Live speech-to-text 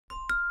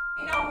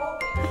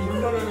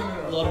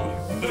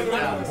Ludwig, put it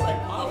down. It's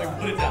like, Ludwig,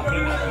 put it down. Put it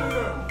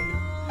down.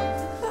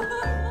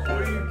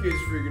 What are you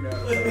kids freaking out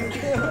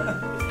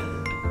about?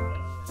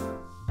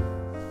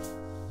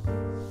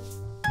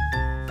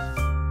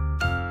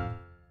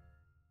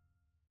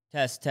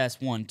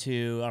 Test 1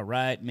 2. All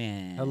right,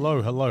 man.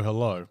 Hello, hello,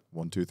 hello.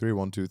 1 2 3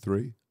 1 2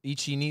 3.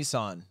 Ichi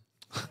Nissan.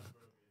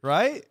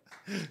 Right?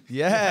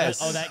 Yes.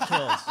 Oh, that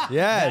kills.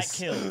 Yes.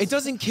 That kills. It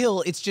doesn't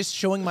kill. It's just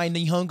showing my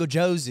Nihongo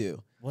Jozu.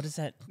 What is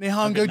that?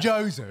 Nihongo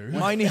Jozu.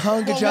 My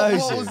Nihongo Jozu.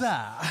 What was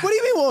that? What do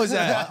you mean? What was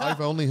that?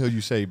 I've only heard you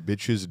say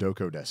bitches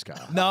doko desu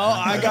ka. No,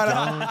 I got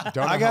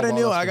a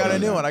new one. I got a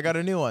new one. I got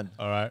a new one.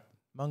 All right.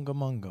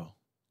 Mango.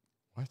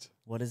 What?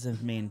 What does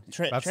it mean?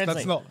 That's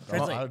translate. not.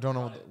 Translate. I don't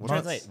know.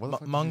 Translate. What the fuck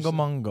did you Mango say?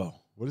 mango.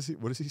 What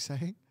is he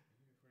saying?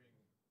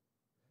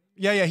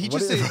 Yeah. He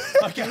just What said. is-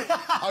 Okay.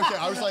 Okay,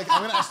 I was like,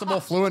 I'm gonna ask the more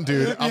fluent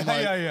dude. I'm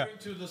like, Yeah.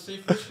 To the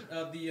safe fish,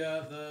 the thing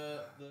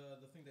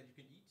that you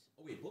can eat.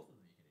 Oh wait, both of them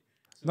you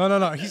can eat.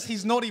 No.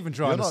 He's not even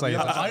trying to say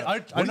that.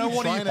 I know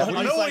what trying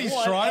he's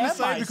to- trying to What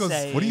say am I because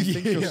saying? what do you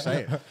think you're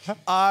saying?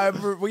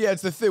 Well, yeah,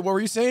 it's the thing. What were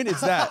you saying?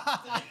 It's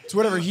that. It's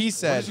whatever he What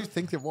said. did you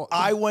think it was?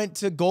 I went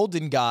to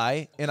Golden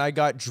Guy and I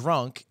got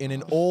drunk, and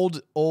an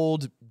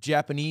old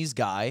Japanese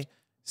guy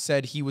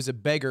said he was a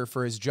beggar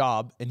for his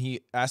job, and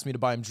he asked me to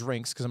buy him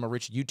drinks because I'm a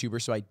rich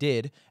YouTuber, so I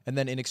did. And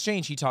then in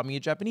exchange, he taught me a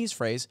Japanese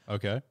phrase,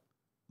 Okay.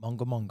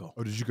 mango.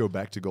 Oh, did you go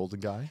back to Golden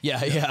Guy? Yeah,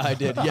 I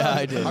did. Yeah,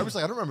 I did. I was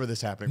like, I don't remember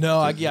this happening. No,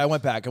 I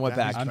went back. I went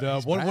back. And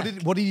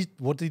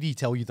what did he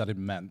tell you that it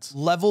meant?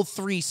 Level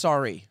 3,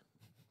 sorry.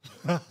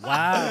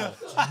 Wow.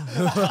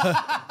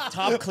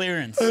 Top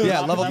clearance.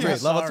 Yeah, level I'm 3, level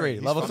sorry. 3,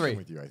 level Fucking 3.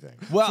 with you, I think.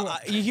 Well,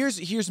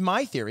 here's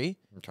my theory.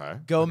 Okay.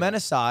 Go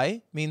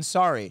menasai means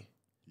sorry.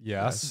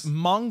 Yes.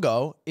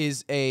 Mongo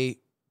is a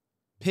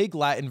pig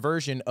Latin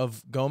version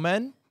of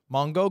gomen.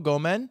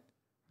 Gomen,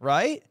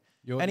 right?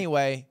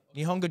 Anyway,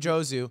 Nihongo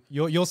Jozu.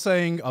 You're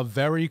saying a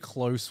very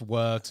close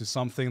word to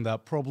something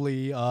that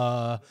probably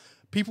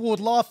people would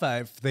laugh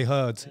at if they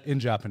heard in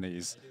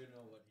Japanese.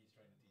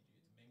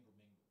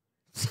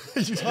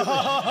 You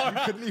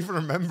couldn't even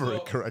remember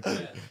it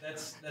correctly.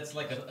 That's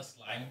like a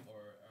slang, or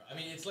I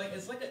mean, it's like a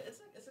phrase.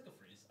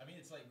 I mean,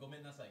 it's like gomen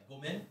nasai,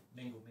 gomen,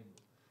 mango.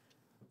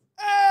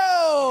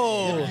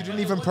 Oh! You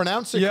didn't even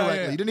pronounce it correctly.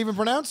 yeah. You didn't even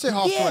pronounce it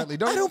half Yeah, correctly.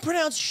 I don't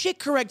pronounce shit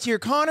correct here,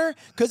 Connor,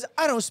 because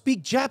I don't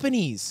speak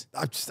Japanese.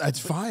 That's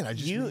fine. I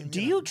just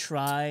Do you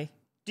try?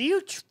 Do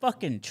you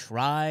fucking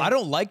try? I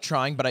don't like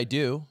trying, but I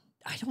do.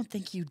 I don't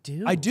think you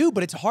do. I do,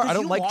 but it's hard. I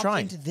don't like walked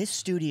trying. into this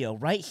studio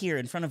right here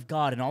in front of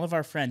God and all of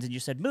our friends, and you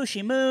said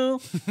 "Mooshi moo."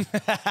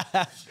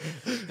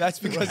 That's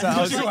because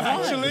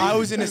I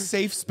was in a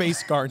safe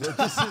space, Garnt.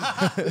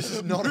 This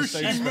is not a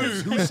safe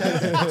space. Who said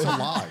that? It's a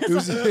lie. It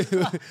was a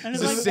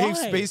it's like, safe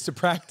why? space to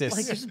practice.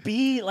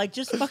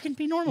 Just fucking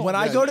be normal. When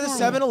I go to the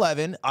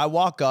 7-Eleven, I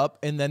walk up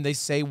and then they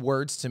say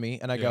words to me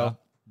and I go,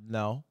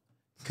 no,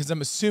 because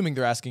I'm assuming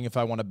they're asking if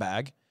I want a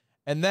bag.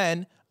 And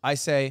then I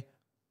say,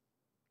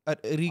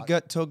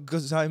 arigato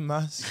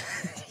gozaimasu.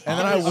 And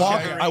then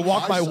I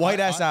walk my white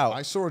ass out.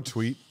 I saw a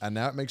tweet, and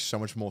now it makes so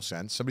much more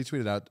sense. Somebody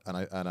tweeted out, and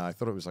I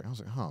thought it was like, I was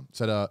like, huh. It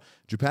said,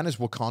 Japan is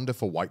Wakanda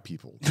for white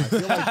people.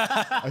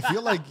 I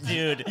feel like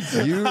dude,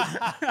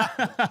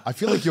 I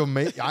feel like you're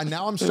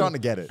now I'm starting to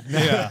get it.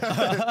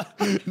 Yeah.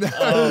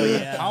 oh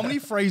yeah. How many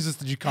phrases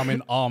did you come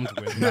in armed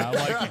with, man?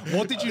 Like,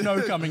 what did you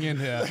know coming in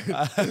here?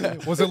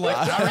 Was it like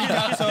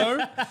arigato,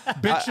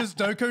 bitches,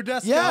 doko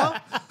desu?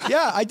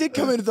 Yeah, I did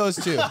come into those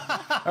two.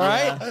 All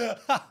right?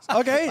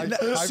 Okay,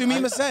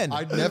 sumimasen.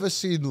 I'd never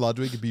seen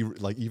Ludwig be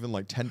like even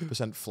like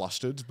 10%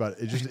 flustered, but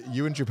it just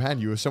you in Japan,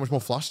 you were so much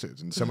more flustered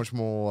and so much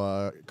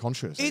more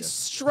conscious. I It's guess.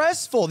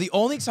 stressful. The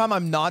only time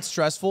I'm not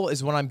stressful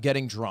is when I'm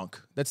getting drunk.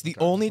 That's the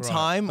only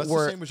time That's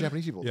where the same with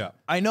Japanese people. Yeah.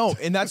 I know,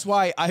 and that's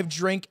why I've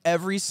drank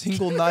every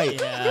single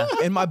night,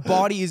 and my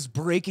body is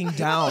breaking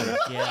down.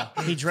 Yeah,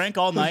 he drank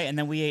all night, and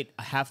then we ate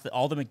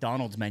all the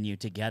McDonald's menu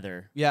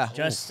together. Yeah.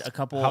 just a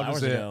couple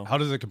hours ago. How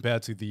does it compare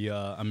to the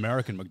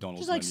American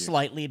McDonald's Just like menu?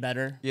 slightly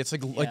better. Yeah, it's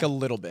like a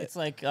little bit. It's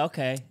like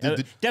okay,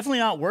 Did- definitely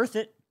not worth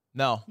it.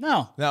 No,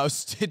 No. it's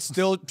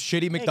still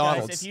shitty Hey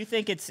McDonald's. guys, if you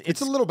think it's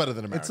It's a little better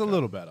than America. It's a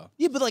little better.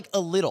 Yeah, but like a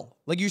little.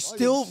 Like you're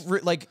still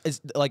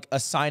like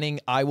assigning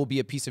I will be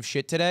a piece of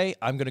shit today.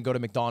 I'm gonna go to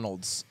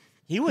McDonald's.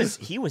 he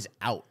was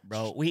out,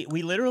 bro. We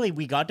literally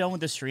got done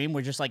with the stream.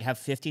 We're just like have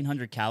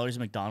 1,500 calories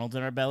of McDonald's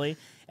in our belly,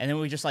 and then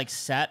we just like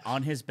sat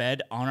on his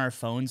bed on our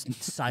phones,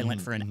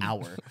 silent for an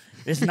hour.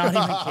 It's not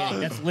even kidding.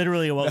 That's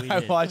literally what we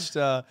did.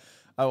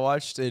 I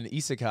watched an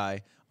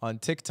isekai on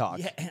TikTok.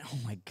 Yeah. And, oh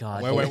my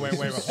god. Wait.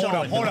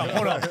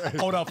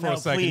 Hold up for No, a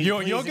second. please,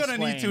 You're please gonna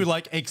need explain. to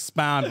like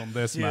expand on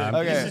this, man.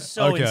 Okay. This is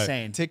so Okay.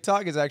 insane.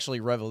 TikTok is actually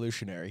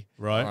revolutionary.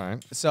 Right? All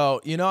right.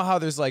 So you know how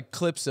there's like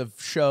clips of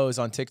shows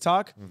on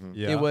TikTok?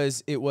 Yeah. It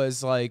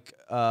was like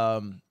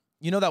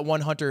you know that one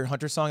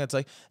Hunter song that's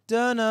like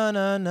da na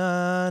na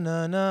na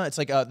na na. It's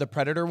like the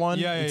Predator one.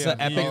 It's the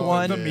epic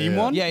one. The meme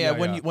one. Yeah.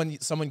 When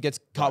someone gets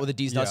caught with a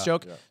D's nuts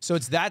joke. yeah. So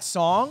it's that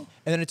song,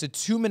 and then it's a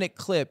 2-minute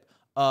clip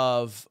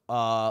of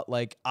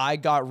like I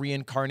got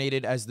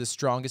reincarnated as the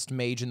strongest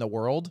mage in the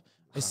world.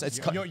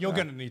 You're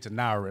gonna need to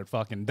narrow it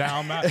fucking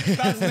down, man.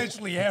 That's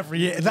literally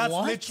every. That's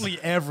literally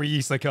every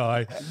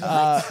isekai.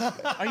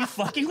 Are you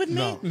fucking with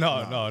me?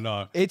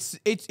 No.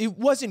 It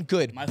wasn't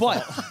good,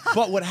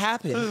 but what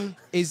happened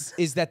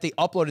is that they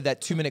uploaded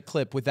that 2-minute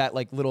clip with that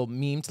like little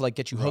meme to like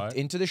get you hooked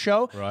into the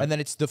show, and then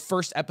it's the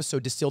first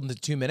episode distilled into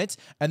 2 minutes,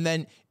 and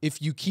then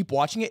if you keep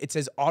watching it, it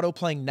says auto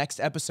playing next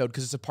episode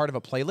because it's a part of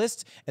a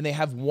playlist, and they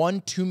have 1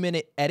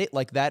 2-minute edit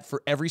like that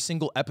for every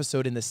single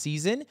episode in the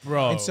season,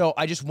 Bro. And so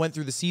I just went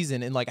through the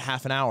season in like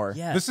half an hour.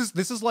 Yeah. This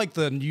is like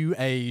the new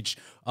age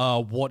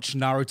watch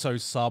Naruto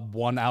sub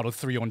 1 out of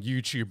 3 on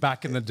YouTube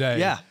back in the day.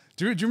 Yeah.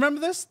 Do you remember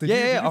this? Did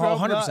Yeah, you grow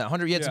up with 100%. that?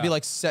 100. Yeah, it'd be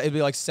like it'd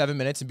be like 7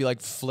 minutes and be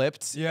like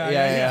flipped. Yeah.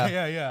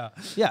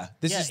 Yeah,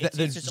 this is the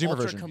it's just Zoomer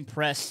ultra version.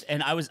 compressed,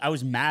 and I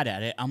was mad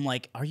at it. I'm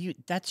like,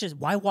 that's just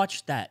why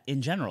watch that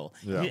in general?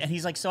 Yeah. And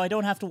he's like, so I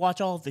don't have to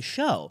watch all of the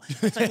show.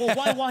 It's like, well,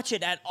 why watch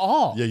it at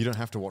all? Yeah, you don't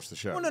have to watch the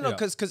show. No,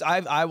 because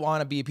I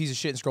want to be a piece of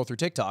shit and scroll through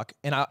TikTok,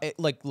 and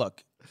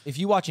look. If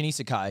you watch an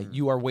isekai,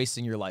 you are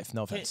wasting your life.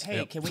 No offense.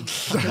 Hey, can we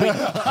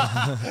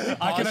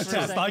I can pause for a attest.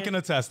 I second? can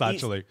attest.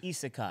 Actually,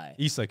 Isekai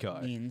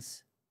isekai.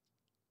 means.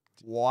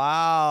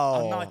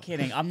 Wow. I'm not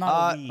kidding. I'm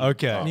not a weeb.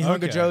 Okay. Nihongo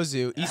okay.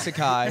 Jozu,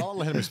 isekai. I'll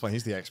let him explain.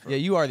 He's the expert. Yeah,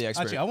 you are the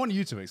expert. Actually, I want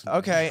you to explain.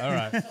 Okay. All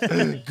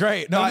right.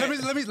 Great. No, No,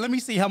 let me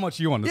see how much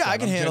you understand. yeah, I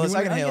can handle this.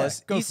 I can handle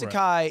this. Go for it.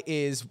 Isekai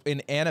is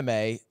an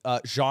anime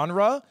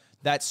genre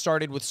that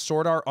started with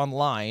Sword Art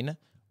Online,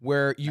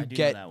 where you do know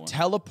get that one.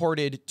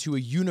 teleported to a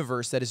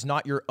universe that is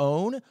not your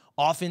own,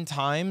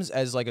 oftentimes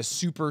as like a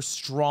super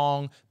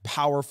strong,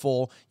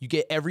 powerful, you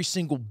get every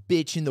single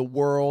bitch in the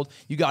world,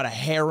 you got a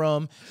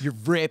harem, you're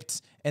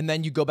ripped, and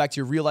then you go back to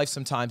your real life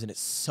sometimes and it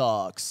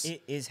sucks.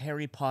 Is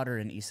Harry Potter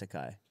an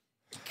isekai?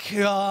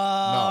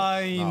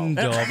 Kind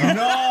of.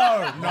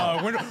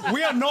 No,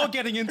 we are not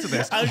getting into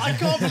this. I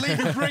can't believe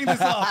you bring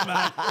this up,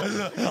 man.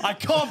 I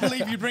can't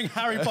believe you bring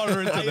Harry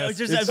Potter into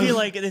this. I feel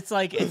like it's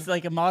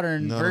like a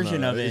modern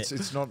version of it.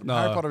 It's not.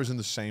 Harry Potter is in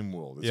the same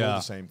world. It's all the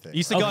same thing.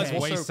 Isekai is Okay.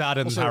 way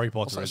sadder than Harry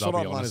Potter is, I'll Sword be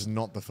Art Online honest. is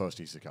not the first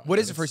isekai. What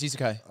is the first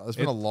isekai? There's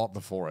been a lot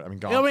before it. I mean,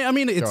 go Yeah, on. I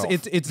mean, Go off.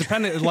 it's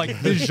dependent.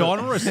 Like the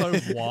genre is so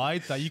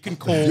wide that you can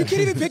call. You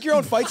can't even pick your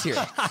own fights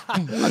here.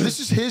 This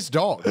is his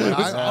dog. Like,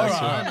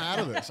 I'm out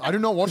of this. I do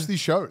not watch these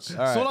shows. Sword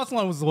Art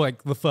Online was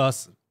like the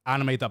first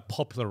anime that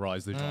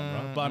popularized the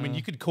genre. But I mean,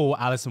 you could call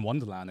Alice in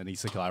Wonderland an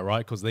isekai,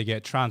 right? Because they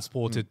get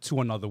transported to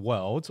another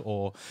world,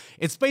 or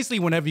it's basically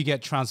whenever you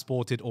get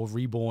transported or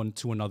reborn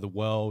to another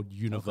world,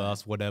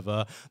 universe,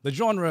 whatever. The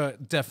genre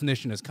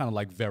definition is kind of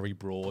like very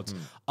broad.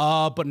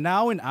 But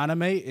now in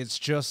anime, it's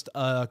just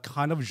a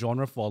kind of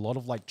genre for a lot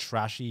of like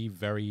trashy,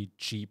 very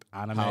cheap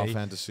anime.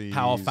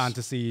 Power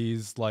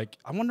fantasies. Like,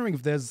 I'm wondering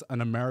if there's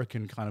an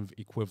American kind of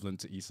equivalent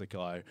to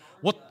isekai.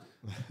 What?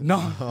 No.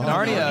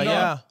 Narnia,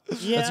 yeah.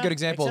 That's a good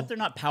example. Except they're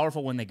not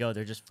powerful when they go.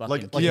 They're just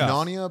fucking. Like Yeah.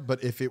 Narnia,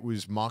 but if it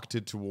was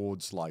marketed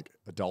towards like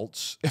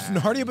adults. If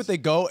Narnia, but they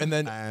go and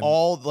then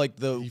all like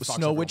the fucks snow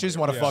everyone. witches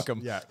want to fuck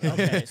him. Yeah.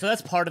 Okay, so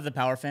that's part of the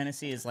power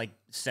fantasy is like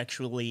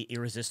sexually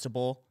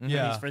irresistible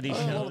Yeah. for these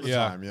A lot shows. of the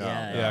Yeah. time,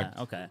 Yeah.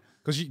 Okay.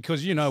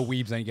 Because you know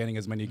weebs ain't getting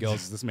as many girls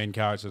as this main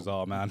characters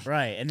are, man.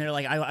 Right, and they're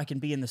like, I can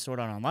be in the Sword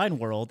Art Online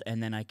world,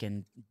 and then I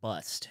can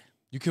bust.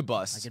 You could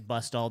bust. I could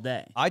bust all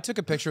day. I took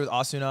a picture with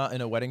Asuna in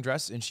a wedding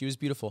dress, and she was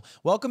beautiful.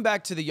 Welcome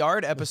back to The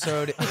Yard,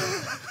 episode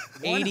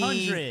 80,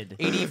 100.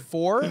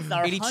 84, It's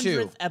our 82.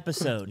 100th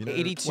episode.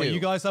 82. Well, you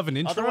guys have an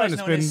intro, Otherwise and it's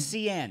known been as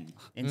CN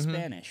in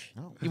Spanish.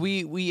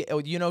 we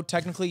you know,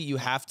 technically you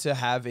have to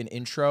have an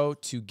intro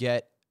to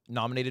get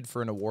nominated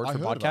for an award I for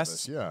heard about podcasts.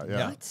 this.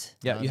 Yeah. What?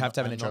 Yeah, you have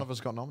to have an And intro. None of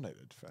us got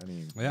nominated for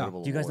any Yeah.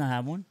 notable Do you guys award. not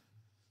have one?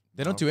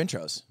 They don't do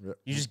intros.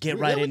 You just get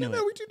right into it.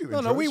 No, we do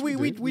no,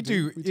 intros. we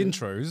do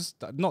intros,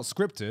 not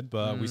scripted,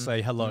 but we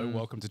say hello,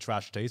 welcome to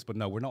Trash Taste. But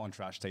no, we're not on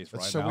Trash Taste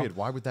That's right so now. weird.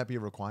 Why would that be a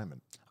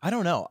requirement? I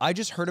don't know. I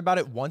just heard about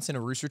it once in a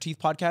Rooster Teeth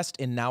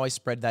podcast, and now I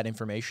spread that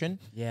information.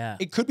 Yeah.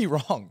 It could be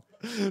wrong.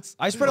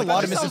 I spread a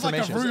lot of That sounds like a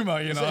misinformation.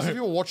 rumor, you It's as know. if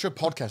people watch a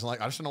podcast and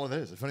like, I just don't know what it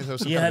is. If only there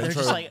was some Yeah, kind they're of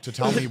just intro like to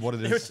tell me what it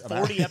There's is. about.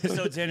 40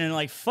 episodes in, and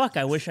like, fuck,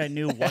 I wish I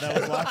knew what I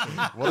was watching.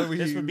 What are we?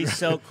 This would be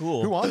so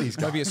cool. Who are these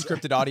guys? Maybe a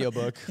scripted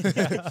audiobook.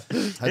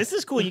 This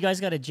is cool. You guys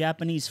got a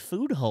Japanese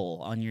food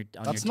hole on your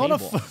That's your not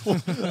table.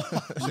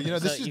 So you know,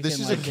 this So you is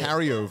can, a like,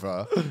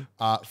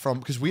 carryover from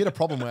because we had a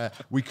problem where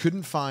we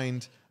couldn't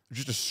find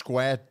just a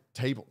square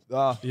table.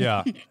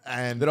 Yeah.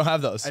 And They don't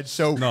have those. And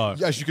so, No.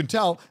 as you can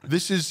tell,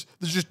 this is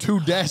just two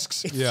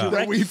desks Yeah.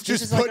 that we've This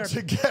just is like put our-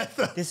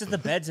 together. This is the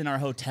beds in our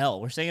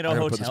hotel. We're staying at a I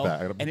gotta put this hotel, back.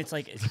 I gotta- and it's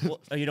like, well,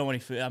 oh, you don't want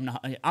any food. I'm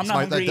not my-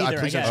 hungry I either. I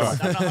please guess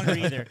enjoy. I'm not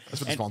hungry either. That's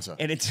for the And- sponsor.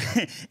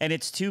 And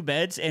it's two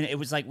beds, and it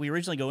was like we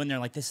originally go in there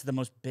like this is the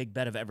most big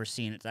bed I've ever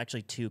seen. It's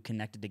actually two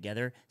connected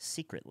together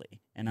secretly,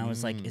 and I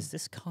was like, is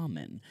this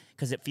common?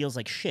 Because it feels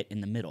like shit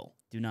in the middle.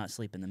 do not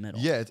sleep in the middle.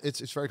 Yeah,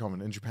 it's very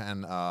common in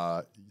Japan.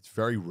 It's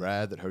very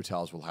rare that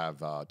hotels will have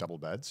double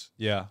beds.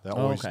 Yeah. They're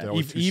always, okay. they're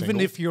always two Even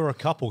single. if you're a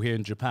couple here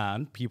in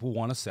Japan, people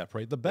want to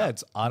separate the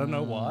beds. I don't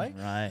know why.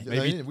 Right.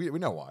 Maybe we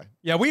know why.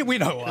 Yeah, we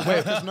know why.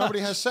 Because nobody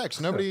has sex.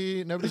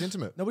 Nobody's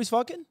intimate. Nobody's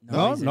fucking?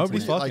 No,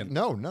 nobody's intimate. fucking.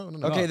 Like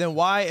no. Okay, then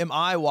why am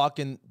I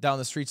walking down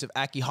the streets of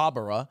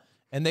Akihabara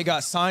and they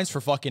got signs for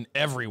fucking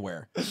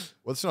everywhere? Well,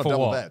 it's not For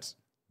double what? beds.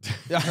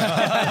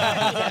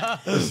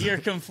 You're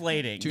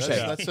conflating. Touche.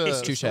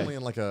 That's Touche. only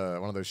in like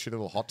one of those shitty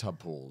little hot tub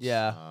pools.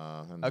 Yeah.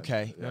 And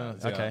Okay.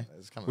 it's- Okay.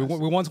 It's kind We, of nice.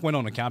 we once went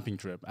on a camping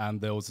trip, and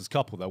there was this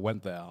couple that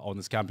went there on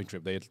this camping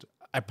trip. They had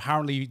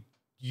apparently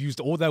used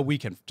all their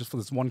weekend just for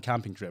this one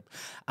camping trip,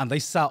 and they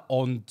sat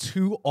on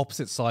two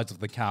opposite sides of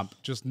the camp,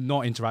 just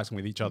not interacting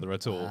with each other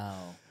at all.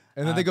 Wow.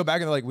 And then they go back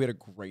and they're like, we had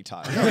a great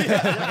time.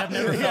 I've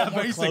never felt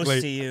more close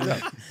basically. to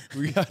you.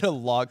 We got a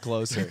lot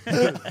closer.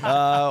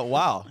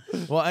 Wow.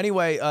 Well,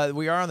 anyway,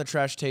 we are on the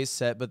Trash Taste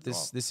set, but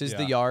this is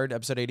The Yeah. Yard,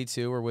 episode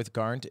 82. We're with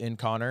Garnt and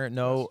Connor.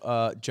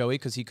 No Joey,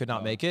 because he could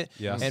not make it.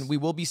 Yes. And we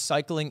will be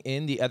cycling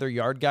in the other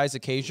Yard guys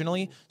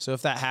occasionally. So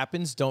if that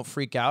happens, don't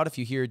freak out. If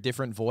you hear a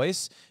different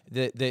voice,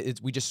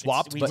 we just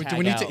swapped. we But tag Do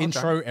we need to out.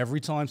 intro every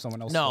time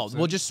someone else? no, swaps in?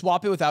 we'll just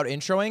swap it without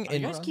introing. Are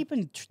you And guys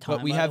keeping time,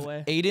 but we by have the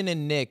way? Aiden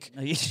and Nick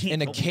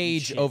in a Holy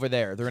cage shit. over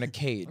there. They're in a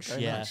cage.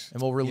 Yeah. And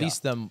we'll release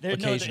them They're,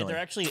 no, occasionally.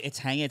 they're actually, it's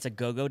hanging, it's a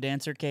go-go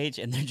dancer cage,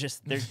 and they're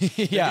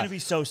Yeah. going to be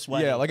so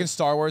sweaty. Yeah, like in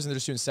Star Wars, and they're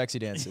just doing sexy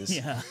dances.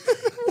 Yeah.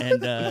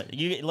 And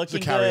you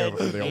looking carryover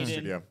good, for the old Aiden.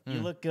 studio. You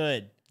look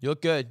good. You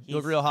look good. You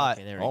look real hot.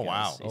 Okay, there he Oh, goes.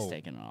 wow. He's Oh.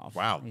 taking it off.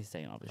 Wow. He's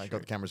taking off his I got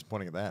the shirt. cameras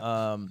pointing at that.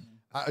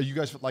 Are you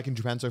guys liking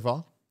Japan so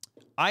far?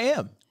 I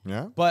am.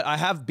 Yeah. But I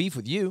have beef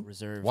with you.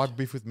 Reserved. Why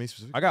beef with me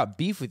specifically? I got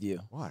beef with you.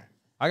 Why?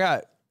 I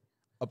got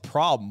a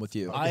problem with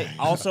you. I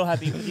also have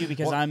beef with you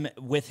because I'm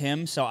with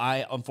him, so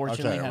I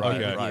unfortunately Okay, have right,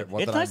 beef with right. you.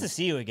 What It's did nice I- to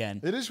see you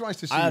again. It is nice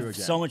to see I have you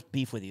again. so much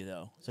beef with you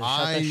though. So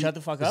shut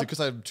the fuck Is it up. because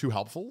I'm too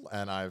helpful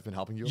and I've been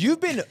helping you?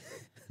 You've been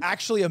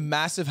actually a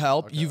massive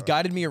help. You've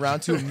guided me around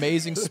to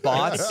amazing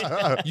spots.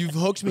 You've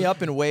hooked me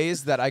up in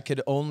ways that I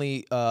could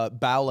only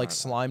bow like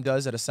Slime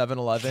does at a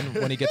 7-Eleven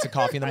when he gets a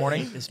coffee in the I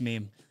morning. hate this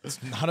meme.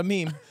 It's not a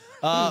meme.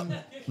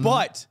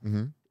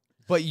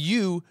 But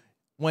you,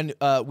 when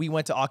we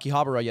went to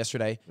Akihabara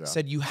yesterday,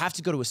 said you have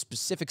to go to a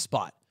specific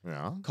spot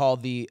Yeah.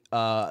 called the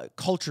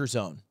Culture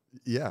Zone.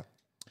 Yeah.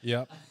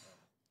 Yeah. That's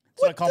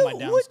what I call my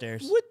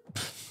downstairs.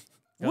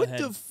 Go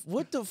ahead.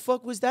 What the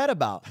fuck was that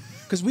about?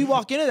 Because we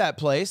walk into that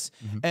place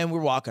and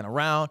we're walking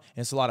around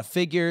and it's a lot of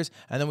figures,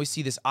 and then we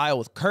see this aisle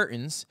with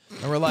curtains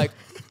and we're like,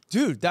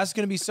 dude, that's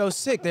gonna be so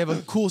sick. They have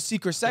a cool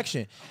secret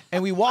section.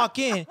 And we walk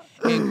in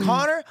and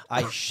Connor,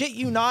 I shit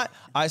you not,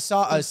 I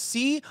saw a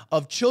sea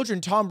of children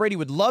Tom Brady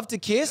would love to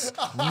kiss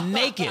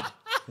naked.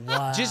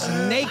 Wow. Just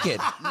naked.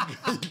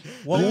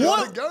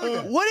 gotta go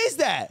again. What is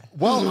that?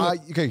 Well,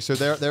 okay, so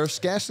there are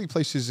scarcely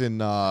places in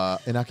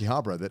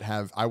Akihabara that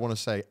have, I want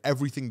to say,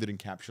 everything that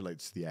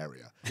encapsulates the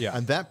area. Yeah.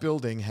 And that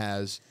building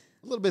has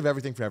a little bit of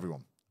everything for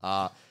everyone.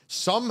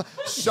 Some of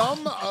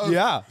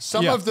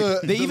the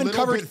They the even little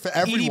covered bit for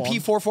everyone.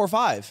 EDP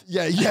 445.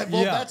 Yeah.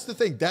 Well, Yeah. that's the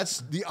thing.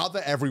 That's the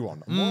other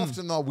everyone. More often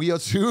than not, we are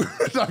too.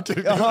 No, I'm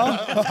kidding. Okay.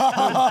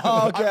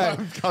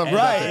 I'm kind of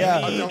Right,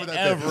 yeah. I'm done with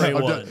that thing.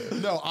 I'm Everyone.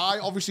 done. No, I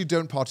obviously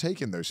don't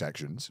partake in those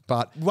sections.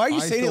 But Why are you I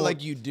saying it thought-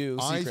 like you do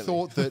I secretly?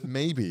 thought that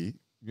maybe,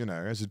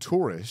 as a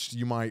tourist,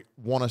 you might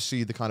want to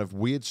see the kind of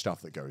weird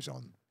stuff that goes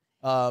on.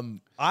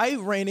 I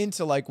ran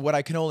into like what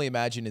I can only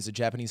imagine is a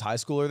Japanese high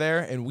schooler there,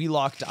 and we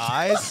locked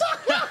eyes.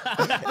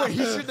 Wait, he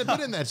shouldn't have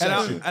been in that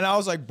section. and I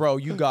was like, bro,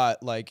 you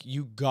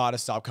gotta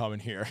stop coming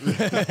here. You're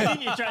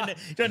trying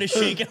to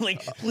shake it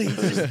like, please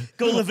just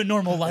go live a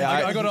normal life.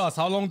 Yeah, I got to ask,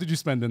 how long did you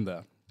spend in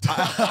there?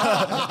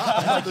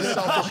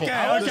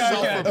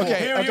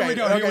 Okay, Here we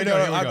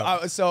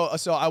go.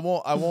 So I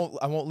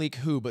won't leak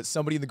who, but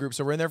somebody in the group.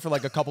 So we're in there for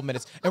like a couple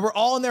minutes, and we're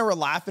all in there. We're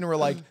laughing. And we're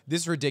like,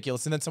 "This is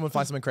ridiculous." And then someone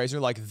finds something crazy.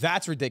 And we're like,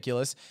 "That's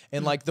ridiculous."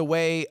 And like the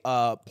way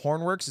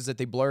porn works is that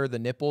they blur the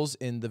nipples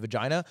in the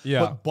vagina. Yeah.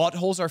 But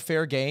buttholes are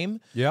fair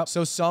game. Yep.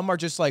 So some are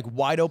just like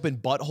wide open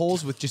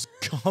buttholes with just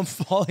cum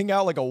falling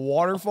out like a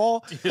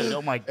waterfall. Dude,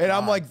 oh my god. And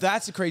I'm like,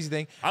 that's a crazy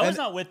thing. I was And-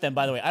 not with them,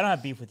 by the way. I don't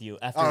have beef with you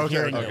after Oh, okay,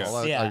 hearing okay. this.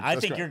 Well, yeah, I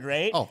that's think great. you're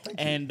great. Oh, thank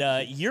you.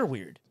 And you're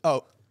weird.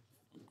 Oh.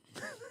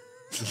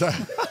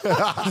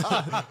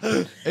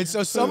 And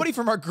so somebody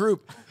from our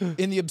group,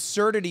 in the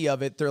absurdity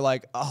of it, they're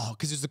like, oh,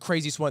 because it's the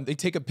craziest one. They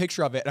take a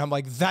picture of it, and I'm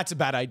like, that's a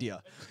bad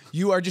idea.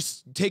 You are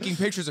just taking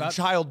pictures of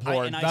child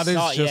porn. I that is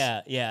saw,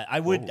 just- yeah. I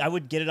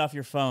would get it off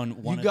your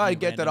phone. You gotta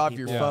get that off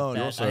your phone.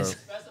 That Also- I-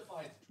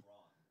 Specify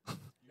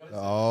it's drawn.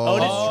 oh, it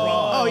is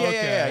drawn. Oh yeah,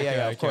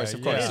 okay, of course,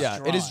 okay, yeah.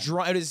 yeah. It is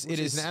drawn. It is.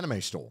 It's an anime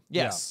store.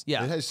 Yes,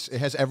 yeah. It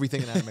has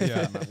everything an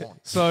anime might want.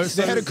 So,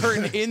 They had a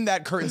curtain in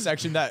that curtain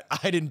section that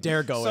I didn't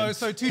dare go in.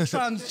 So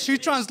to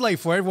translate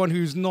for everyone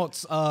who's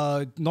not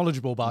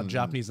knowledgeable about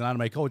Japanese and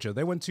anime culture,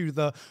 they went to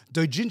the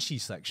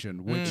doujinshi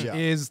section, which Yeah.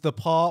 is the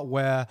part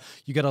where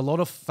you get a lot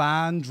of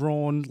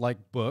fan-drawn like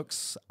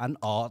books and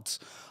art.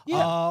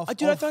 Yeah,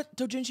 dude, I of- thought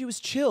doujinshi was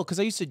chill because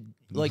I used to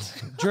like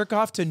jerk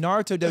off to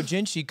Naruto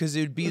doujinshi because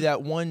it would be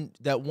that one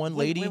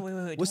lady.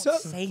 Wait. What's Don't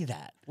up? say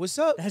that. What's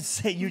up?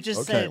 That's you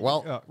just Okay, said.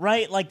 well,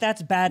 right, like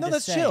that's bad. No, to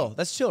that's say. chill.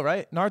 That's chill,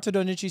 right? Naruto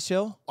doujinshi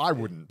chill. I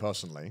wouldn't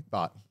personally,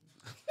 but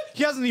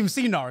He hasn't even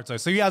seen Naruto,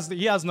 so he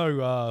has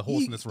no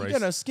horse in this race. You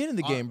got no skin in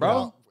the game,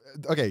 bro.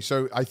 yeah. Okay,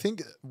 so I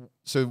think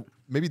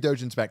maybe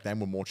doujins back then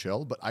were more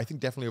chill, but I think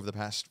definitely over the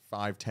past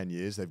 5-10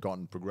 years they've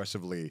gotten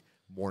progressively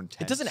more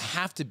intense. It doesn't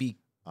have to be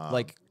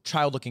like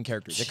child-looking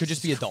characters. It could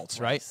just be adults,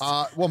 right?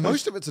 Well,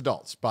 most of it's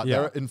adults, but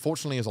Yeah. there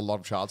unfortunately is a lot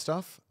of child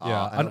stuff.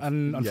 Yeah,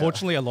 and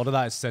unfortunately, a lot of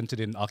that is centered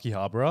in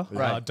Akihabara.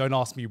 Right. Don't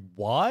ask me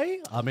why.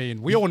 I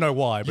mean, we all know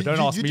why, but don't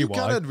ask me you why.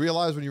 kind of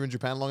realize when you're in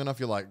Japan long enough,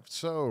 you're like,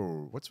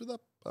 so what's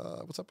up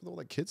with all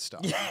that kids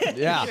stuff?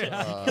 Yeah. You're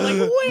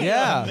like, wait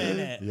Yeah. a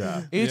minute.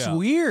 Yeah. It's Yeah.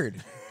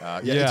 weird. Yeah,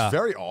 Yeah. it's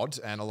very odd,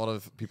 and a lot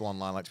of people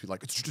online like to be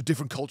like, it's just a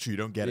different culture, you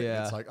don't get it. And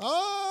Yeah. it's like,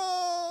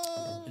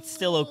 It's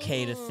still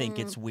okay to think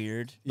it's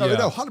weird. No, Yeah.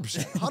 no,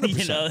 100%, 100%.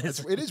 You know,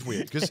 it is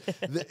weird because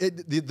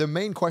the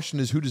main question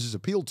is who does this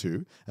appeal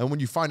to, and when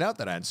you find out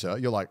that answer,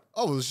 you're like,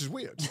 oh, well, this is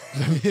weird.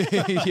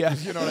 Yeah.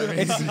 You know what I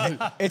mean?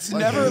 It's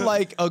never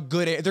like a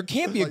good. There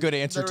can't be a good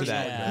answer there to is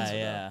that. Yeah,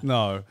 yeah.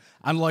 No.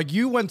 And like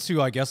you went to,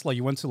 I guess, like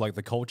you went to like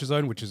the culture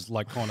zone, which is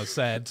like Connor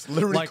said,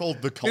 Literally like,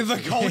 called the culture. The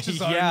culture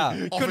zone.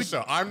 Yeah.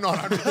 Officer, I'm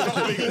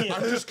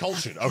just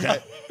cultured, okay?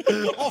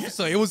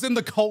 Officer, it was in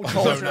the culture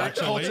zone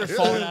actually. Culture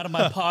falling out of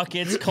my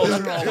pockets,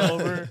 culture all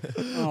over.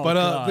 Oh, But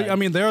God. I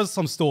mean, there are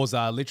some stores that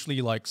are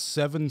literally like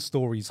 7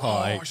 stories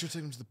high. I should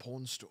take them to the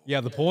porn store.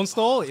 Yeah, the porn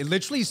store, it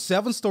literally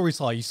 7 stories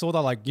high. You saw that,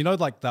 like, you know,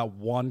 like that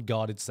one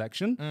guarded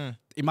section.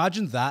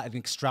 Imagine that and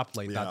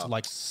extrapolate that Yeah. to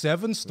like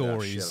 7 Yeah,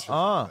 stories. shit,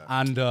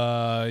 I should do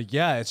that. And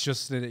yeah, it's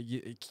just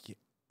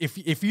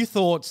if you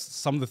thought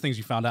some of the things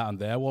you found out in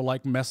there were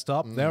like messed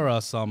up, there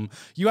are some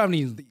you haven't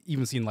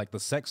even seen like the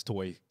sex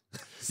toy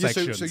Yeah,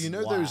 sections. so you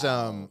know those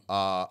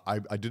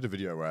I did a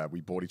video where we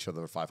bought each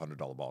other a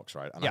 $500 box,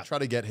 right? And I Yeah. tried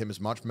to get him as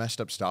much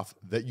messed up stuff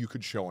that you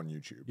could show on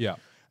YouTube. Yeah.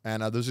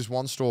 And there's this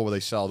one store where they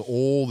sell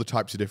all the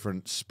types of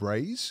different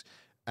sprays.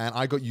 And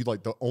I got you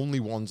like the only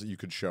ones that you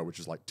could show, which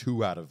is like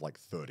 2 out of like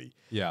 30.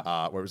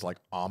 Yeah. Where it was like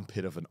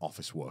armpit of an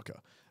office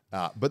worker.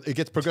 But it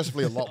gets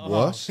progressively a lot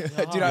worse. Dude,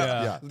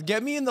 Yeah.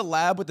 get me in the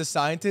lab with the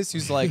scientist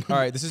who's like, all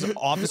right, this is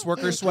office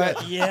worker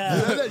sweat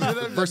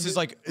yeah. versus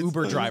like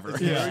Uber driver.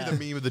 You know the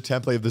meme with the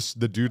template of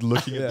the dude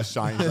looking at the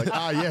sign. He's like,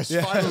 yes,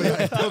 finally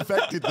I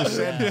perfected the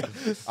scent.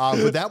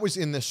 But that was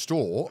in the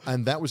store,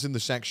 and that was in the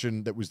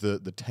section that was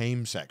the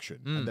tame section.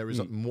 And there is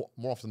a more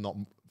often than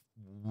not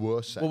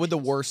worse section. What would the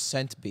worst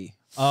scent be?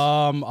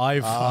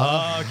 I've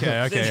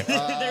okay.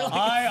 They're like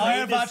I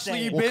have the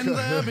actually same. been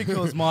there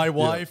because my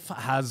wife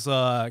has,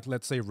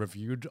 let's say,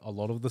 reviewed a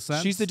lot of the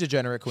scents. She's the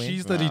degenerate queen.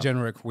 She's the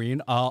degenerate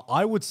queen.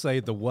 I would say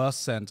the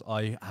worst scent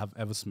I have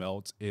ever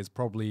smelled is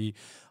probably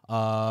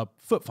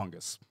foot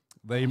fungus.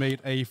 They made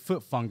a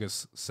foot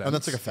fungus scent. And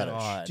that's like a fetish.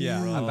 God,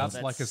 Yeah, bro, and that's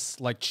like a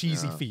like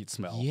cheesy feet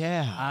smell.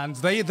 Yeah. And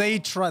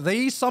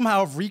they somehow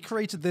have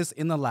recreated this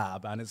in the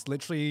lab, and it's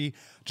literally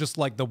just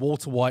like the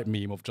Walter White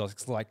meme of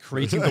just like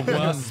creating the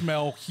worst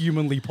smell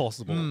humanly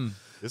possible.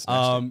 It's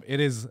nasty. It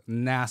is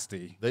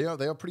nasty. They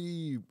are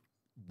pretty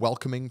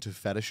welcoming to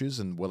fetishes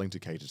and willing to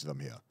cater to them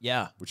here.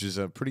 Yeah. Which is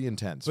pretty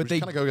intense. But Which they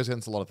kind of goes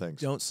against a lot of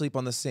things. Don't sleep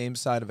on the same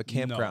side of a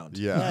campground.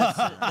 Yeah.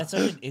 That's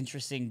such an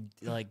interesting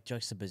like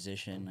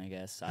juxtaposition, I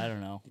guess. I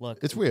don't know. Look,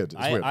 It's weird.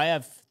 It's weird. I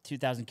have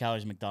 2,000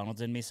 calories of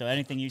McDonald's in me, so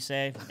anything you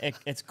say,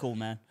 it's cool,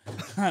 man.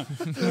 I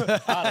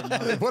don't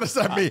know. What does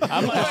that mean? What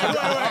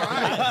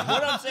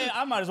I'm saying,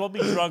 I might as well be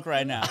drunk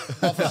right now.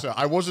 Officer,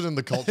 I wasn't in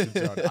the culture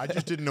zone. I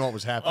just didn't know what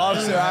was happening.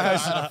 Officer, I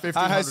had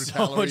 1,500 so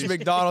calories. much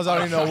McDonald's, I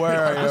don't even know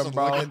where I am,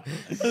 bro.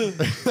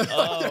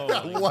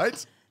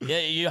 What?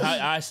 Yeah,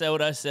 I said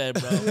what I said,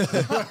 bro.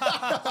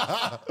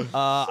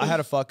 I had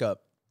a fuck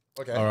up.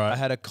 Okay. All right. I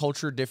had a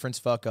culture difference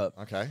fuck up.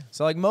 Okay.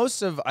 So like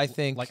most of, I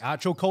think, Like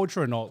actual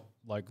culture, and not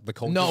like the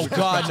culture. no, we're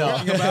God, no.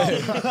 talking about.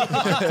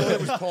 It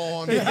was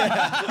porn.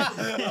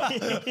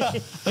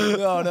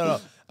 No.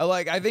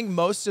 Like I think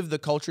most of the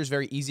culture is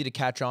very easy to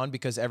catch on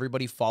because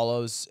everybody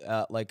follows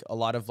like a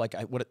lot of like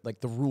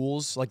the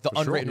rules, like the For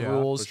sure, unwritten yeah,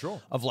 rules for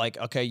sure. of like,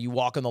 okay, you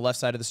walk on the left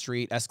side of the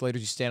street,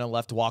 escalators, you stand on the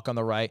left, walk on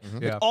the right.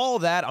 Like, Yeah. all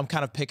of that I'm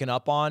kind of picking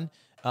up on,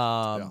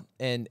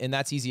 and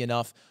that's easy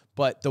enough.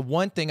 But the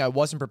one thing I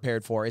wasn't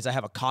prepared for is I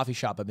have a coffee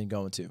shop I've been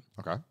going to.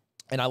 Okay.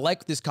 And I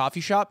like this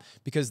coffee shop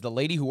because the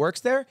lady who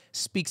works there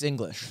speaks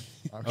English.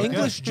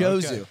 English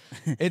Jozu.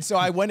 And so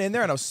I went in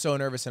there and I was so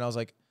nervous and I was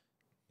like,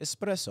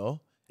 espresso?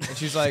 And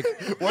she's like,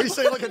 Why do you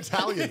say it like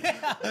Italian?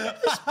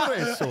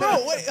 Espresso.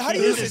 no, wait, how do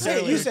you say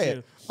it? You say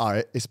it. All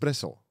right,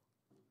 espresso.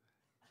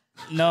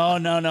 No.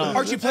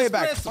 Archie, play it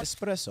back.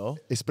 Espresso.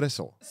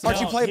 Espresso.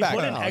 Archie, play it back.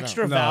 Put an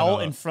extra No, vowel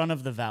no. in front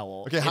of the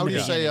vowel. Okay, how in would the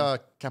you say beginning.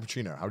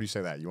 cappuccino? How do you say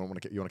that? You want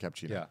a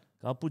cappuccino? Yeah.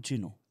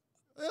 Cappuccino?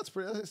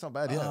 That's not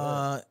bad.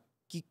 Yeah.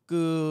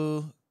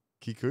 Kiku.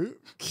 Kiku.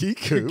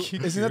 Kiku.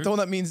 Isn't that the one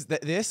that means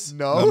this? I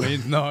No.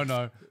 mean,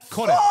 no.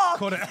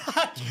 Caught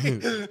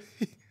it.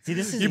 See,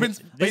 this is You've been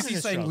this basically is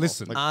a saying, struggle.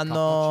 listen. Like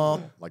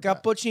Ano like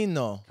that.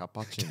 cappuccino.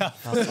 Cappuccino.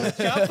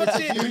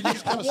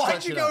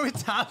 Why'd you go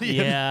Italian?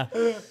 Yeah.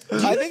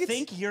 I I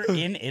think you're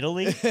in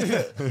Italy.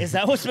 Is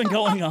that what's been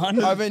going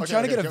on? I've been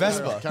trying to get a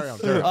Vespa. Carry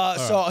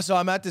on. So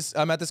I'm at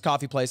this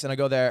coffee place and I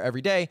go there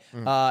every day.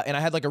 And I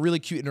had like a really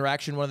cute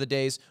interaction one of the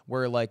days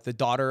where like the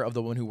daughter of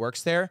the one who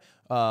works there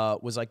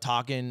was like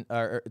talking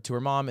to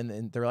her mom,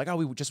 and they were like, "Oh,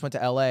 we just went to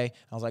LA." I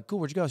was like, "Cool,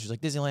 where'd you go?" She was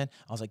like, "Disneyland."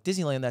 I was like,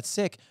 "Disneyland, that's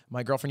sick.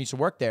 My girlfriend used to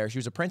work there. She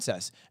was a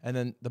princess." And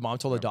then the mom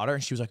told the daughter,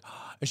 and she was like,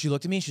 and she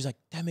looked at me and she was like,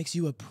 "That makes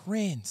you a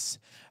prince."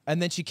 And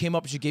then she came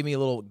up and she gave me a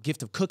little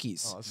gift of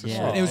cookies.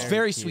 Yeah. And it was very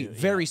Very sweet, cute,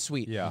 very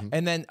sweet. Yeah.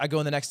 And then I go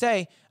in the next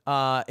day,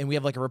 and we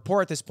have like a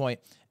rapport at this point.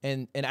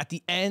 And at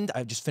the end,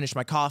 I just finished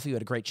my coffee. We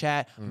had a great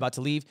chat. I'm about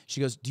to leave. She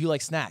goes, "Do you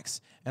like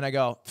snacks?" And I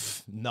go,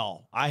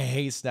 "No, I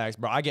hate snacks,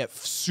 bro. I get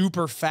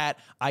super fat.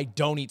 I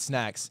don't eat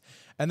snacks."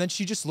 And then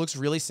she just looks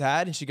really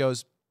sad and she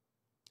goes,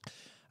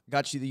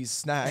 "Got you these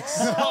snacks."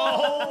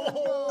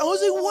 I was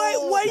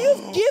like, why do you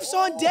have gifts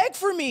on deck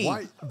for me?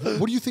 Why?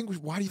 What do you think?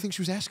 Why do you think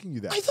she was asking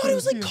you that? I thought it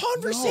was like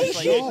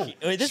conversation. No.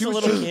 Wait, this She is a was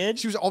little just- kid?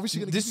 She was obviously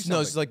going to give you This something.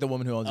 no, it's like the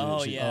woman who owns it.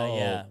 Oh She- yeah,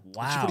 yeah.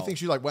 Wow. What do you think?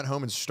 She like went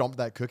home and stomped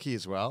that cookie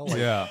as well? Like,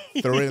 Yeah.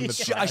 Threw it in the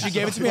trash. She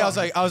gave it to me. I was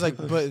like,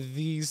 but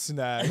these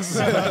snacks,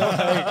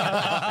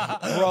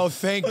 Like, bro.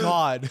 Thank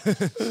God.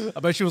 I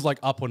bet she was like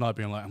up one night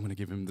being like, I'm gonna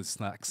give him the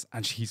snacks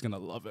and he's gonna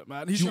love it,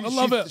 man. He's She- gonna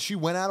love she- it. She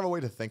went out of her way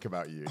to think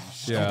about you.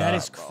 Yeah. That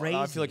is crazy.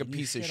 I feel like a You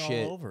piece of all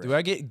shit. over Do it.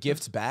 I get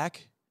gifts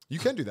back? You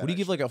can do that. What do you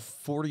give like a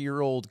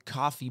 40-year-old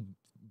coffee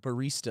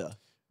barista?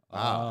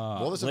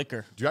 Well, there's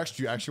liquor. Do you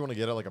actually want to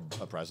get her like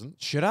a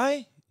present? Should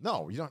I?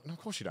 No, you don't. No, of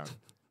course you don't.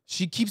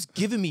 She keeps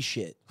giving me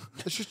shit.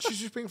 She's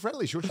just being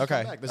friendly. She'll just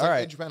Okay, come back. There's all like,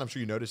 right. in Japan, I'm sure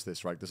you noticed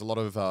this, right? There's a lot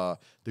of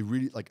they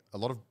really like a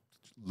lot of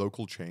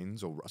local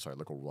chains or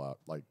local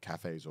like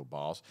cafes or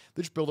bars.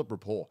 They just build up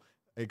rapport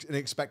and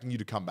expecting you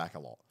to come back a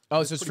lot.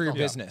 Oh, so it's for your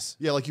common. business.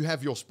 Yeah, like you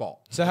have your spot.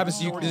 So happens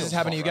to you. Does this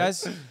happen to you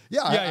guys?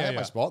 Yeah, I Yeah, have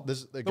my yeah. spot.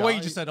 There's the The way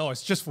you just said, oh,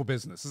 it's just for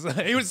business.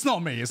 It's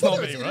not me. It's not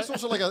me, it's right?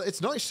 also like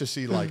it's nice to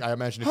see. Like I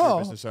imagine if you're a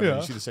business owner,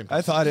 you see the same.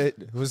 I thought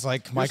it was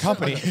like my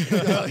company.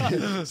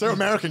 So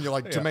American, you're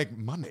like to make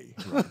money.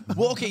 Right?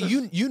 Well, okay,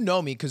 you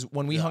know me because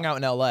when we hung out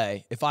in LA,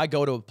 if I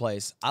go to a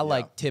place, I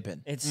like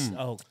tipping. It's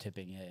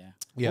tipping. Yeah, yeah.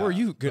 Yeah. What are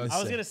you gonna I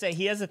was say? gonna say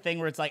he has a thing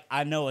where it's like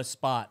I know a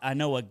spot, I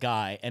know a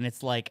guy, and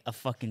it's like a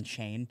fucking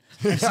chain.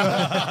 And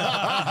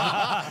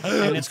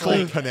It's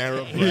called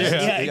Panera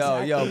Bread.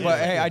 Yeah, Yo, but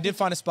hey, I did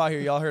find a spot here.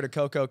 Y'all heard of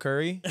Coco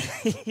Curry?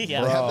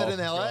 yeah. I have that in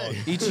LA.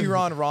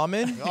 Ichiran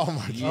Ramen? Oh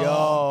my god. Yo.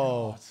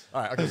 All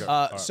right, okay,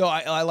 go. So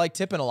I like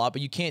tipping a lot,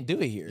 but you can't do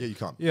it here. Yeah, you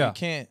can't. Yeah. You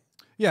can't.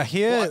 Yeah,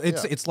 here Well,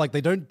 it's yeah. it's like they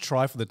don't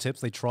try for the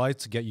tips; they try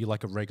to get you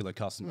like a regular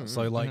customer.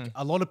 So like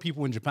a lot of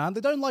people in Japan,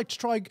 they don't like to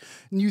try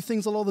new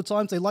things a lot of the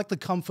times. They like the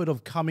comfort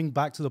of coming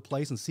back to the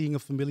place and seeing a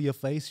familiar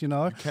face. You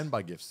know, You can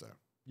buy gifts though.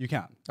 you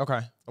can. Okay.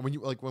 And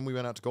when we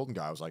went out to Golden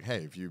Guy, I was like, hey,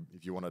 if you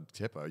want to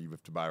tip her, you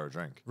have to buy her a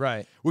drink.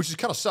 Right. Which is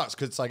kind of sucks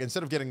because it's like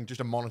instead of getting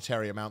just a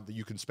monetary amount that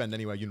you can spend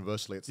anywhere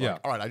universally, it's Yeah.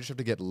 like, all right, I just have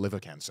to get liver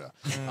cancer.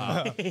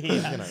 Yeah. Yeah,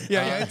 it's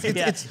Yeah,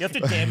 you have to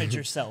damage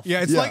yourself.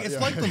 yeah, it's Yeah, like it's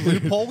like the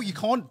loophole. You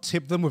can't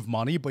tip them with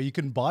money, but you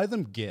can buy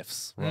them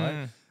gifts,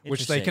 right?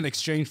 Which they Interesting. can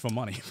exchange for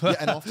money. Yeah,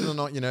 and often or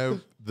not,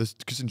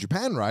 because in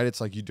Japan, right, it's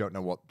like you don't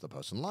know what the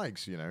person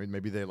likes.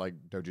 Maybe they like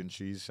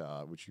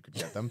doujinshis, which you could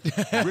get them.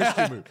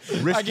 Risky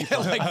move. Risky.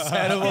 Like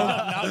 10 of them.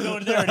 I'm not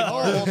going there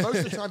anymore. Oh, well, most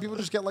of the time people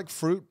just get like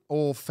fruit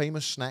or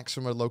famous snacks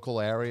from a local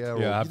area.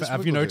 Yeah, or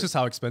have you noticed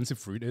how expensive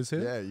fruit is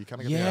here? Yeah, you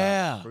kind of get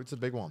Yeah. fruit's a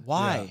big one.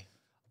 Why?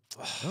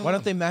 Why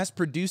don't they mass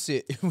produce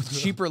it with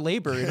cheaper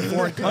labor in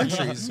foreign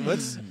countries?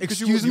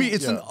 Excuse me,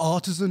 it's yeah. an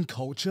artisan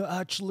culture,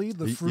 actually.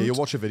 The fruit. Yeah, you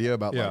watch a video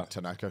about Yeah. like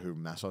Tanaka who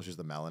massages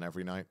the melon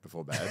every night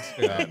before bed.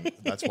 And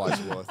that's why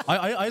it's worth.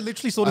 I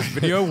literally saw this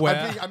video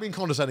where I'm being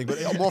condescending, but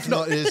more often than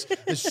not,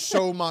 there's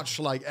so much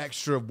like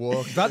extra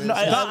work. that, I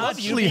that love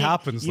you actually being-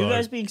 happens You though.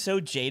 guys being so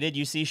jaded,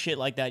 you see shit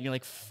like that, and you're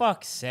like,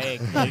 "Fuck's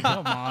sake, like,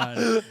 come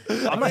on."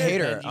 I'm a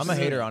hater. I'm a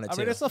hater on it I too.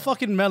 mean, it's a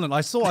fucking melon.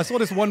 I saw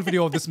this one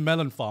video of this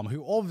melon farmer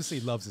who obviously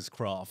loves his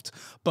craft,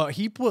 but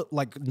he put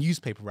like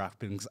newspaper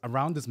wrappings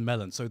around this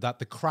melon so that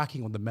the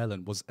cracking on the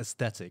melon was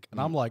aesthetic. And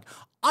I'm like,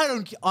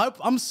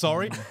 I'm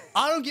sorry,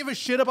 I don't give a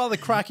shit about the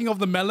cracking of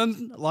the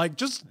melon. Like,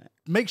 just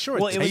make sure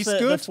Well, it it was tastes the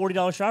good.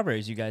 $40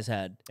 strawberries you guys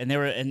had, and they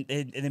were, and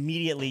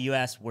immediately you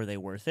asked, "Were they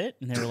worth it?"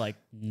 And they were like,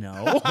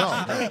 "No."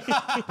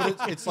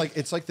 But it's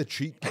like the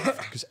cheap gift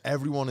because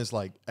everyone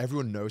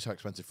knows how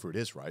expensive fruit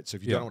is, right? So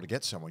if you Yeah. don't want to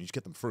get someone, you just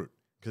get them fruit.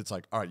 Because it's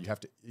like, all right, you have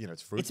to,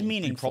 it's fruit. It's You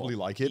meaningful. probably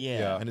like it.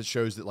 Yeah. And it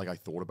shows that like I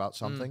thought about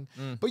something.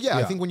 But yeah,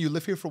 I think when you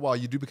live here for a while,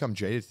 you do become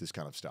jaded to this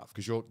kind of stuff.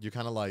 Because you're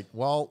kind of like,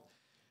 well,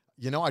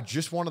 I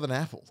just wanted an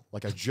apple.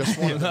 Like I just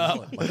wanted a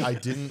melon. Like I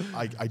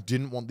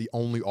didn't want the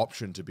only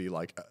option to be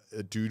like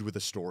a dude with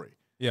a story.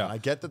 Yeah. And I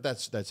get that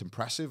that's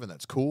impressive and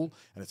that's cool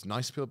and it's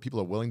nice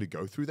people are willing to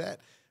go through that.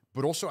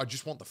 But also I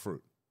just want the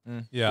fruit.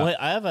 Yeah. Well,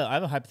 I have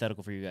a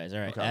hypothetical for you guys. All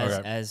right,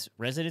 Okay. as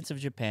residents of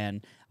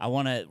Japan, I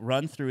want to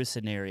run through a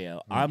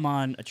scenario. I'm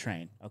on a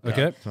train.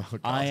 Okay.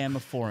 I am a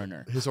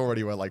foreigner. He's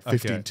already where like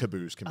 15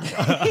 taboos can be.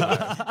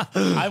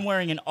 I'm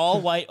wearing an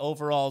all-white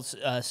overalls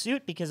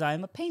suit because I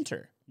am a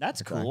painter.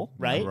 That's cool,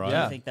 right? Right.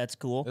 Yeah. I think that's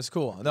cool. That's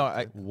cool.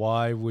 No,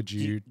 Why would Do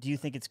you? you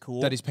think it's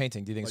cool? that he's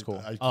painting. Do you think it's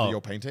cool? You're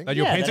painting? You're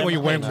Yeah, painting that or you're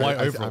I'm wearing painting. white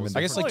I'm overalls?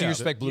 I guess like, do you Yeah.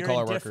 respect blue You're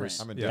collar indifferent. workers?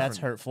 I'm That's indifferent.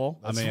 hurtful.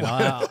 I mean,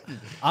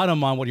 I don't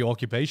mind what your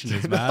occupation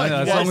is, man.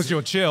 As guys- long as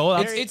you're chill.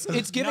 That's,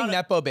 It's giving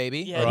nepo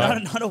baby. Yeah,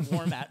 Right. not a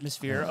warm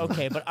atmosphere.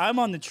 Okay, but I'm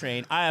on the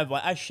train.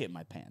 I shit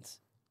my pants.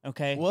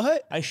 Okay.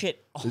 What? I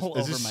shit all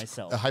Is over this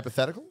myself. a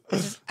hypothetical?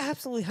 This is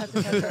absolutely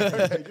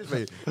hypothetical. Okay, just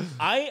me.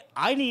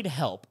 I need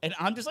help, and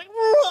I'm just like,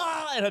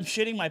 "Rah!" and I'm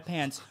shitting my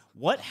pants.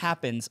 What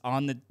happens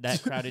on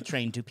that crowded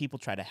train? Do people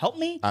try to help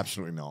me?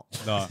 Absolutely not.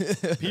 no.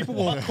 People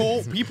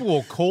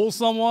will call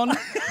someone.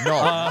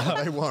 No,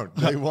 they won't.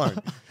 They won't.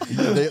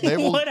 They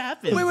will. What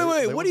happens? Wait. They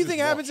What do will you just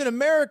think happens watch. in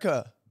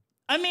America?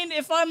 I mean,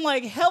 if I'm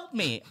like, help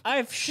me,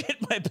 I've shit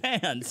my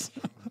pants.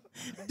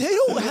 They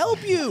don't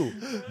help you.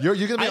 You're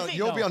gonna be I on, think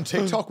you'll be no. on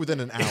TikTok within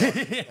an hour,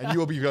 and you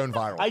will be going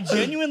viral. I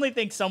genuinely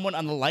think someone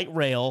on the light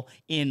rail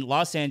in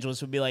Los Angeles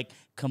would be like,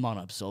 "Come on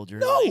up, soldier."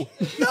 No,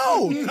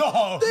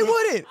 they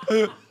wouldn't.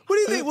 What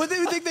do you think? What do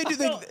you think they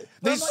do?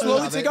 They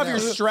slowly take off your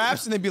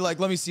straps and they'd be like,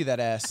 "Let me see that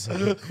ass.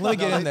 Let me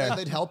get in there."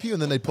 They'd help you,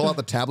 and then they'd pull out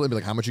the tablet and be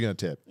like, "How much are you gonna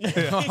tip?"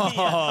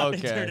 Yeah, okay.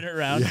 they turn it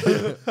around.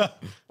 But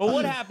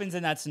what happens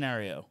in that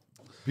scenario?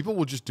 People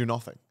will just do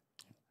nothing.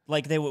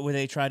 Like would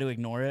they try to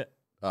ignore it?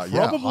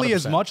 Yeah, Probably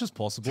as 100%. much as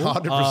possible.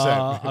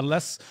 100%.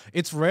 Unless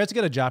it's rare to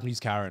get a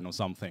Japanese Karen or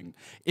something.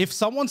 If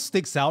someone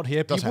sticks out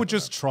here, people happen,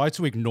 just try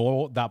to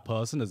ignore that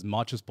person as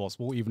much as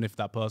possible, even if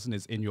that person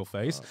is in your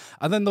face.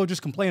 And then they'll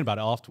just complain about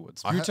it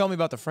afterwards. You tell me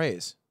about the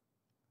phrase.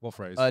 What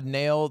phrase? A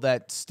nail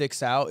that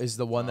sticks out is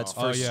the one that's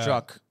first yeah.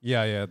 struck.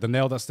 Yeah. The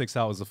nail that sticks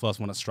out is the first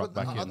one that struck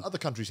back in. Other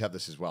countries have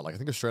this as well. Like I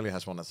think Australia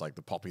has one that's like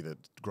the poppy that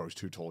grows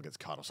too tall gets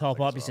cut or Tall something.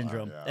 poppy So,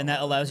 syndrome, yeah, and that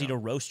well, allows you to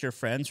roast your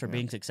friends for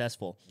being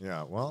successful.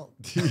 Yeah, well,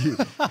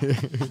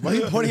 Why are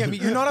you pointing at me?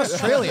 You're not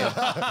Australian.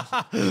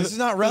 This is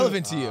not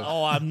relevant to you.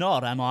 Oh, I'm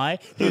not, am I?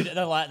 Dude,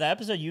 the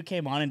episode you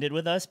came on and did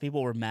with us,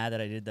 people were mad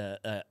that I did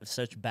the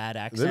such bad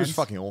accents. it was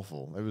fucking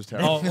awful. It was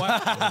terrible.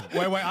 Oh,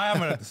 wait! I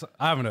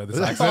haven't heard this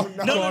accent.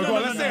 No, Go on,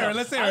 let's hear it.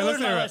 Let's hear I it. Let's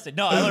learned my hear it. lesson.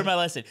 No, I learned my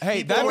lesson.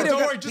 Hey, Don't that video,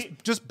 worry,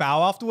 just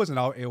bow afterwards and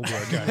it'll be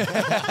okay.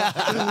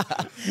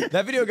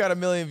 that video got 1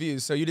 million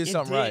views, so you did It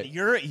something did.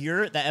 right.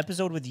 Your the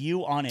episode with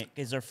you on it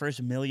is our first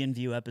 1 million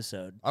view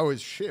episode. Oh,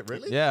 it's shit,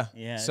 really? Yeah.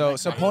 Yeah, So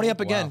like- pony up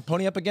again.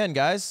 Pony up again,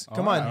 guys.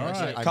 Come on.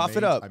 right. Cough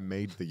it up. I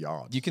made the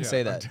yard. You can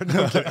say that.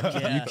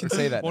 Yeah. You can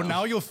say that. Well,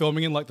 now you're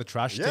filming in like the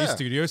Trash Day Yeah.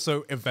 studio,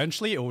 so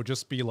eventually it will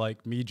just be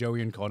like me,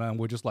 Joey, and Connor, and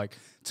we'll just like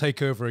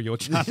take over your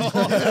channel,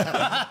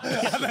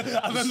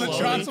 and then the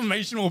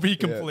transformation will be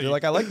complete. You're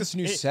like, I like this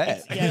new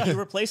set. Yeah, you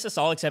replaced us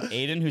all except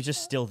Aiden, who's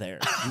just still there.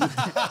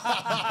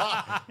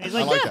 He's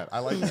I like, like yeah. that. I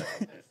like that.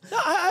 No,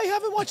 I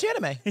haven't watched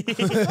anime.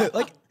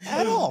 Like,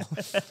 at all.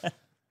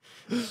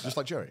 Just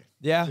like Jerry.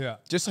 Yeah.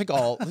 Just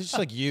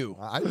like you.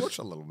 I watched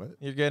a little bit.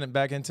 You're getting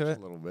back into it?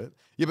 A little bit.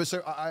 Yeah, but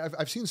so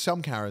I've seen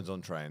some Karens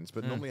on trains,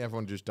 but normally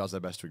everyone just does their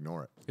best to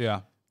ignore it.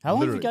 yeah. How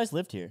long have Literally. you guys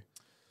lived here?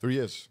 3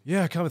 years.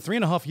 Yeah, coming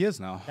 3.5 years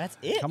now. That's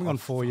it? Coming on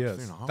 4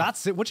 years. 3.5.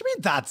 That's it. What do you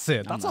mean that's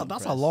it? That's not a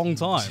impressed. long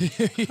time.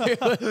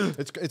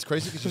 It's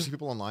crazy because you see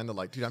people online that are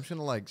like, dude, I'm just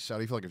gonna like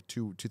study for like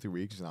 2-3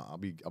 weeks and I'll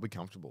be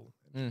comfortable.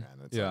 In Japan.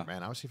 It's Yeah. like,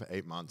 man, I was here for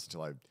 8 months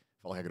until I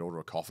felt like I could order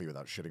a coffee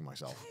without shitting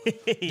myself.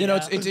 You know,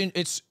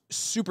 it's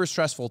super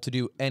stressful to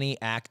do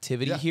any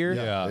activity here,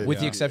 yeah, with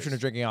the yeah. exception of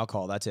drinking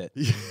alcohol. That's it.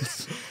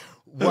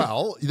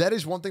 Well, that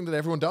is one thing that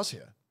everyone does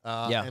here.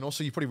 Yeah. And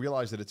also, you probably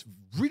realize that it's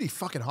really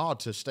fucking hard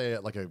to stay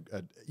at like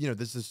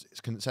there's this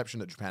conception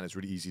that Japan is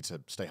really easy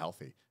to stay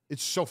healthy.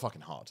 It's so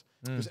fucking hard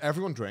because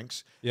everyone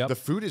drinks. Yep. The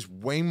food is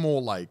way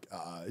more like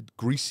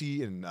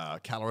greasy and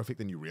calorific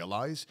than you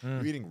realize.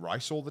 You're eating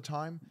rice all the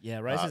time.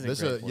 Yeah, rice isn't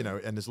there's great a for you know,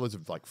 and there's loads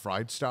of like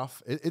fried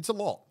stuff. It's a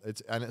lot.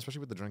 And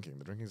especially with the drinking.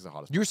 The drinking is the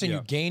hardest. You were saying Yeah.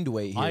 you gained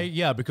weight here.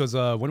 Yeah, because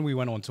when we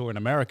went on tour in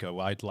America,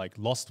 I'd like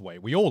lost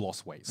weight. We all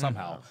lost weight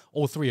somehow,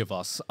 all three of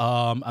us.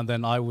 And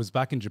then I was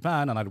back in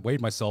Japan and I'd weighed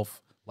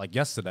myself like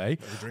yesterday.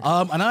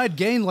 And I had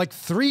gained like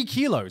 3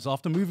 kilos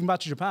after moving back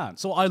to Japan.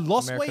 So I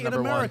lost weight in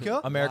America.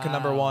 America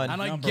number one.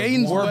 And I Number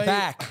gained one. We're weight.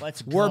 back.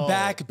 Let's We're go.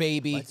 back,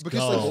 baby. because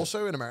like go.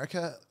 also in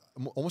America,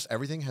 almost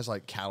everything has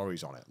like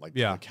calories on it. Like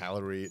Yeah. the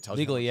calorie. It tells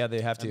Legally, you how yeah, much.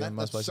 they have to And in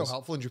most that's so places.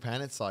 helpful in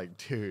Japan. It's like,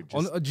 dude,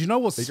 just Do you know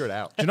what's figure it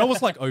out. Do you know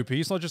what's like OP?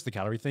 It's not just the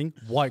calorie thing.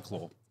 White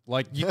Claw.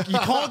 Like you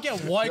can't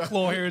get White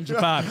Claw here in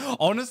Japan.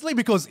 Honestly,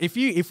 because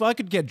if I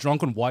could get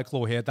drunk on White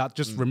Claw here, that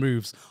just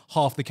removes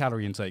half the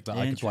calorie intake that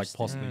I could like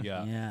possibly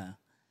get. Yeah.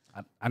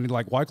 And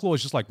like White Claw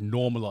is just like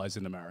normalized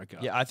in America.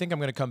 Yeah, I think I'm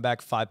gonna come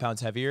back 5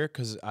 pounds heavier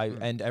because I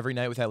end every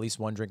night with at least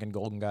one drinking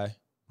Golden Guy.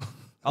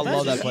 I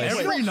love that place.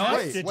 Every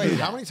night. Wait,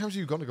 how many times have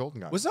you gone to Golden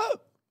Guy? What's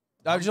up?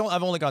 I've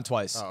only gone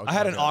twice. Oh, okay, I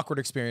had an okay. awkward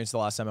experience the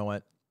last time I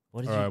went.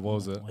 What did All right, what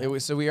was it? It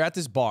was so we were at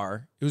this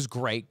bar. It was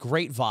great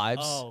vibes.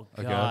 Oh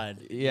Okay. God.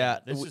 Yeah,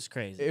 This is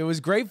crazy. It was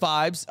great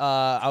vibes.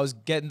 I was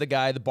getting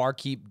the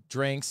barkeep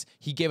drinks.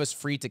 He gave us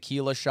free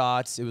tequila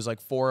shots. It was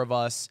like 4 of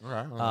us.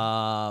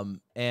 And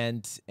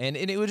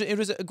it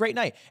was a great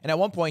night. And at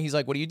one point he's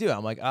like, "What do you do?"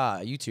 I'm like,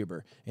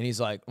 YouTuber. And he's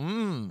like,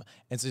 And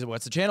so he's like,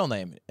 "What's the channel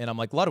name?" And I'm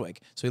like, "LUDWIG."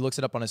 So he looks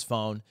it up on his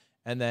phone,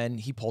 and then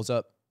he pulls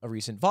up a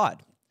recent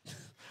VOD.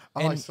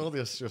 Oh, I saw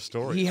your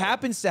story. He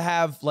happens to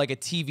have like a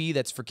TV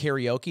that's for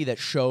karaoke that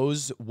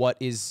shows what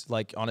is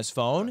like on his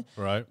phone.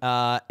 Right.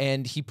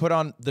 And he put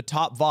on the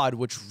top VOD,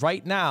 which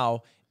right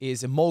now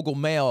is a mogul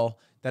mail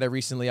that I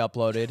recently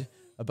uploaded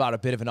about a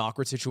bit of an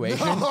awkward situation.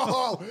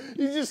 Oh,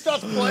 he just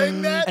starts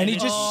playing that, And he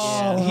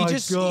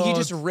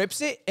just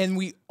rips it, and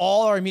we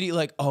all are immediately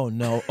like, oh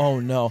no.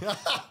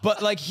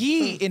 But like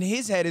he in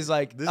his head is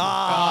like, This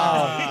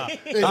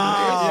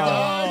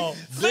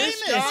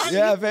Famous.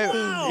 yeah,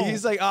 babe.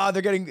 He's like,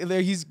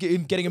 he's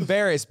getting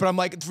embarrassed. But I'm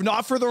like,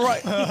 not for the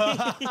right.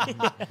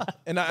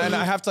 and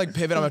I have to like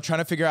pivot. I'm trying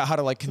to figure out how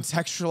to like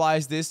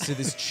contextualize this to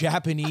this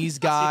Japanese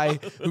guy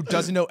who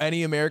doesn't know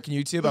any American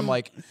YouTube. I'm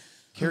like,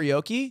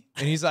 karaoke?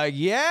 And he's like,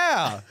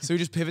 yeah. So we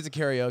just pivot to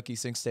karaoke,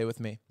 sing Stay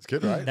With Me. It's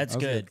good, right? That's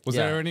good. Was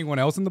Yeah. there anyone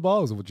else in the bar,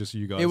 or was it just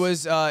you guys? It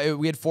was,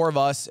 we had 4 of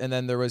us, and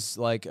then there was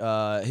like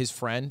his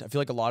friend. I feel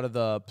like a lot of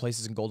the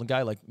places in Golden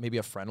Guy, like maybe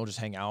a friend will just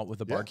hang out with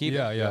the barkeep.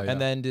 Yeah. And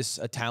then this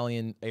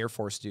Italian Air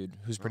Force dude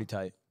who's pretty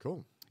tight.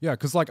 Cool. Yeah,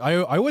 because like I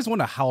always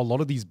wonder how a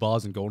lot of these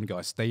bars in Golden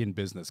Guy stay in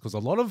business. Because a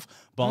lot of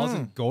bars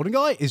in Golden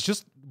Guy is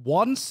just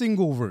one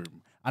single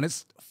room, and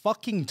it's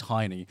fucking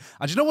tiny.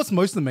 And you know what's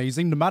most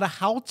amazing? No matter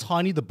how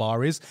tiny the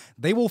bar is,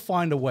 they will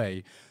find a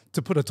way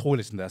to put a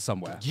toilet in there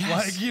somewhere.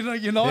 Yes.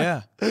 Like, you know,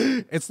 Yeah.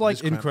 it's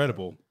like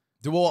incredible.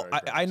 Well,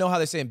 I know how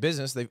they say in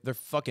business, they're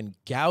fucking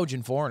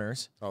gouging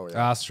foreigners. Oh yeah.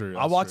 That's true.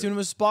 I walked into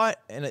a spot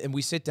and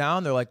we sit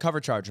down. They're like, cover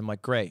charge. I'm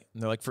like, great.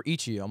 And they're like, for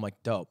each of you. I'm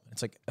like, dope.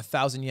 It's like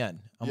 1,000 yen.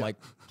 I'm like,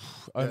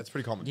 Yeah, it's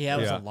pretty common. Yeah,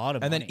 it was Yeah. a lot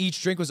of and money. then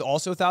each drink was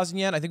also 1,000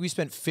 yen. I think we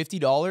spent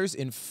 $50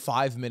 in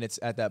 5 minutes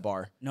at that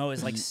bar. No, it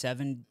was like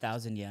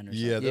 7,000 yen or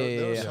something. Yeah,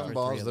 there are yeah. some For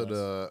bars 3 of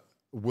that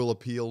will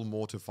appeal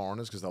more to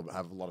foreigners because they'll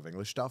have a lot of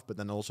English stuff, but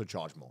then they'll also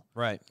charge more.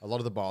 Right. A lot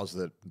of the bars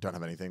that don't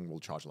have anything will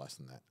charge less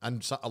than that,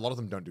 and a lot of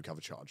them don't do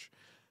cover charge.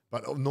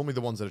 But normally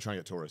the ones that are trying to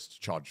get tourists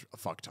charge a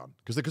fuck ton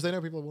because they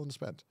know people are willing to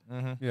spend.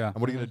 Yeah. And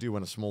what are you going to do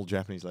when a small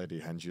Japanese lady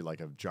hands you like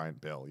a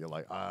giant bill? You're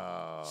like,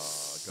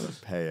 gotta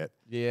pay it.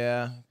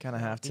 Yeah, kind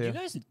of have Did you to.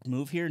 guys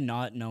move here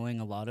not knowing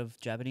a lot of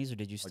Japanese, or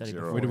did you study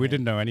zero. before? We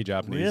didn't know any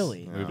Japanese.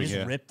 Really? moving You just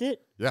here. ripped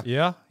it?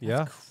 Yeah.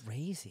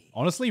 Crazy.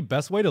 Honestly,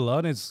 best way to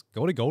learn is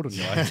go to Golden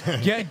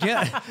Guy.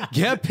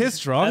 get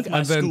pissed drunk. That's my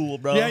and then, school,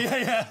 bro.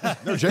 Yeah.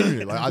 No,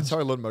 genuinely, like, that's how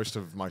I learned most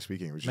of my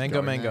speaking. Was just Mango,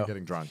 going there and mango.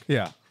 getting drunk.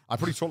 Yeah. I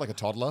pretty talk like a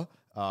toddler,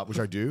 which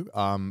I do.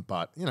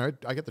 But you know,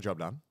 I get the job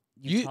done.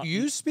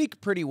 You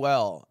speak pretty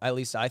well, at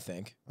least I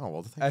think. Oh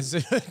well, the thing As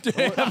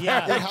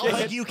Yeah,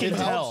 like you can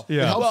tell. it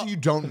Yeah. helps Well- that you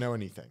don't know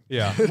anything.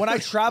 Yeah. when I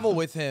travel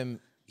with him,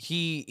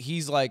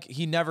 he's like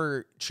he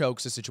never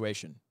chokes a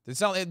situation. It's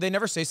not, they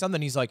never say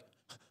something. He's like,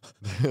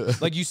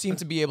 like you seem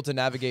to be able to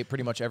navigate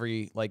pretty much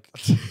every like.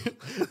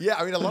 Yeah,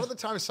 I mean, a lot of the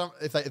time,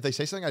 if they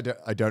say something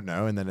I don't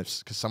know, and then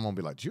because someone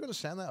will be like, "Do you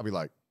understand that?" I'll be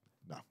like,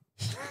 "No,"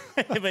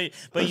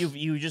 but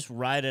you just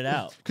ride it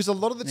out. because a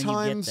lot of the Then you get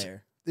times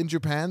there. in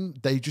Japan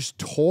they just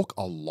talk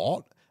a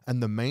lot,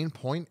 and the main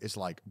point is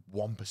like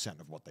 1%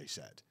 of what they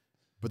said.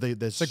 But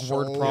there's It's like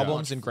word so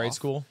problems much in grade fluff.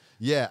 school.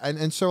 Yeah,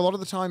 and so a lot of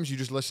the times you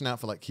just listen out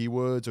for like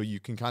keywords, or you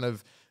can kind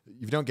of,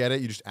 if you don't get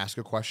it, you just ask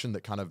a question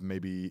that kind of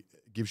maybe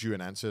gives you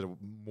an answer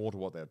more to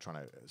what they're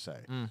trying to say.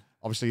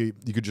 Obviously,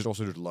 you could just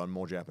also just learn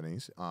more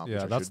Japanese. Which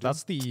Yeah, I that's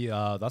should do.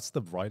 that's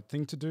the right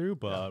thing to do,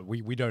 but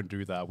we don't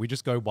do that. We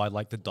just go by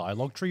like the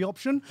dialogue tree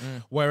option,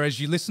 whereas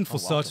you listen for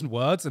certain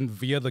words and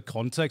via the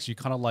context, you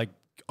kind of like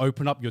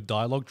open up your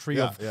dialogue tree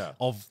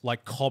of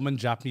like common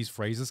Japanese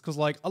phrases, because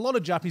like a lot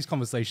of Japanese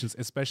conversations,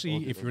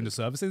 especially if you're in the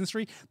service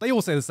industry, they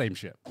all say the same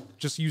shit,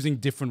 just using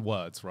different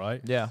words, right?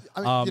 Yeah.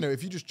 I mean, you know,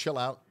 if you just chill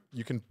out,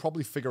 you can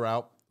probably figure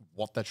out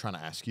what they're trying to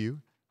ask you.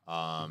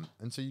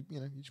 And so, you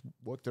just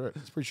work through it.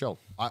 It's pretty chill.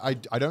 I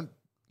don't,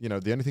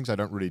 the only things I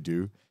don't really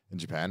do in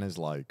Japan is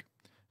like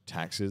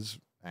taxes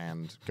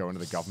and go into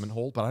the government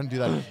hall, but I don't do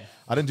that.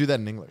 I don't do that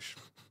in English.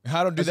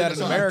 I don't do that in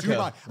So I do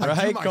America, I do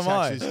right? my Come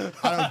on. taxes.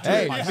 I don't do it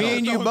Hey, myself. me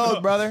and you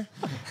both, brother.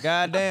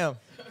 Goddamn,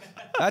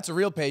 that's a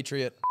real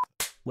patriot.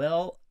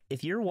 Well,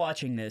 if you're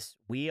watching this,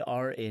 we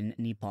are in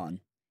Nippon,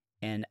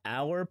 and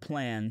our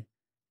plan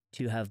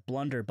to have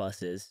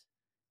blunderbusses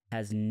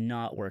has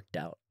not worked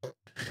out.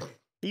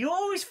 You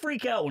always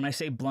freak out when I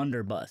say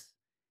blunderbuss,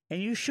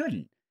 and you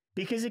shouldn't,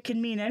 because it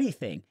can mean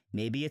anything.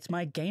 Maybe it's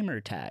my gamer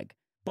tag,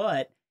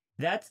 but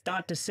that's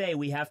not to say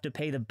we have to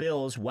pay the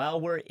bills while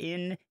we're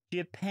in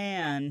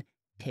Japan,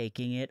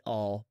 taking it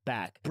all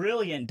back.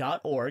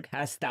 Brilliant.org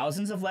has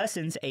thousands of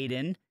lessons,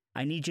 Aiden.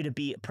 I need you to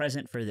be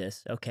present for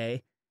this,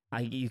 okay?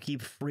 You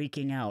keep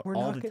freaking out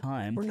all the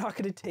time. We're not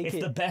going to take It's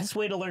it. the best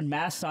way to learn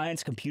math,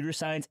 science, computer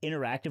science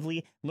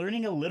interactively.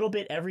 Learning a little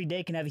bit every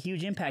day can have a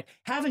huge impact.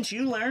 Haven't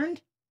you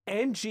learned?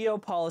 and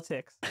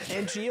geopolitics.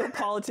 And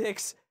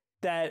geopolitics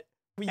that...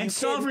 And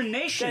sovereign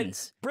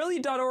nations.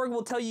 Brilliant.org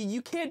will tell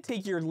you can't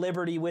take your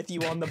liberty with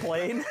you on the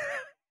plane.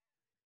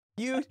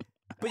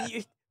 But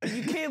you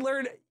can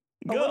learn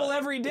a little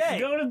every day.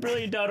 Go to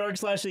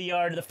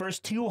brilliant.org/theyard. The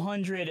first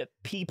 200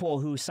 people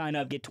who sign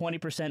up get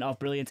 20% off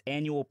Brilliant's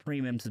annual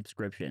premium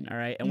subscription. All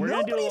right, and we're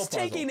gonna do a little puzzle.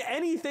 Nobody's taking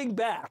anything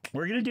back.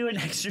 We're gonna do an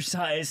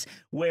exercise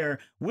where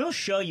we'll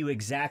show you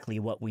exactly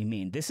what we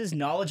mean. This is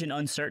knowledge and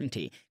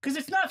uncertainty, because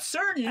it's not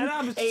certain,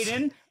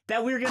 Aiden,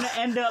 that we're gonna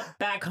end up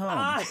back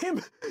home.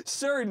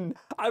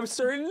 I'm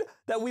certain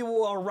that we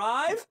will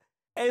arrive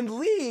and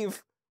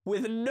leave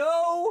with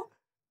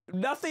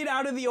nothing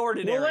out of the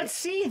ordinary. Well, let's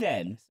see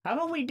then. How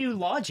about we do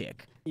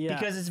logic? Yeah.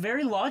 Because it's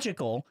very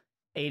logical,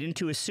 Aiden,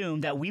 to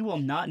assume that we will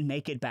not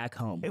make it back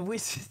home.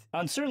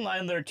 On certain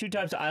islands, there are two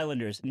types of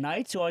islanders: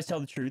 knights who always tell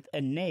the truth,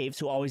 and knaves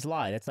who always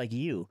lie. That's like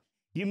you.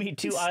 You meet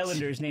two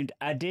islanders named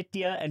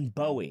Aditya and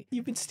Bowie.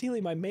 You've been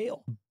stealing my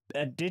mail.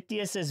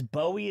 Aditya says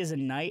Bowie is a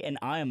knight and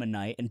I am a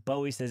knight, and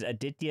Bowie says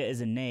Aditya is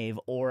a knave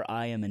or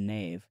I am a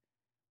knave.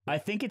 I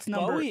think it's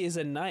number... Bowie is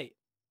a knight.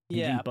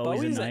 You think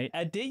Bowie's a knight?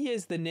 Aditya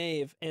is the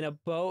knave, and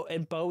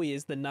Bowie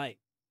is the knight.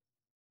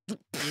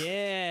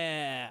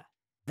 Yeah.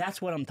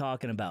 That's what I'm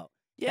talking about.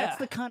 Yeah. That's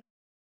the kind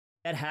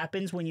that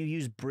happens when you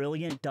use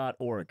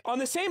brilliant.org. On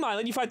the same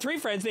island, you find three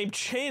friends named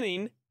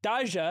Channing,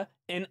 Daja,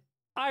 and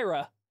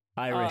Ira.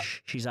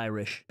 Irish. She's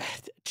Irish.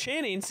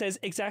 Channing says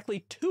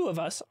exactly 2 of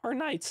us are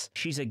knights.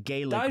 She's a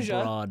Gaelic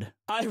Daja, broad.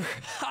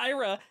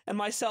 Ira and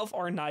myself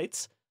are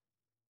knights.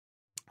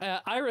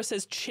 Ira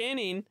says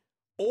Channing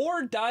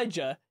or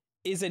Daja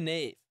is a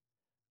knave.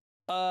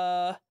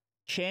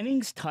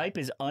 Channing's type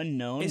is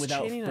unknown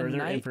without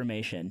further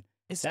information.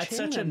 That's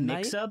such a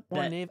mix-up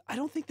that knave? I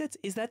don't think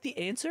is that the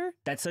answer?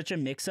 That's such a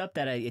mix-up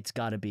that it's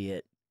got to be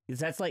it.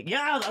 That's like,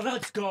 yeah,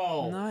 let's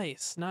go.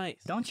 Nice.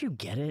 Don't you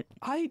get it?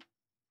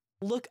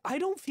 Look, I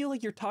don't feel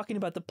like you're talking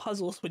about the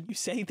puzzles when you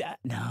say that.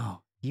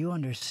 No, you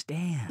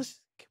understand.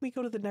 Can we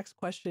go to the next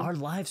question? Our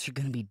lives are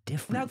going to be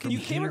different. Now, you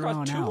came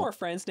across 2 more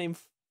friends named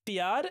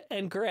Fiad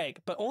and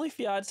Greg, but only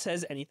Fiad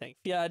says anything.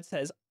 Fiad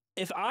says,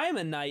 if I'm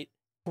a knight,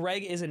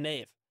 Greg is a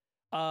knave.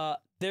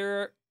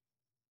 There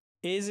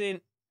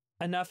isn't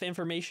enough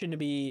information to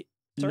be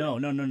certain.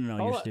 No,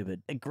 you're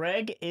stupid.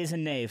 Greg is a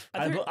knave.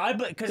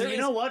 Because you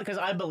know what? Because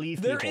I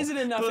believe there people. Isn't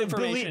enough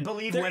information.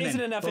 Believe there women.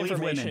 Isn't enough believe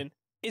information. Women.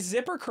 Is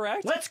Zipper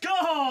correct? Let's go!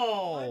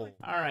 All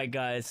right,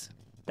 guys.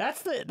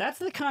 That's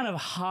the kind of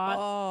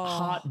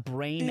hot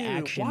brain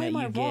action that you get.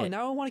 Why am I wrong?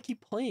 Now I want to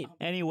keep playing.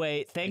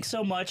 Anyway, thanks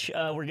so much.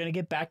 We're gonna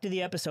get back to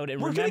the episode, and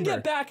we're gonna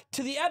get back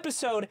to the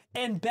episode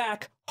and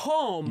back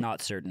home.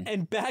 Not certain.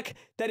 And back.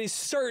 That is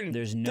certain.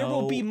 There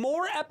will be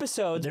more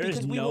episodes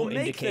because we will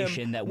make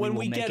them when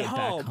we get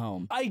home. Back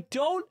home. I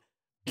don't.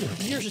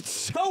 You're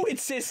so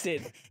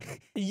insistent.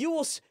 You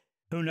will.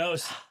 Who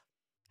knows?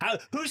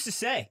 Who's to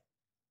say?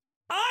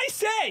 I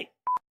say.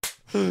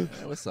 Hey,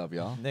 what's up,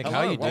 y'all? Nick,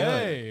 how you doing?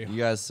 Hey. You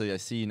guys, so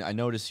I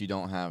noticed you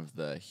don't have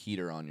the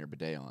heater on your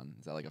bidet on.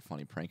 Is that like a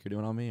funny prank you're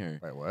doing on me, or?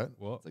 Wait,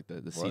 what? It's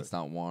like the seat's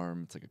not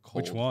warm. It's like a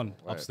cold. Which one?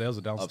 Upstairs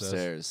or downstairs?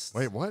 Upstairs.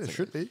 Wait, what? It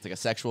should be. It's like a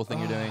sexual thing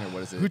you're doing, or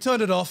what is it? Who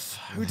turned it off?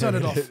 Who turned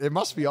it off? It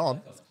must be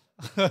on.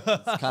 It's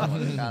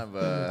kind of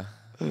a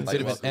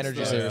bit of an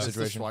energy saver The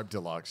situation. swipe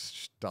deluxe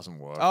just doesn't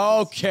work.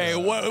 Okay,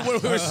 what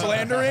we're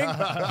slandering?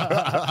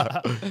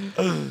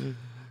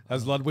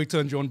 Has Ludwig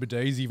turned you on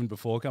bidets even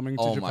before coming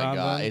to Japan? Oh my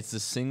god, then? it's the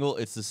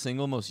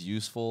single most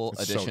useful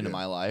It's so addition to good.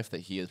 my life that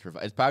he has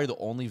provided. It's probably the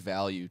only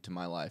value to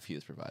my life he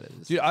has provided.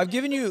 Dude, I've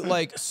given you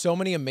like so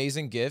many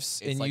amazing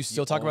gifts, It's and like you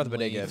still talk about the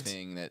bidet only gift.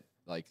 thing that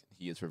like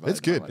he has provided.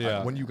 It's to my good. life.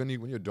 Yeah. When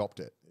you adopt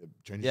it, it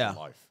changes Yeah,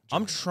 your life.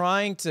 I'm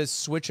trying to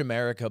switch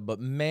America, but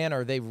man,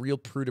 are they real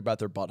prude about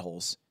their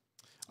buttholes.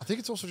 I think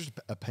it's also just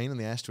a pain in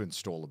the ass to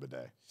install a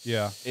bidet.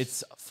 Yeah.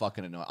 It's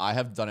fucking annoying. I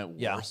have done it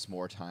worse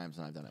more times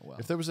than I've done it well.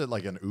 If there was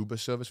like an Uber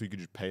service where you could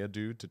just pay a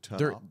dude to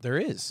turn up. There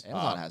is.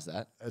 Amazon has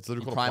that. It's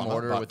literally You called a prime plumber,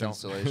 order but with don't-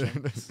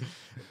 installation.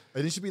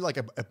 It needs to be like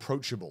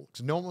approachable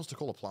because no one wants to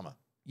call a plumber.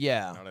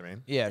 Yeah. You know what I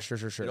mean? Yeah, sure.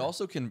 It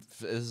also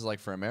this is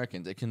like for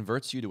Americans. It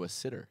converts you to a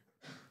sitter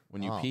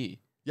when you pee.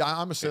 Yeah,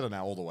 I'm a sitter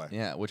now all the way.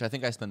 Yeah, which I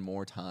think I spend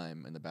more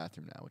time in the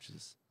bathroom now, which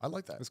is I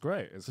like that. It's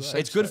great. It's a great. safe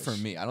it's good space. for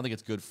me. I don't think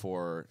it's good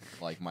for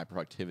like my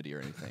productivity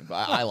or anything,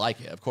 but I like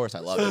it. Of course, I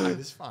love it.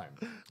 It's fine.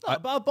 But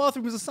a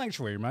bathroom is a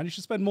sanctuary, man. You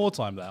should spend more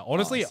time there.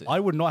 Honestly, see.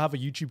 I would not have a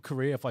YouTube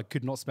career if I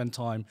could not spend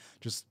time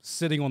just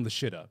sitting on the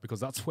shitter,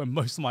 because that's where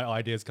most of my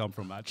ideas come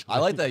from, actually. I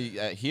like that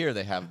here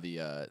they have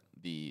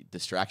the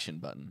distraction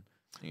button.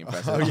 You can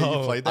press Oh, it. yeah,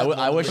 you played that?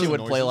 I wish Those it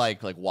would play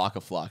noises? like Waka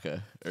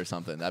Flocka or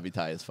something. That'd be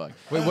tight as fuck.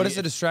 Wait, what does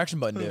the distraction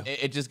button do?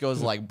 It just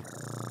goes like,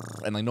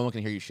 and like no one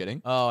can hear you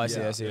shitting. Oh, I see.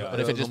 Yeah. But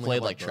if it just only played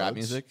have, like trap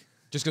birds. music,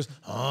 Just goes. It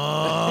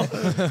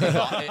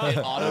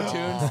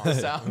auto-tunes the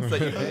sounds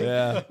that you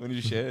make when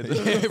you shit.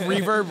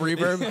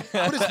 reverb.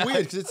 But it's weird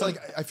because it's like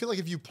I feel like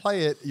if you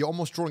play it, you're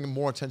almost drawing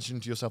more attention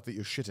to yourself that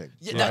you're shitting.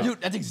 Yeah,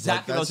 dude, that's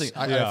exactly what I was thinking.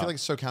 I feel like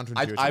it's so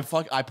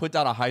counterintuitive. I put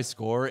down a high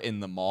score in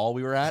the mall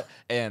we were at,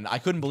 and I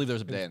couldn't believe there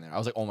was a bidet in there. I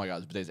was like, oh my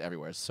god, there's bidets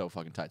everywhere. It's so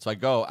fucking tight. So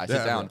I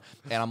sit down,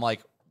 and I'm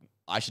like,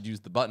 I should use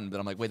the button, but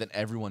I'm like, wait, then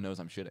everyone knows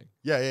I'm shitting.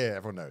 Yeah,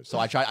 everyone knows. So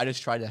I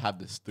just tried to have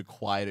the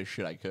quietest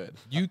shit I could.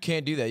 You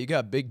can't do that. You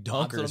got big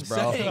dunkers, That's what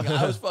I'm saying.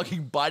 I was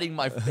fucking biting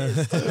my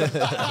fist.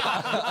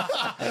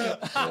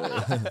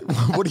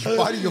 What are you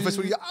biting your fist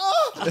when you go,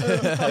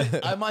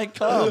 I might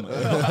come.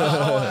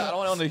 I don't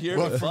want to hear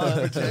me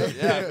fun.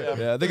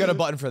 Yeah, they got a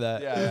button for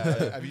that.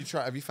 Yeah.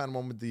 Have you found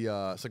one with the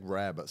it's like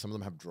rare, but some of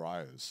them have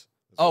dryers.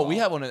 Oh, we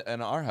have one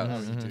in our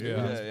house.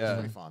 Yeah, it's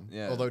pretty fun.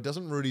 Yeah. Although it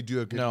doesn't really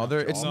do a good No,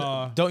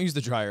 job. don't use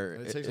the dryer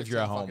It takes if you're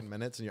at home. fucking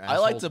minutes and your I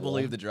like asshole's to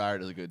believe warm. the dryer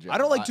does a good job. I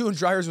don't like doing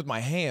dryers with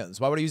my hands.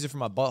 Why would I use it for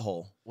my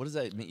butthole? What does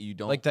that mean? You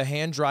don't Like the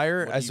hand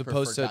dryer What do as you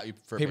opposed prefer, to you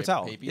prefer paper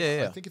towel. paper?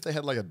 Yeah. I think if they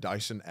had like a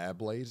Dyson air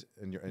blade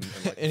and like, And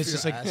it's for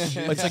just your like ass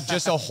cheek- it's like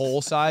just a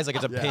hole size, like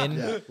it's a pin.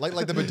 Yeah. Like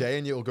the bidet,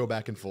 and it'll go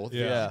back and forth.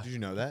 Yeah. Did you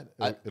know that?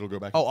 It'll go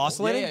back. Oh, and forth.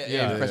 oscillating?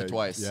 Yeah. Press Yeah, it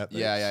twice. yeah,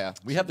 Yeah.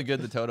 We have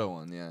the Toto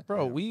one. Yeah.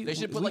 Bro, They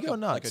should put we like go a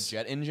nuts.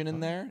 jet engine in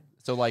there.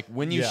 So like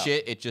when you Yeah.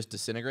 shit, it just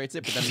disintegrates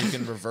it, but then you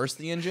can reverse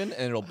the engine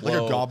and it'll blow.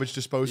 Like a garbage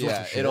disposal.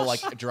 Yeah, for shit. it'll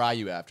like dry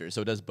you after,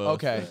 so it does both.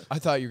 Okay, I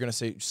thought you were gonna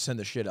say send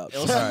the shit up.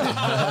 It'll, More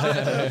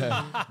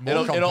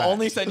it'll compact.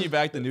 only send you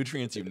back the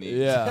nutrients you need.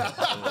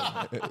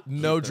 Yeah,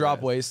 no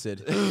drop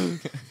wasted.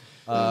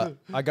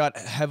 I got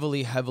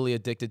heavily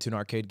addicted to an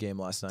arcade game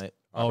last night.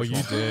 Oh,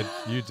 you did.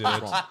 You did.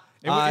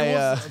 It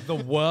was the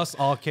worst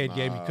arcade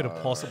game you could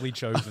have possibly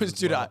chosen. as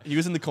Dude, well. He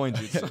was in the coin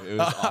jutsu. It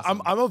was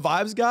awesome. I'm a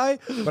vibes guy,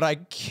 but I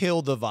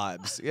killed the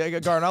vibes. Yeah,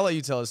 Garnt, I'll let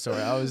you tell the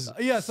story. I was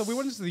Yeah, so we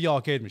went into the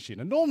arcade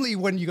machine, and normally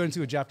when you go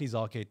into a Japanese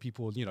arcade,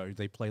 people,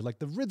 they play like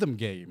the rhythm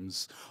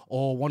games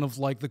or one of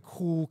like the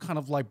cool kind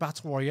of like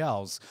battle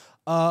royales.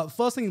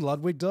 First thing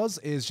Ludwig does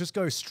is just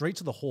go straight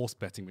to the horse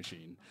betting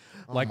machine.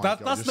 my God,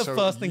 That's you're the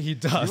first thing he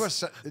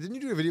does. Didn't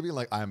you do a video being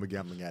like, I am a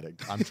gambling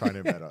addict. I'm trying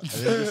to better. And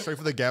then go straight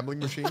for the gambling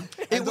machine.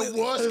 And the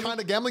worst kind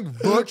of gambling,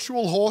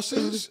 virtual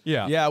horses.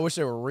 Yeah. I wish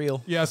they were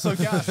real. Yeah, so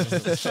why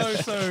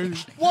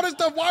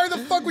Why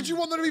the fuck would you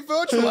want them to be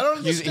virtual? I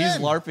don't He's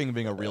understand. LARPing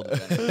being a real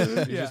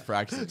detective. He's just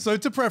practicing. So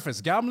to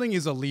preface, gambling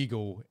is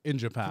illegal in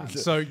Japan.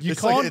 So you it's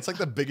can't. like, it's like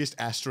the biggest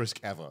asterisk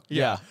ever.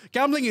 Yeah.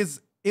 Gambling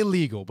is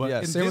illegal, but Yeah,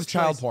 in same this with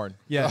child place- porn.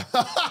 Yeah,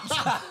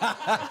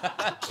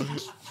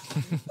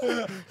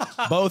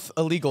 Both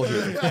illegal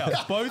here.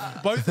 yeah,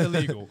 both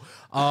illegal.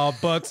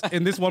 But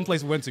in this one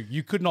place we went to,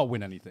 you could not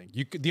win anything.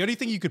 The only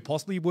thing you could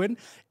possibly win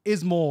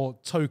is more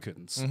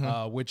tokens,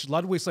 which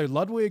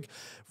Ludwig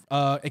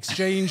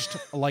exchanged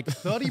like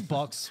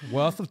 $30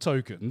 worth of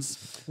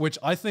tokens, which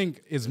I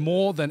think is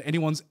more than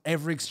anyone's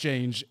ever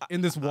exchanged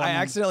in this one. I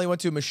accidentally went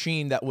to a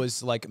machine that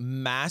was like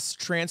mass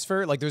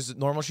transfer. Like there's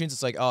normal machines.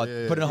 It's like,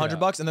 put in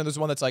 $100, and then there's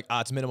one that's like,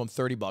 it's minimum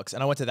 $30.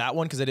 And I went to that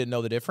one because I didn't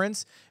know the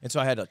difference, and so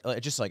I had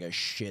just like a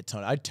shit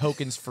ton. I had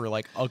tokens for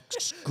like a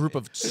group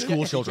of school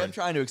He children. kept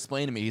trying to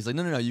explain to me. He's like,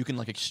 no, you can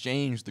like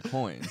exchange the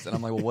coins. And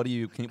I'm like, well, what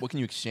can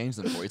you exchange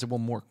them for? He said, well,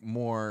 more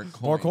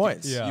coins. More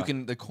coins. Yeah.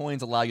 The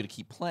coins allow you to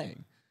keep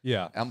playing.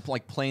 Yeah. I'm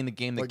like playing the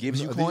game that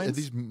gives you are coins. Are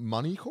these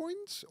money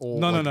coins? Or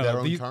No, like no, their no.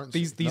 own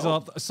currency? These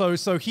are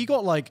so he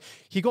got like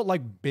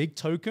big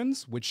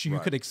tokens which you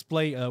could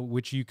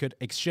which you could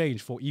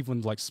exchange for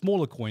even like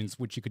smaller coins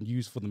which you can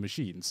use for the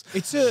machines.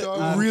 It's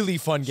a really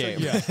fun game.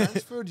 So you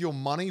transferred your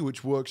money,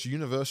 which works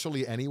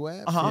universally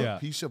anywhere, for Yeah. a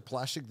piece of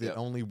plastic that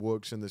only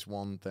works in this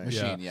one thing.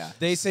 machine, yeah.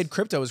 They said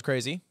crypto was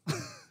crazy.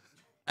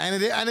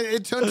 And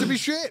it turned to be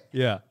shit.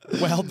 Yeah.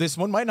 Well, this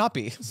one might not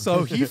be.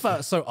 So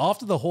so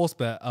after the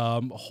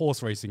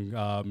horse racing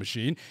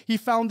machine, he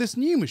found this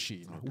new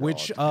machine,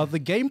 which the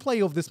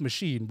gameplay of this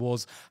machine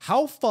was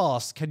how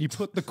fast can you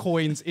put the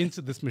coins into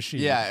this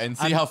machine? Yeah, and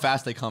see how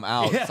fast they come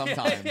out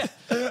sometimes.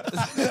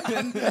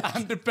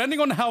 and depending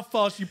on how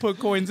fast you put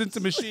coins into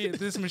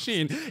this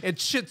machine, it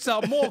shits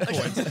out more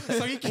coins.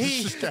 So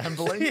It's just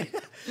gambling.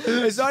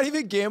 It's not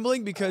even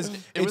gambling because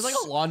It was like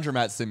a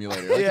laundromat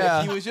simulator.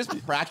 Like, he was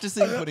just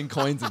practicing putting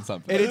coins in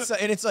something.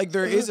 and it's like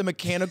there is a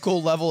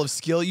mechanical level of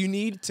skill you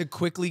need to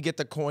quickly get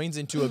the coins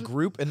into a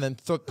group and then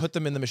put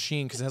them in the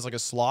machine because it has like a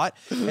slot.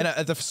 And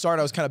at the start,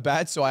 I was kind of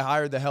bad, so I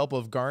hired the help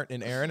of Garnt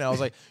and Aaron, and I was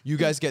like, "You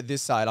guys get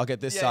this side, I'll get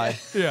this side."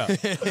 Yeah.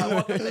 I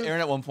walked up to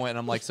Aaron at one point, and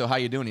I'm like, "So how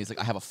you doing?" He's like,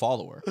 "I have a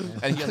follower,"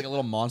 and he has like a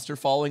little monster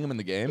following him in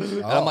the game.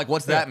 And I'm like,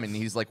 "What's that mean?"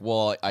 He's like,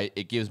 "Well,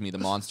 it gives me the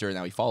monster, and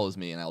now he follows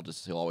me, and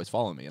he'll always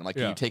follow me." And I'm like,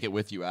 "Can you take it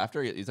with you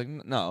after?" He's like,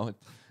 "No,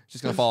 it's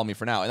just gonna follow me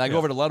for now." And I go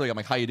over to Ludwig. I'm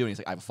like, "How you doing?" He's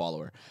like, "I have a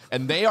follower,"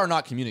 and they are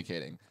not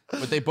communicating,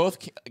 but they both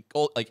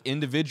like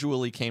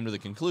individually came to the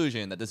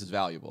conclusion that this is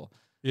valuable.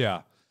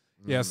 Yeah.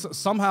 Yeah,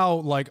 somehow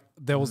like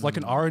there was like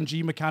an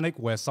RNG mechanic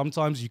where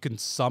sometimes you can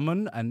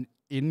summon an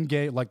in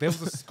game. Like there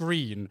was a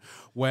screen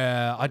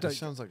where I That don't.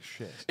 sounds like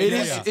shit. It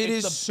Yeah, is. yeah. It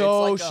is It's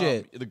so like,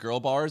 shit. the girl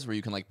bars where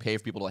you can like pay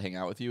for people to hang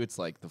out with you. It's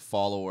like the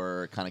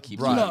follower kind of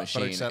keeps Right, you but on the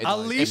machine. except, It, At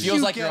like- least it feels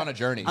you like get, you're on a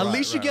journey. At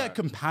least you right, get right.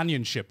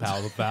 companionship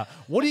out of that.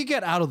 What do you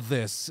get out of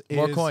this?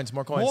 More is- coins,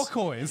 more coins. More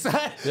coins.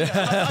 I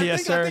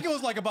Yes, sir. think it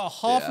was like about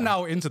half an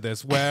hour into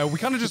this where we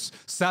kind of just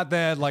sat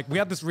there, like we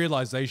had this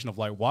realization of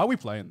like, why are we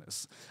playing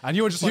this? And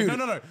you were just like,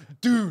 no,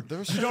 dude,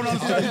 you don't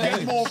understand. You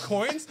get more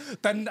coins.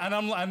 Then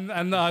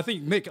and I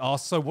think Nick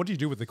asked, so what do you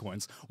do with the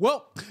coins?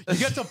 Well, you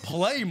get to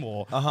play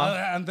more,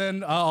 and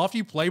then after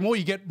you play more,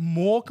 you get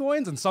more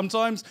coins, and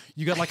sometimes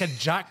you get like a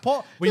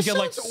jackpot where you get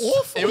like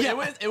awful.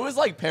 It was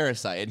like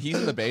Parasite, and he's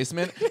in the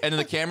basement, and then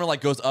the camera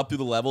like goes up through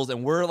the levels,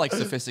 and we're like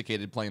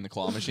sophisticated playing the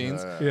claw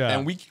machines, Yeah.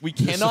 and we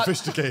cannot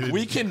Sophisticated.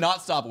 we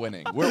cannot stop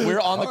winning. We're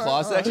on the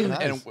claw section,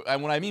 and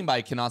what I mean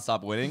by cannot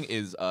stop winning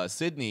is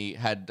Sydney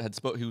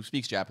who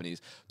speaks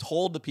Japanese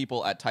told the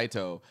people at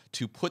Taito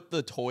to put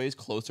the toys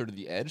closer to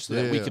the edge so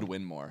that we could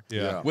win more.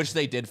 Yeah. Which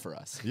they did for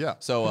us. Yeah.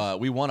 So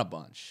we won a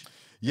bunch.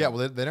 Yeah,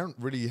 well, they don't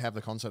really have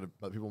the concept of,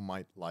 but people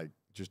might like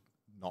just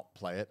not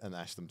play it and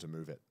ask them to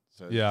move it.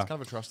 So Yeah. it's kind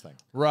of a trust thing.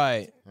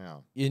 Right. Yeah,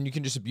 And you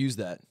can just abuse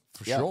that.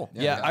 for sure.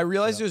 Yeah, I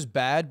realized it was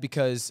bad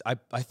because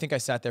I think I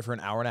sat there for an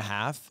hour and a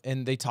half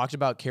and they talked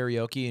about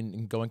karaoke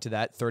and going to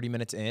that 30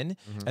 minutes in.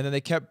 And then they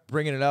kept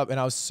bringing it up and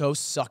I was so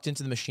sucked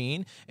into the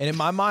machine. And in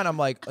my mind, I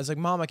was like,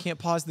 Mom, I can't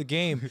pause the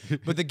game.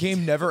 But the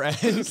game never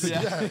ends.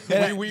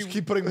 And We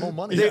keep putting more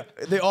money.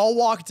 they all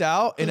walked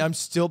out and I'm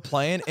still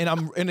playing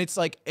and it's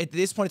like at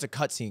this point it's a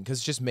cutscene because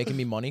it's just making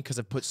me money because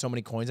I've put so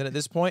many coins in at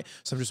this point.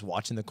 So I'm just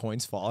watching the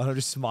coins fall and I'm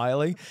just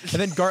smiling. And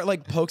then Garnt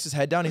like pokes his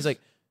head down. He's like,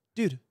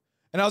 dude.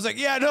 And I was like,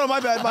 yeah, no, my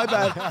bad.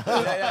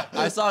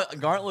 I saw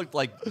Garnt looked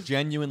like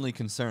genuinely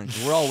concerned.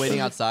 We're all waiting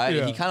outside,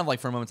 and he kind of like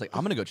for a moment's like,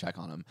 I'm gonna go check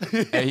on him.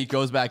 And he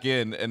goes back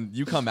in, and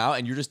you come out,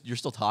 and you're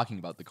still talking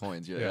about the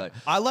coins. You're like,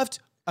 I left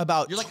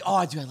about you're like,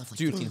 oh, dude, I left like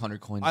 1,500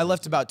 coins. I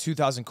left about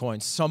 2,000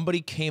 coins.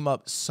 Somebody came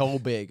up so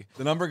big.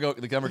 the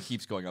number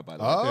keeps going up by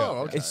the way. Oh,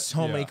 okay. It's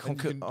so many And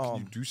coins. can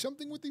you do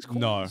something with these coins?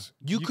 No.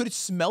 You could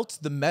smelt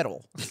the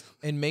metal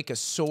and make a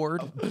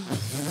sword.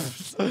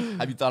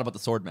 Have you thought about the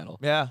sword metal?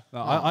 Yeah.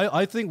 No,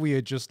 I think we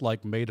had just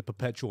like made a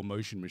perpetual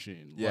motion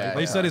machine. Yeah, Like,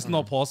 they said it's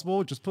not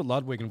possible. Just put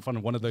Ludwig in front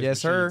of one of those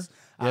Yes, sir. machines.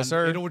 Yes, and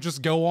sir. It'll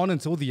just go on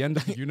until the end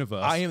of the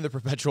universe. I am the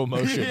perpetual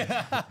motion.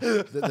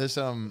 There's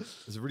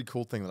a really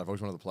cool thing that I've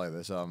always wanted to play.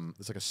 There's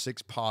like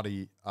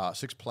a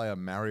six-player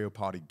Mario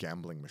Party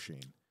gambling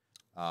machine,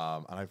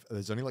 and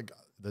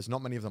there's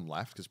not many of them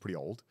left because it's pretty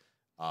old.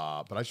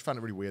 But I just found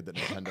it really weird that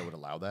Nintendo would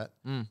allow that.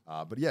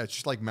 But yeah, it's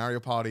just like Mario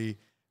Party.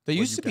 They where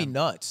used you to be can-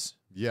 nuts.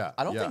 Yeah,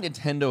 I don't think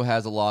Nintendo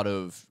has a lot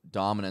of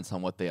dominance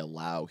on what they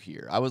allow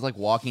here. I was like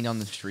walking down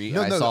the street and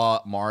I No.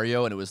 saw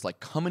Mario and it was like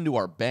come into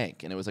our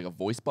bank and it was like a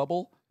voice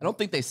bubble. I don't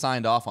think they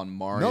signed off on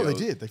Mario. No, they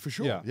did. They for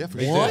sure. Yeah. Yeah, for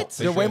They sure. did.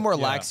 They're way more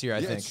Yeah. lax here, I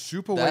Yeah, think. it's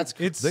super.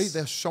 That's-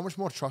 They're so much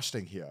more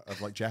trusting here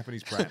of like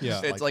Japanese brands.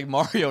 Yeah. It's like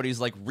Mario and he's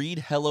like, read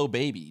Hello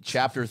Baby,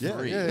 chapter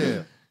 3.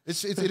 Yeah.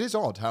 It is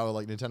odd how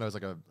like Nintendo is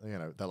like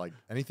they're like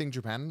anything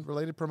Japan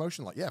related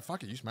promotion, like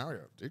fuck it, use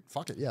Mario, dude,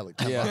 fuck it, like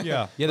Yeah.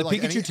 Yeah. Yeah, the But,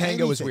 like, Pikachu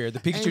Tango was anything- weird. The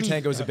Pikachu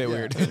Tango is a bit yeah.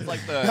 weird. It's like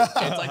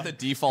the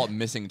default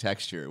missing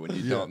texture when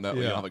you don't know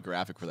you Yeah. don't have a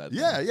graphic for that.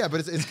 Yeah,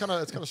 but it's kind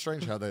of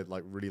strange how they're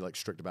like really like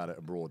strict about it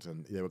abroad,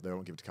 and they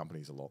don't give it to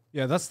companies a lot.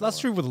 Yeah, that's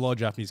true with a lot of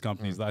Japanese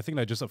companies. That I think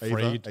they're just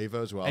afraid. Ava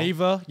as well.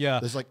 Ava,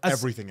 yeah. There's like As-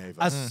 everything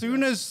Ava.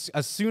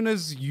 As soon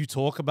as you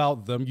talk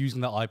about them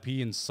using that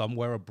IP in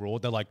somewhere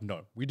abroad, they're like,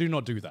 no, we do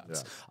not do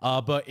that.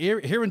 But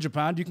here in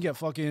Japan, you can get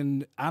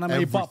fucking anime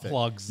butt Everything.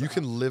 plugs. You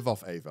can live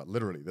off Ava,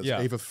 literally. There's Yeah.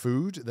 Ava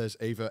food. There's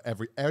Ava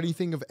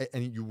anything of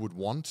any you would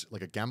want,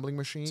 like a gambling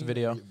machine. It's a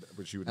video.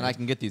 which you would. And I need.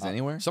 can get these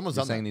anywhere. someone's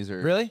You're done saying that. these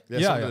are Really? Yeah,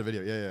 Yeah, someone yeah. did a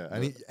video.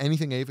 Yeah.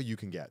 Anything Ava you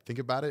can get. Think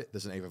about it.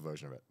 There's an Ava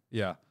version of it.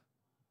 Yeah.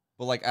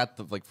 Well, like at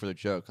the for the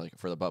joke, like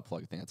for the butt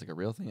plug thing, it's like a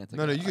real thing. It's like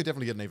No, you could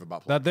definitely get an Ava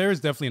butt plug. That there is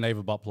definitely an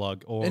Ava butt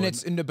plug. Or And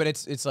it's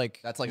like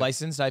That's like a-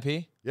 licensed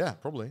IP. Yeah,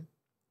 probably.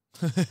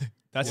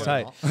 That's Why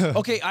tight. not?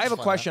 Okay, I have a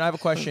find question. I have a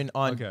question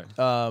on Okay.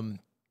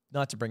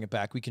 not to bring it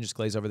back. We can just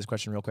glaze over this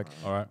question real quick.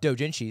 All right.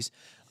 Doujinshis.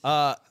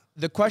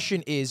 The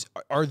question is,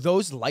 are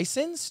those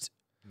licensed?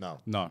 No.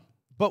 No.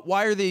 But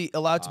why are they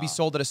allowed to be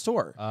sold at a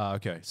store?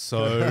 Okay,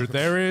 so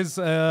there is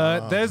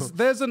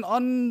there's an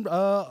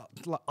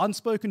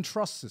unspoken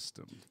trust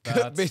system.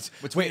 that's-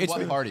 Between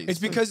what parties?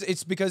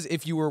 It's because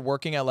if you were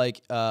working at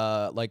like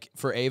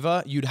for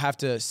Ava, you'd have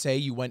to say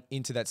you went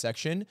into that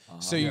section,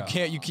 so you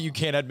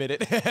can't admit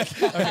it.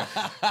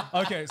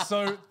 okay,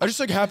 so I just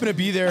like happened to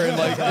be there and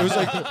like it was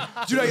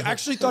like, dude, I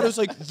actually thought it was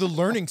like the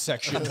learning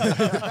section.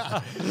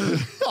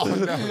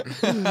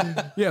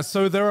 yeah,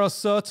 so there are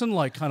certain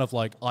like kind of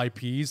like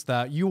IPs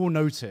that you will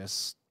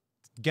notice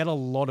get a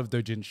lot of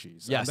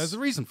doujinshis. Yes. And there's a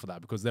reason for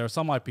that because there are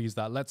some IPs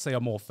that, let's say, are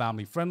more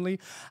family friendly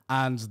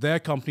and their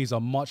companies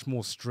are much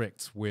more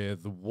strict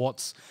with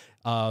what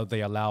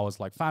they allow as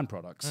like fan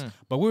products.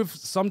 But with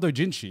some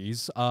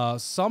doujinshis,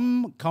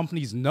 some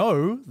companies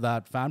know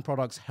that fan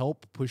products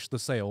help push the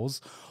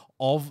sales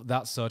of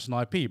that certain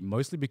IP,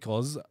 mostly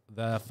because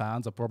their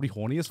fans are probably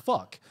horny as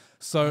fuck.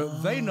 So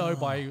they know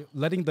by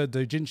letting the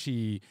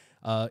doujinshi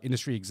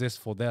industry exist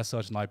for their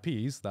certain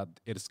IPs that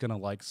it's gonna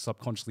like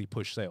subconsciously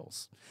push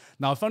sales.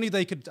 Now, if only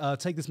they could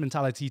take this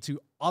mentality to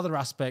other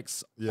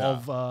aspects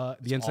of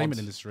the entertainment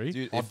industry.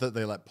 Dude, Odd that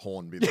they let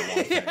porn be the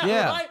one thing.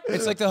 Yeah,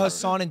 it's like the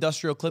Hassan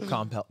Industrial Clip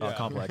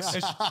Complex.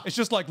 It's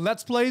just like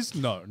Let's Plays,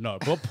 no.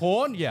 But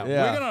porn, we're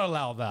gonna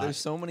allow that. there's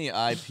so many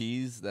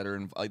IPs that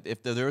are like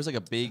if there was like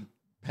a big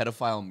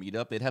pedophile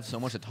meetup, they'd have so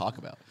much to talk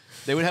about.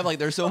 They would have like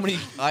there's so many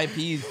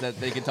IPs that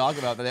they could talk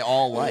about that they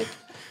all like.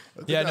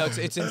 Yeah, no,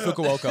 it's in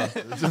Fukuoka.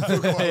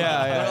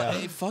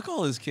 Hey, fuck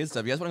all this kid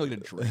stuff. You guys want to go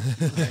get a drink?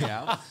 Hang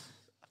out?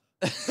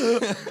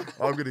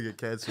 I'm gonna get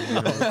canceled.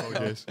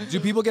 Do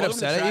people get Welcome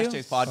to upset at Trash you?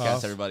 Taste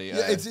podcast, everybody.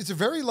 Yeah, it's a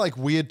very like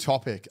weird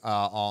topic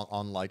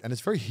on like, and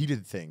it's a very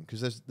heated thing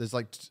because there's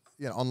like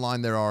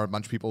online there are a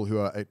bunch of people who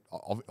are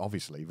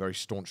obviously very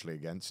staunchly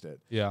against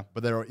it. Yeah.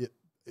 But there are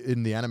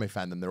in the anime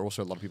fandom there are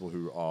also a lot of people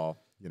who are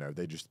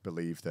they just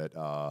believe that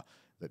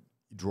that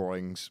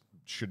drawings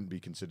shouldn't be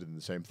considered in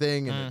the same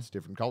thing and it's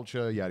different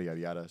culture, yada yada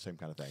yada, same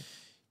kind of thing.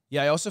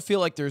 Yeah, I also feel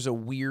like there's a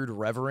weird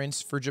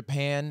reverence for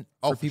Japan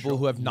for people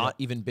who have not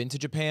even been to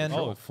Japan.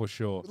 Oh, for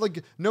sure.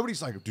 Like nobody's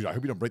like, dude, I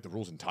hope you don't break the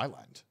rules in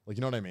Thailand. Like,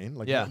 you know what I mean?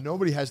 Like, Yeah.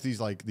 nobody has these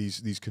like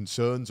these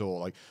concerns or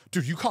like,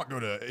 dude, you can't go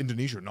to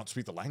Indonesia and not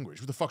speak the language.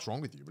 What the fuck's wrong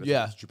with you? But if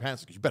Yeah. it's Japan,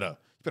 it's like, you better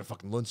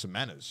fucking learn some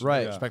manners.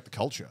 Right. Respect the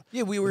culture.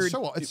 Yeah, we were.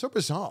 It's so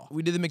bizarre.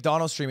 We did the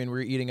McDonald's stream and we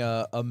were eating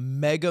a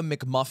mega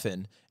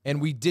McMuffin and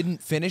we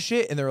didn't finish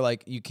it and they were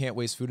like, you can't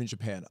waste food in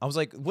Japan. I was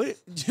like, what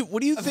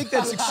do you think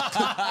that's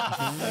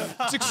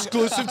it's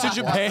exclusive to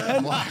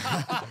Japan?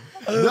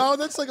 No,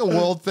 that's like a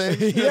world thing.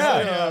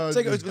 Yeah. It's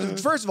like,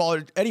 first of all,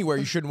 anywhere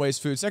you shouldn't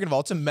waste food. Second of all,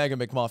 it's a mega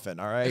McMuffin,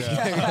 all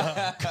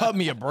right? Cut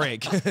me a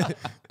break.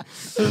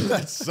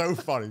 That's so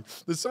funny.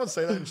 Did someone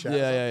say that in chat?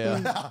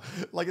 Yeah.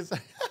 Like it's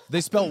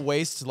They spell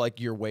waste like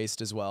your waist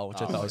as well, which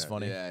I thought was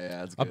funny. Yeah,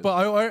 that's good. But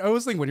I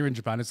always think when you're in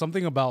Japan, it's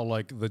something about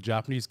like the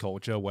Japanese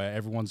culture where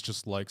everyone's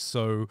just like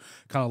so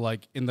kind of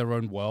like in their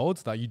own world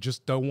that you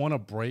just don't want to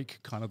break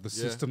kind of the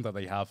system that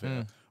they have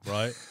here,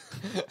 right?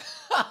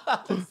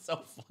 It's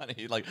so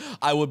funny. Like,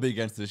 I would be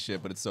against this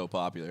shit, but it's so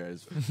popular.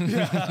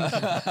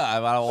 I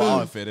don't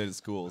want to fit in. It's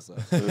cool. So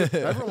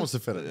everyone wants to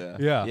fit it.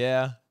 Yeah.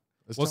 Yeah.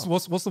 What's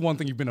the one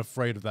thing you've been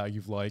afraid of that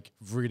you've like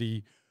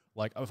really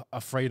like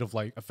afraid of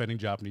like offending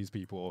Japanese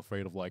people or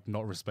afraid of like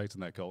not respecting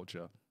their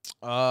culture?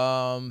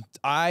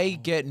 I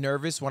get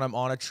nervous when I'm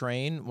on a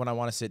train when I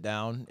want to sit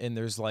down and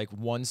there's like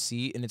one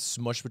seat and it's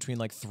smushed between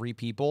like three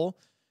people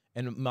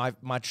and my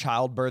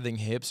childbirthing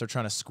hips are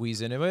trying to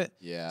squeeze into it.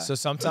 Yeah. So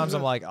sometimes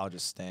I'm like, I'll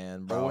just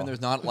stand, bro. Or when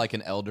there's not like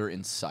an elder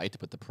in sight,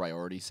 but the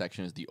priority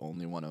section is the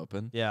only one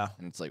open. Yeah.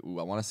 And it's like, ooh,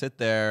 I want to sit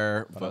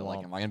there, I but like,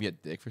 won't. am I gonna be a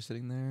dick for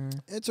sitting there?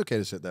 It's okay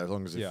to sit there as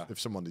long as if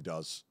somebody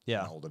does.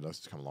 Yeah. An older does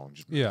to come along.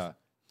 Just move. Yeah.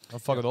 I'll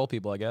fuck with old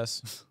people, I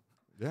guess.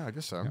 Yeah, I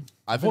guess so.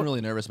 I've been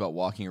really nervous about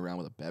walking around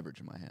with a beverage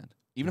in my hand,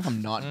 even if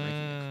I'm not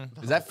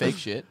drinking. Is that fake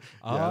shit?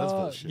 Yeah, that's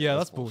bullshit. Yeah,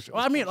 that's bullshit.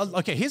 I mean,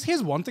 okay.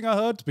 Here's one thing I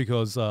heard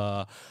because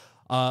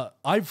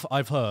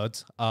I've heard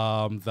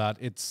that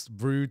it's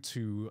rude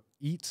to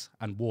eat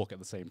and walk at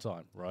the same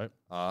time, right?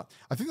 I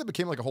think that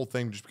became like a whole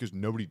thing just because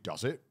nobody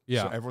does it.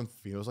 Yeah. So everyone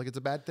feels like it's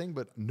a bad thing,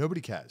 but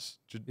nobody cares.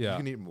 Just, Yeah. You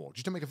can eat and walk.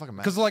 Just don't make a fucking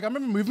mess. Because like I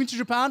remember moving to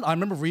Japan, I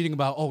remember reading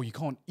about you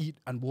can't eat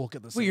and walk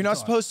at the same time. Wait, you're not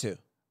supposed to.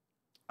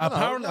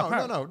 Apparently,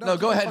 No,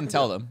 go ahead and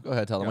tell them. Go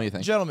ahead, tell them. What do you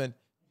think? Gentlemen,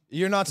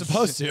 you're not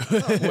supposed to.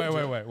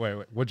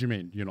 Wait. What do you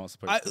mean you're not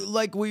supposed to?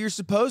 Like what you're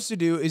supposed to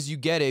do is you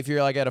get it if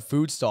you're like at a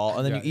food stall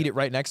and then you eat it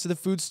right next to the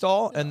food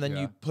stall and then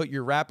you put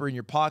your wrapper in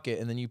your pocket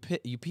and then you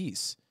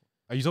piece.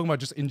 Are you talking about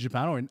just in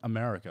Japan or in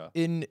America?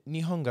 In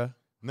Nihonga.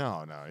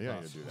 No, you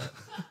don't need to do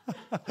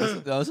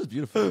that. No, this is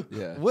beautiful.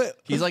 Yeah. What?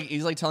 He's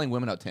like telling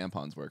women how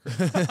tampons work.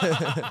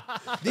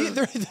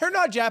 They're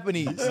not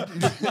Japanese.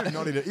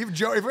 Not even, even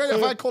Joey.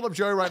 If I called up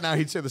Joey right now,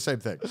 he'd say the same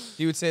thing.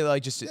 He would say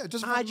like just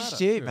doesn't I fucking just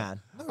matter. do it,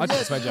 man.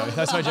 That's my joke.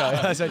 That's my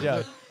joke. That's my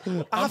joke.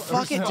 I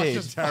fucking did.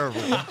 Just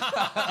terrible.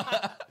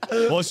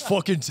 Was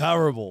fucking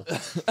terrible.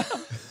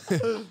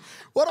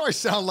 Why do I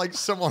sound like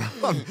someone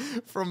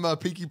from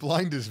Peaky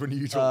Blinders when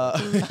you talk?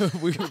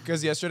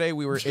 Because yesterday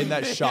we were in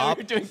that shop.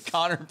 You're doing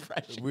Connor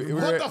impression.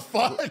 What the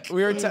fuck?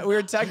 We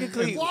were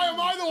technically. Why am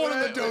I the one in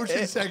the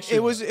Dojin section?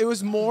 It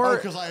was more.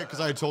 because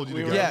I told you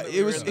to go. Yeah,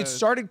 it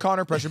started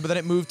Connor pressure, but then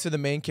it moved to the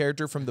main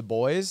character from The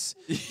Boys,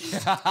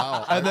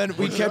 and then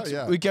we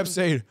kept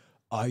saying,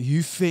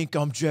 "You think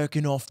I'm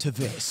jerking off to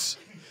this?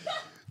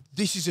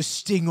 This is a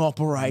sting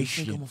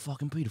operation. I'm a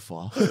fucking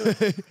pedophile.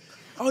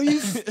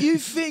 You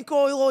think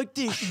I like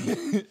this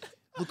shit?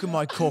 Look at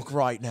my cock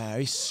right now.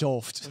 He's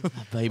soft.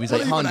 Baby's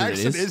What even 800 it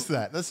accent is. is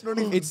that? That's not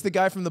even. It's the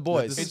guy from The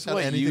Boys. This It's sound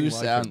what anything you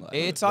like sound him. like.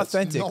 It's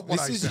authentic. not what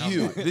This I is sound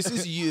you. like. This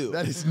is you.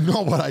 That is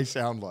not what I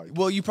sound like.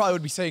 Well, you probably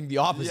would be saying the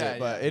opposite, Yeah,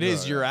 but yeah. it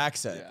is your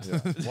accent.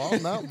 Well,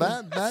 no,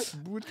 that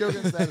would go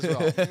against that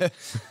as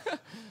well.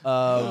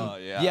 Oh,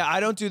 yeah. Yeah, I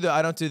don't do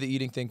the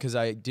eating thing because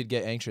I did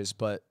get anxious,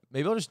 but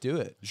Maybe I'll just do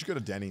it. You should go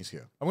to Denny's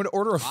here. I'm gonna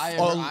order a.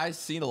 I've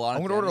seen a lot.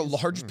 I'm of gonna order a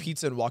Denny's. large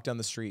pizza and walk down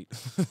the street.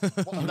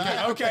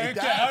 Okay.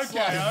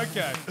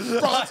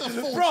 Bro, that's a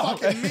full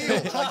fucking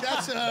meal. Like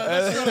that's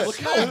Look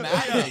how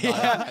mad they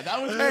got.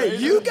 That was Hey,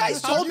 crazy. you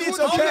guys told me it's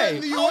okay.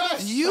 in the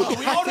US. You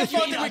How the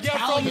fuck did we get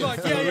from like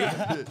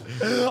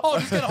oh,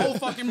 just get a whole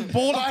fucking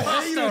ball of I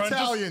pasta hate you and just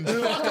Italians.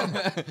 Fuck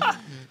 'em.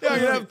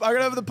 Yeah, I'm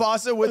gonna have the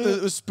pasta with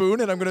a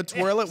spoon and I'm gonna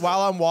twirl it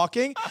while I'm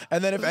walking.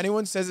 And then if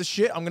anyone says a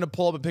shit, I'm gonna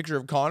pull up a picture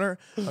of Connor.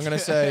 I'm gonna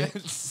say,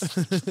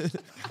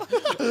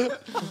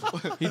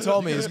 he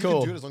told me it's You can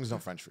cool. do it as long as it's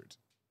not French food.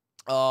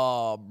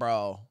 Oh,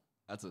 bro.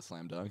 That's a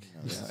slam dunk.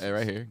 Yeah. Hey,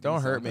 right here.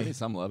 Don't hurt Give me.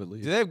 Some love at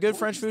least. Do they have good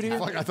French food here?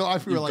 Fuck, I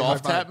thought we were You like golf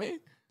high five. tap me?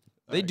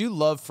 They do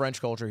love French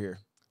culture here.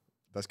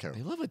 That's They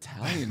terrible. love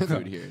Italian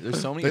food here.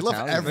 There's so many They love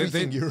Italian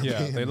everything European.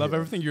 Yeah, they love here.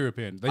 everything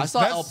European. I saw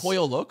El That's-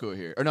 Pollo Loco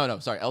here. Or no,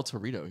 sorry, El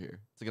Torito here.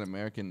 It's like an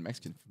American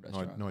Mexican No,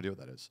 restaurant. no idea what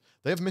that is.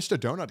 They have Mr.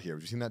 Donut here.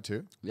 Have you seen that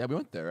too? Yeah, we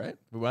went there, right?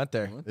 We went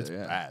there. We went It's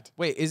there, yeah. bad.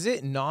 Wait, is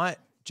it not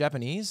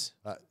Japanese?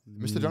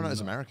 Mr. Donut is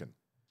American.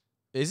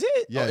 Is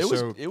it? Yeah,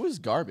 Oh, it was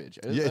garbage.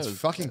 yeah, it's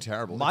fucking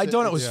terrible. My It's-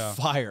 donut was yeah.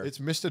 fire. It's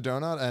Mr.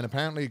 Donut, and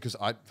apparently, because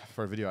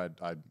for a video,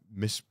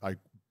 I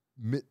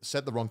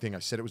said the wrong thing. I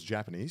said it was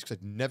Japanese because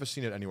I'd never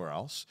seen it anywhere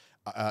else.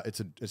 It's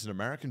an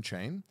American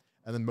chain,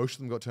 and then most of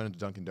them got turned into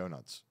Dunkin'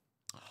 Donuts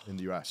in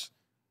the US.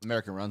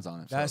 American runs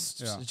on it. so-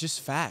 That's Yeah. just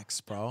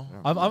facts, bro.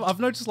 I've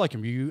noticed like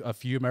a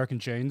few American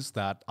chains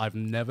that I've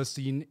never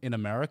seen in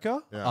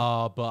America,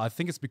 Yeah. but I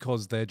think it's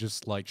because they're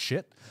just like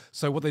shit.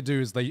 So what they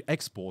do is they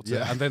export it,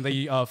 Yeah. and then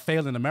they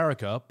fail in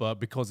America, but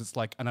because it's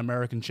like an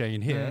American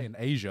chain here in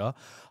Asia,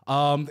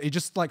 it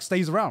just like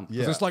stays around. 'Cause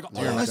Yeah. It's like,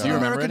 Do you oh, that's remember your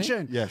American any?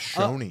 chain. Yeah,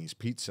 Shoney's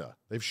Pizza.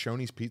 They have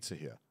Shoney's Pizza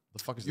here. The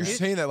fuck is You're that?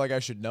 saying that like I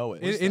should know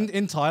it.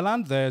 In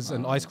Thailand, there's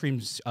an ice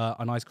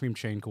cream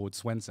chain called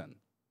Swensen.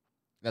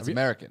 That's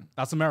American.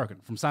 That's American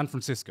from San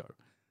Francisco.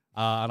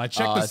 And I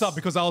checked Oh, this up it's-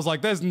 because I was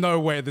like, there's no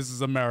way this is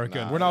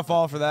American. We're not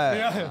falling for that.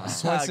 Yeah.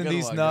 Swenson Good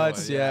these one, good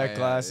nuts. one. Yeah, Yeah,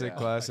 classic, yeah.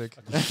 classic.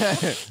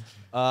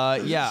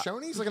 Yeah,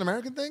 Shoney's like an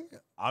American thing?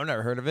 I've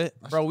never heard of it.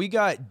 Bro, we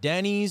got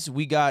Denny's,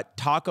 we got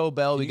Taco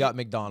Bell, we got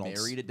McDonald's.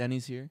 Married at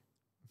Denny's here?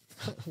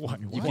 What?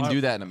 You can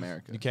do that in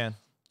America. You can.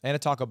 And a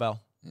Taco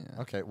Bell. Yeah.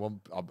 Okay,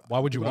 well, Why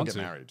would you we don't want get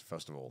to? married,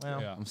 first of all?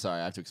 Well, Yeah. I'm sorry,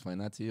 I have to explain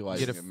that to you. Why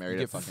you you get, get a, married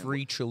you at get fucking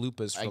free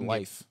chalupas I for can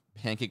life.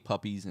 get pancake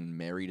puppies and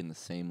married in the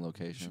same You should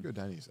location. go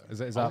Denny's though.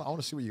 Is I that-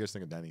 want to see what you guys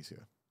think of Denny's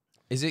here.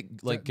 Is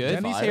it like good?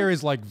 Denny's Fire? here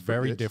is like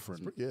very Good.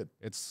 different. It's pretty good.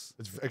 It's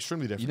It's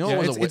extremely different. You know,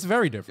 yeah, it was it's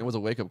very It different. was a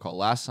wake up call.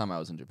 Last time I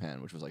was in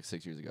Japan, which was like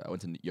 6 years ago, I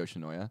went to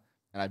Yoshinoya,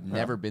 and I've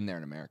never been there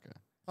in America.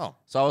 Oh.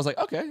 So I was like,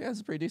 okay, yeah, this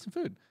is pretty decent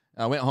food.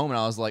 And I went home and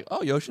I was like, oh,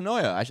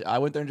 Yoshinoya. I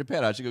went there in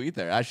Japan. I should go eat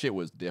there. That shit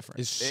was different.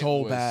 It's It so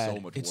was bad.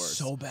 So much It's worse.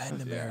 so bad in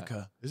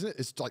America. Isn't it?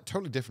 It's like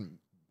totally different,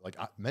 like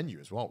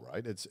menu as well,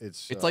 right? It's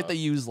It's like they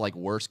use like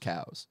worse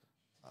cows.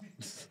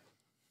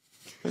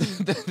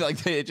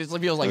 Like it just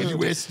feels like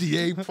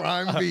USDA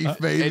prime beef,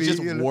 baby. it's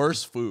just you know?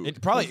 worse food.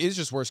 It probably is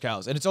just worse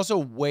cows. And it's also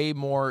way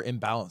more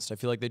imbalanced. I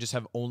feel like they just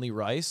have only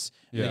rice.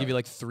 And Yeah. they give you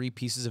like 3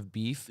 pieces of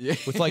beef Yeah.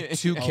 with like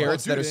 2 Oh,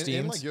 carrots dude, that are in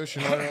steamed. like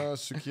Yoshinoya,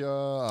 Sukiya.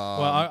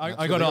 well,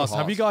 I got to ask,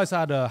 have you guys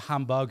had a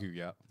hamburger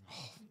yet?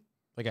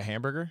 Like a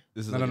hamburger?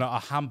 This is No, like no, a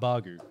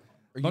hamburger.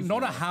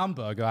 Not a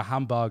hamburger, a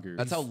hamburger.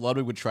 That's how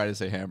Ludwig would try to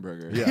say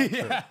hamburger.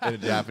 Yeah. In a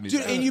Japanese.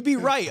 Dude, and you'd be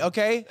right,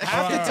 okay?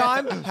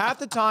 Half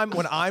the time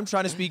when I'm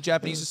trying to speak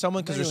Japanese to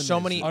someone because there's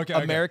so many Okay.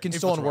 American If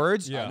stolen it's right.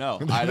 words. Yeah.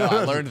 I know.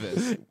 I learned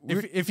this.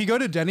 If you go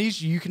to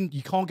Denny's, you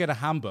can't get a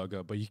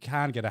hamburger, but you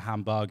can get a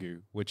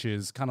hamburger, which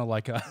is kind of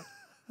like a.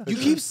 You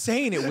keep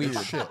saying it weird.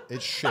 Shit.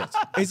 It's shit.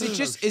 Is it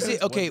just, is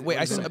it, okay, wait,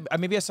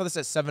 maybe I saw this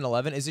at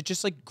 7-Eleven. Is it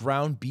just like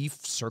ground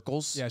beef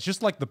circles? Yeah, it's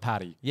just like the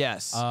patty.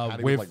 Yes.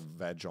 Patty with like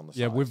veg on the side.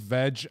 Yeah, with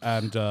veg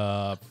and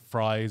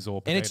fries or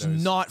and potatoes.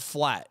 it's not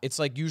flat. It's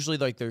like usually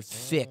like they're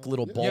thick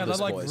little bulbous Yeah, they're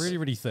like boys. really,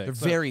 really thick. They're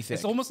So very thick.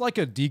 It's almost like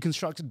a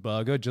deconstructed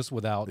burger, just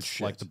without It's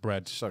like shit. the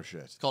bread. So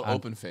shit. It's called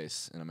open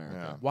face in America.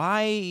 Yeah.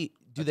 Why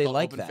do they Called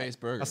like open that? face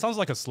burger. That sounds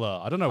like a slur.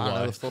 I don't know I why.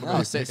 never thought No,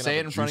 about say picking it up a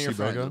in front of your juicy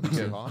friend. burger. It'll be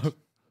Too hard.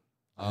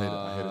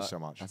 I hate it so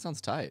much. That sounds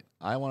tight.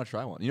 I want to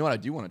try one. You know what I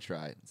do want to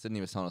try?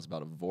 Sydney was telling us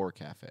about a Vor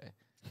Cafe.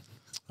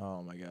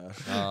 Oh my gosh.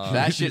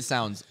 That shit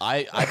sounds.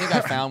 I think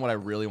I found what I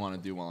really want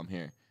to do while I'm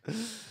here.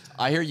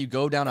 I hear you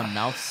go down a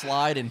mouth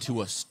slide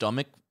into a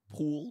stomach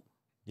pool.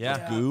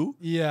 Yeah. Goo.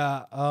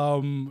 Yeah,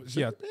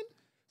 yeah.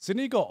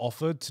 Sydney got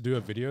offered to do a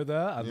video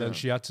there, and then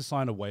she had to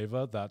sign a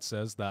waiver that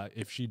says that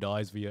if she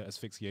dies via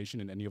asphyxiation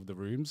in any of the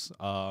rooms,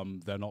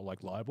 they're not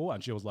like liable.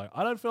 And she was like,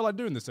 "I don't feel like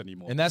doing this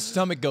anymore." And that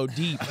stomach go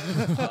deep.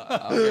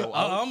 Okay, well,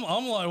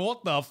 I'm like,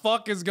 what the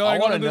fuck is I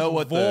going want on? to in know this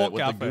what Vor the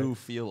cafe? goo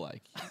feel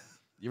like.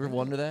 You ever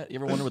wonder that? You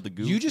ever wonder what the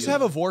goo? You just feel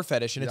have a like? vor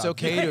fetish, and it's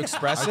okay to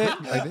express it,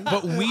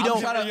 but we I'm don't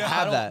trying to-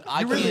 have that.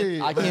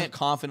 I can't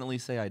confidently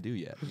say I do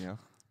yet. You know.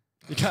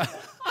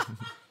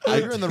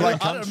 You're in the right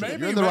I don't know, country. maybe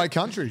You're in the ma- right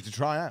country to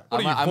try out. What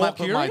are you, I might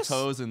put my Vor-curious?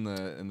 toes in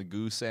the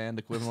goo sand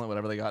equivalent,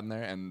 whatever they got in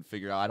there, and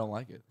figure out I don't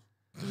like it.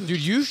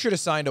 Dude, you should have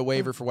signed a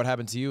waiver for what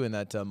happened to you in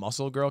that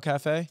Muscle Girl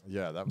Cafe.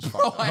 Yeah, that was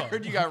Bro, fucked I up.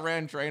 heard you got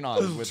ran train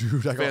on with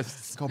Dude, I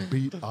fists. got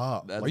beat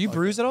up. That's Are you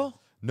bruised at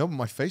all? No, but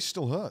my face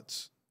still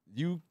hurts.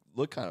 You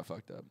look kind of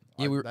fucked up.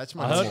 Yeah, That's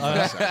my I heard, normal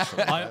face,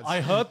 actually.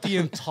 I heard the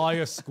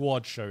entire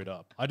squad showed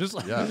up. I just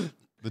like Yeah,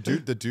 the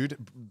dude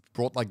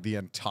brought like the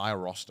entire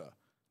roster.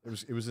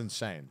 It was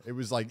insane. It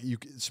was like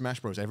Smash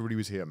Bros. Everybody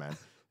was here, man,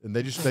 and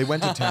they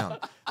went to town.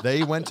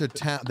 They went to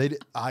town.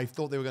 I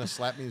thought they were gonna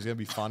slap me. It was gonna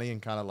be funny and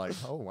kind of like,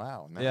 oh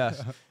wow, nice. Yeah.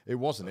 It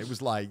wasn't. It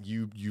was like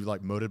you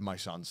like murdered my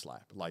son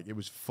slap. Like it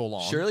was full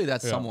on. Surely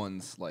that's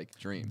someone's like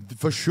dream.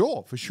 For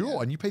sure.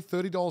 And you pay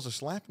 $30 a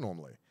slap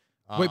normally.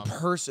 Wait,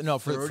 no,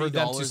 for them to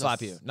 $30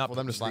 slap you, not for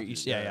them to slap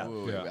each. you. Yeah.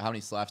 Wait, how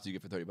many slaps do you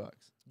get for $30?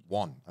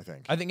 One, I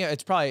think. I think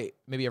it's probably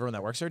maybe everyone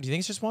that works there. Do you think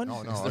it's just one?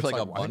 No, Is there it's like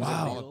a I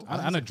bundle think- deal?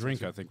 and a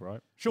drink, I think, right?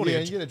 Surely, Yeah,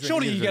 you get a drink,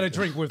 surely you you get get a a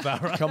drink. drink with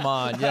that, right? Come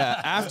on,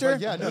 yeah. After?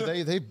 But yeah, no,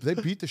 they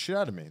beat the shit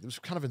out of me. It was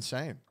kind of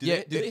insane.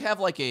 Do they have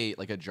like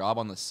a job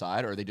on the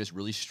side, or are they just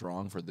really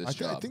strong for this I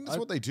job? think that's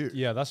what they do.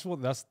 Yeah, that's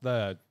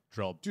their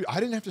job. Dude, I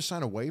didn't have to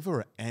sign a waiver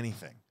or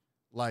anything.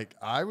 Like,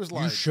 I was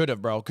like... You should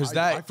have, bro, because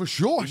I that for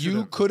sure you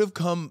should've. could have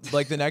come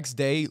like the next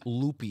day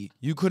loopy.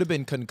 You could have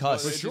been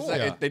concussed. It's just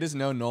like, they just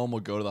know no one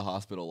will go to the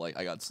hospital like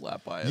I got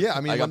slapped by it. Yeah,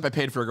 I mean, I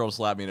paid for a girl to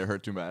slap me and it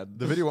hurt too bad.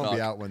 The video won't be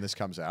Fuck. out when this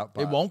comes out.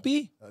 But, It won't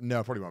be. No,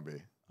 it probably won't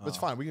be. But it's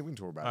fine. We can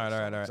talk about it.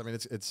 All right. I mean,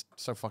 it's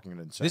so fucking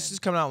insane. This is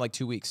coming out in like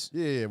 2 weeks.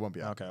 Yeah, it won't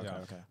be out.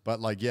 Okay. But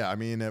like, yeah, I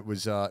mean, it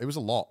was a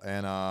lot,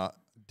 and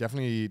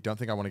definitely don't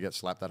think I want to get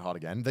slapped that hard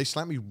again. They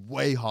slapped me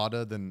way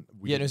harder than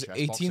we Yeah, did it was in chess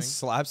 18 boxing.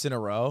 slaps in a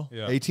row.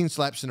 Yeah. 18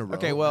 slaps in a row.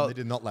 Okay, well, and they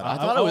did not let I up.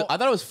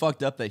 thought it was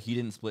fucked up that he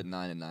didn't split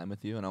 9 and 9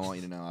 with you, and I want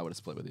you to know I would have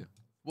split with you.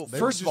 Well, They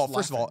were first of all,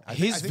 just laughing. I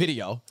his think-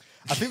 video.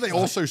 I think they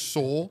also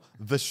saw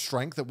the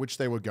strength at which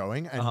they were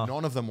going, and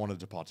none of them wanted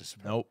to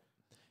participate. Nope.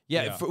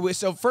 Yeah. Yeah.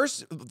 So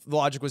first, the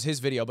logic was his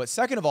video, but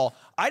second of all,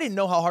 I didn't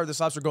know how hard the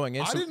slaps were going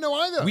in. I so didn't know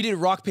either. We did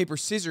rock paper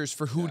scissors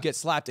for who would get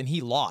slapped, and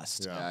he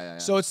lost. Yeah. Yeah.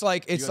 So it's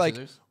like You got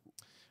scissors?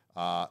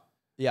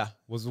 yeah.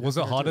 Was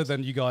it harder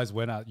than you guys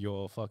went at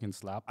your fucking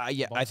slap?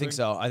 Yeah, I think boxing?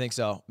 so. I think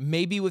so.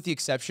 Maybe with the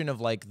exception of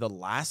like the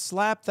last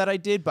slap that I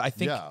did, but I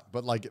think Yeah,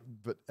 but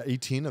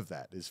 18 of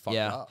that is fucked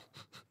Yeah. up.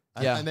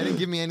 And, Yeah. and they didn't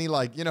give me any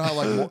like, you know how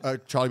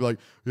like Charlie be like,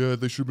 yeah,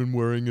 they should have been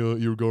wearing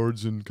ear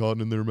guards and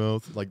cotton in their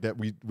mouth like that.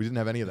 We didn't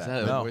have any of Is that.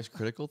 that a No. voice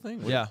critical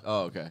thing? Yeah.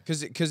 Oh, okay.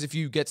 because if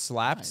you get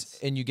slapped Nice.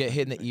 and you get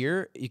hit in the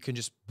ear, you can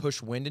just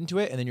push wind into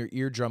it, and then your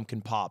eardrum can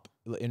pop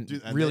Dude,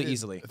 and really they did-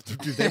 easily.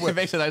 Dude, they were, It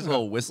makes a nice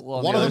little whistle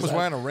on one the of them other was side.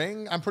 wearing a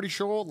ring. I'm pretty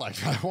sure. Like,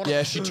 one Yeah,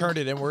 of, she turned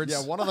it inwards.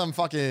 yeah, one of them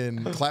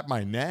fucking clapped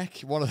my neck.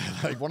 One of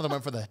them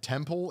went for the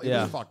temple. It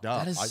Yeah. was fucked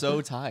up. That is so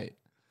tight.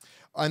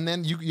 And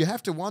then you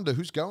have to wonder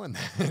who's going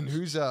there and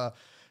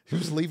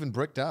who's leaving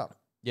bricked up.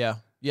 Yeah.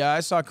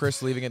 I saw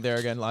Chris leaving it there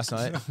again last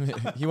night.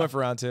 He went for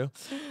round 2.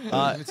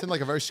 It's in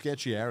like a very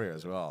sketchy area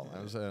as well.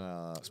 It was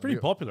It's pretty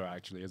popular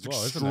actually as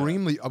well, isn't it?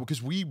 extremely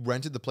because we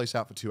rented the place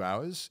out for 2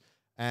 hours,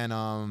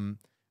 and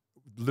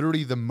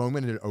literally the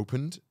moment it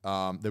opened,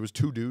 there was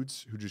 2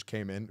 dudes who just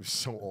came in. It was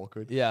so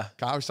awkward. Yeah.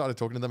 Kyle started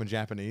talking to them in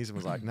Japanese and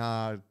was like,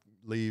 "Nah,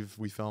 leave.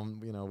 We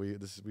filmed. You know, we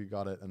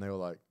got it." And they were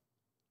like,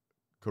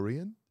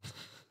 "Korean,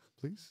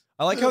 please."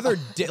 I like how they're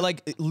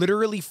like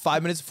literally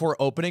 5 minutes before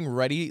opening,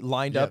 ready,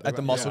 lined up they at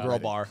the were- Muscle yeah, Girl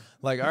ready. bar.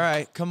 Like, all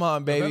right, come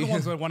on, They're baby. the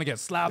ones that want to get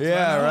slapped. Yeah,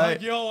 man. They're right.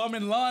 Like, yo, I'm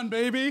in line,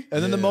 baby.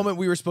 And then the Yeah. moment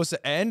we were supposed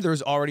to end, there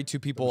was already 2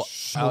 people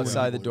So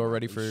outside the many door people.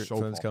 ready It for was so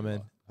them to come in.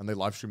 popular. And they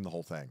live streamed the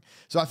whole thing.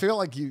 So I feel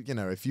like you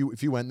know, if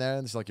you went there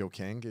and it's like your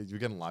king, you're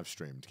getting live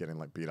streamed, getting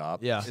like beat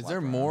up. Yeah. Is slapped there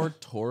around. more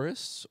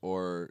tourists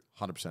or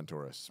 100%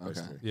 tourists,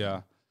 basically.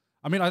 Yeah.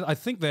 I mean, I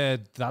think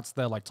that's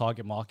their like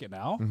target market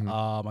now.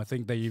 I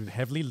think they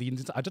heavily leaned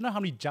into. I don't know how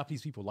many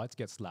Japanese people like to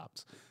get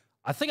slapped.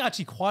 I think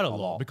actually quite a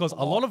lot because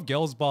a lot of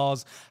girls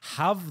bars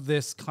have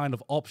this kind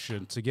of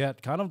option to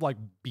get kind of like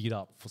beat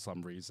up for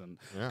some reason.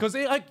 Because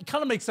it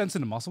kind of makes sense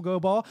in a muscle girl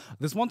bar.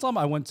 This one time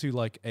I went to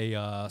like a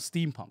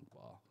steampunk bar.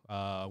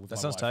 With That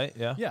my sounds wife. tight,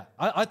 yeah. Yeah,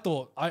 I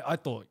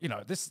thought, you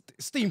know, this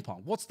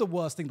steampunk. What's the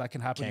worst thing that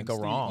can happen? Can't in go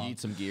steampunk? wrong. you eat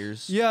some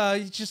gears? Yeah,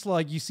 it's just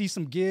like you see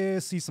some gear,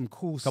 see some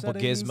cool Couple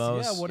settings,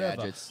 gizmos. yeah, whatever.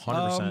 Gadgets.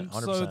 100%, So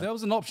 100%. there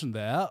was an option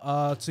there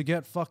to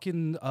get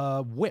fucking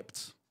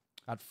whipped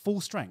at full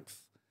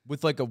strength,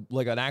 With like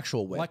an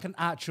actual whip. like an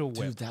actual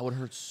whip. Dude, that would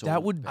hurt so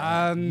that would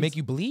And- make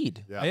you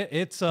bleed. Yeah.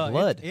 It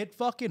Blood. It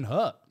fucking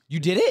hurt. You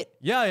did it?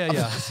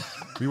 Yeah.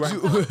 We went,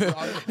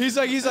 He's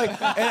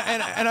like,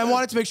 and I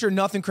wanted to make sure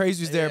nothing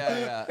crazy was there,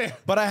 Yeah.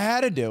 but I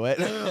had to do it.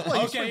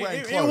 Okay,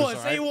 wearing it clothes,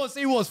 was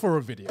was for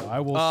a video. I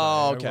will.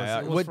 Oh, say. okay.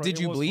 It was What for- did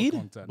it you was for bleed?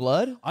 content.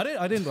 Blood?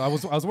 I didn't. I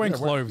was wearing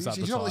clothes at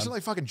the he's not time.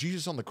 like fucking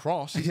Jesus on the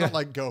cross. He's not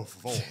like, go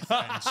forth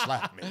and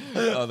slap me.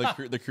 Oh,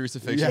 the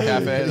crucifixion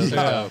cafe. Those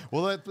are dope.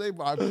 Well, I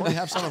probably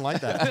have something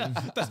like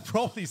that. That's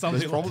probably something.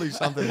 There's probably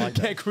something like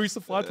that. Get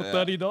crucified for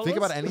 $30. Think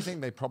about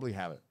anything, they probably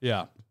have it.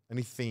 Yeah.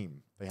 Any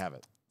theme, they have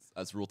it.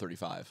 That's rule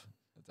 35.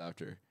 That's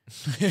after.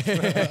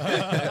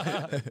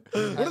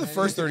 What are the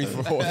first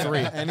 33?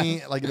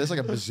 Any like there's like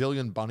a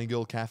bazillion bunny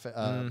girl cafe,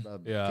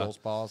 girls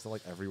bars. They're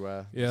like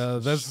everywhere. Yeah,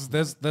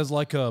 there's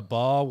like a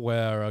bar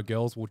where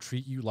girls will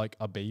treat you like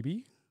a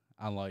baby,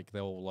 and like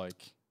they'll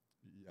like.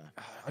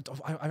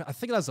 I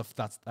think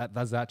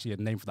that's actually a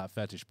name for that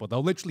fetish, but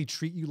they'll literally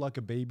treat you like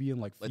a baby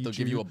and like feed They'll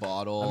give you a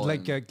bottle. and,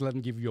 like let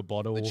them give you a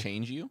bottle. They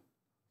change you.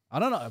 I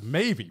don't know,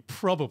 maybe,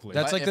 probably.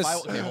 That's like this.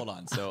 Okay, hold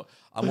on. So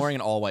I'm wearing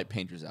an all-white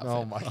painter's outfit.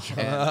 Oh my god!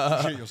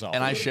 And, Shit yourself.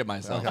 and I shit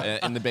myself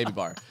in the baby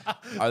bar.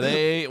 Are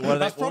they? What are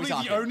That's they? What are we probably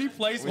the talking? only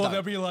place where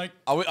they'll be like,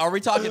 Are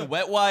we talking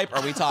wet wipe?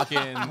 Are we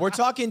talking? We're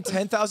talking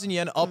 10,000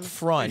 yen up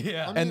front,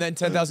 Yeah. and then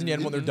 10,000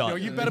 yen when they're yo,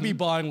 done. you better be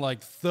buying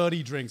like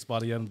 30 drinks by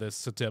the end of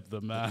this to tip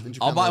them, man. In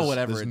I'll Japan, buy there's-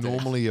 whatever There's it takes.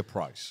 normally a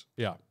price.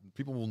 Yeah.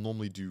 People will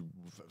normally do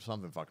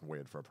something fucking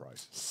weird for a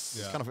price.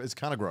 It's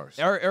kind of gross.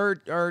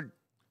 Are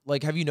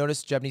like, have you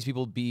noticed Japanese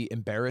people be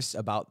embarrassed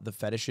about the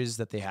fetishes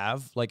that they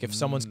have? Like, if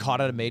someone's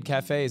caught at a maid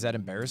cafe, is that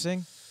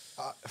embarrassing?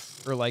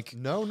 Or like,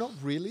 No, not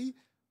really.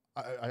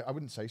 I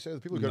wouldn't say so. The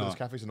people who go to those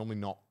cafes are normally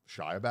not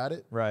shy about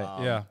it.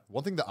 Right. Yeah.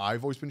 One thing that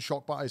I've always been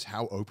shocked by is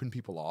how open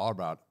people are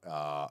about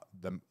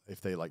them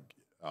if they like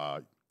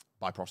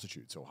buy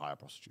prostitutes or hire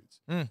prostitutes.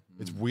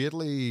 It's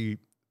weirdly,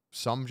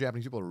 some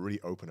Japanese people are really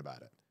open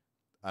about it.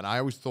 And I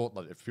always thought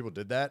that if people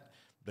did that,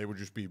 they would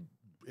just be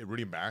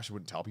really embarrassed and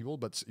wouldn't tell people.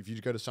 But if you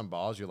go to some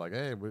bars, you're like,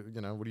 hey, what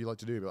do you like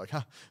to do? You're like,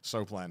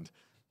 Soapland.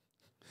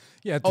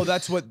 Yeah. oh,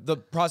 that's what the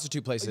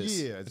prostitute place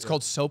is. Yeah, It's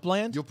called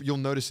Soapland. You'll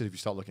notice it if you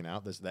start looking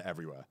out. They're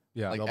everywhere.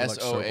 Yeah. Like They'll be like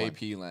Soapland.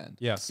 SOAP land.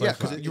 Yeah. So Yeah,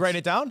 because You writing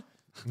it down?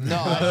 No,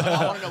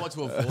 I want to know what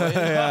to avoid.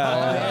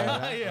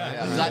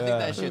 Because I think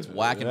that shit's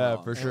whack and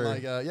wrong. for And sure.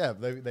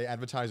 like, they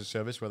advertise a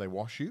service where they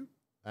wash you,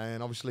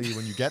 and obviously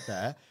when you get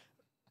there,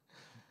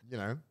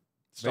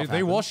 stuff they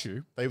happens. wash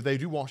you. They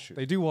do wash you.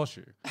 They do wash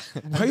you.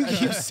 Why do you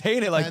keep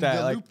saying it like And that?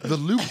 the, Like, the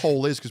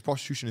loophole is because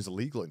prostitution is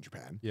illegal in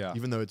Japan. Yeah.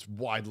 Even though it's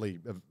widely,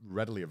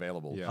 readily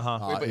available.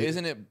 Yeah. Wait, but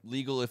isn't it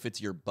legal if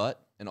it's your butt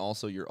and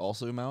also your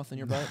mouth in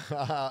your butt?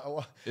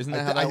 Isn't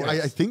that how that I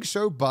works? think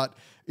so, but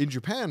in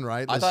Japan,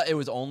 right? I thought it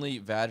was only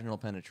vaginal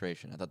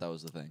penetration. I thought that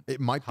was the thing. it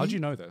might be. How'd you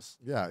know this?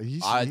 Yeah,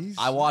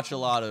 I watch a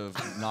lot of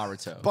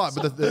Naruto. But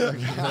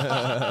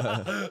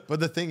but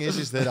the thing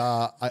is that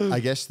I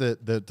guess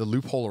that the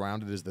loophole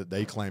around it is that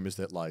they claim is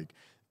that like,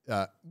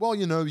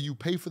 you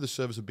pay for the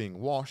service of being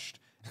washed,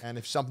 and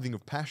if something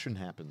of passion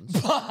happens,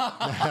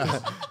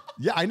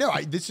 yeah, I know.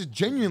 This is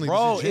genuinely,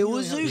 bro, this is it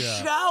was genuinely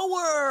a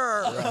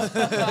shower.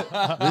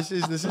 this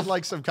is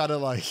like some kind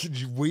of like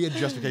weird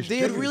justification. They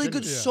had really Genuinely,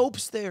 good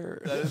soaps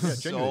there.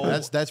 genuinely.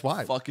 That's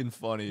why. fucking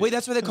funny. Wait,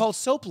 that's what they call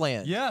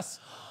Soapland. Yes.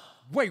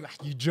 Wait,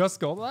 you just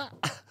got that?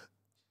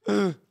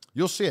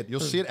 You'll see it. You'll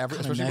see it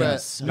especially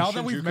nice. where Now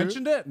that we've Shinjuku,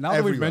 mentioned it,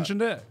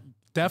 everywhere.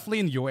 definitely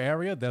in your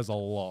area, there's a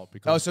lot. Oh,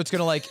 Because so it's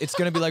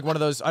gonna be like one of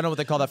those. I don't know what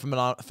they call that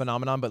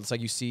phenomenon, but it's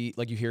like you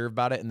hear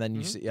about it and then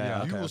you see. Yeah,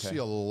 you okay, will okay. see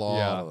a lot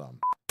Yeah. of them.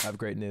 I have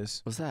great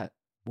news. What's that?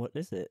 What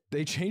is it?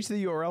 They changed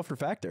the URL for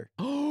Factor.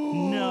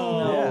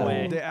 No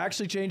way. They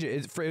actually changed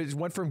it. It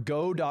went from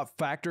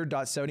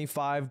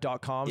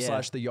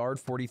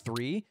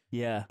go.factor.75.com/theyard43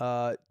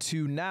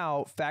 to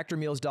now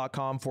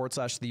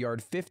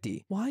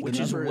factormeals.com/theyard50. Why? Which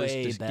is Numbers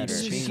way just keep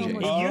better.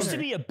 changing. It used to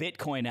be a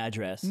Bitcoin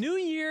address. New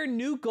year,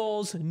 new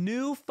goals,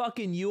 new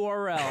fucking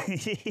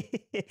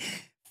URL.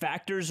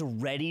 Factors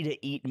ready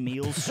to eat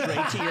meals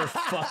straight to your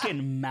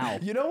fucking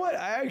mouth. You know what?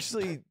 I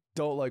actually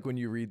don't like when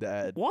you read the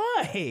ad.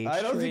 Why?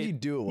 I don't think you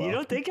do it well. You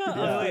don't think?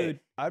 Yeah.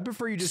 I'd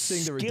prefer you just sing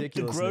the Skip the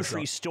ridiculousness.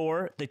 grocery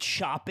store, the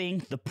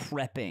chopping, the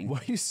prepping. Why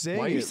are you saying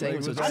Why are you it? saying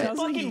Like, so with bad? I'm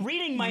that- fucking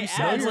reading my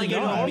say ads you're like a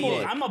not.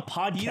 normal. I'm a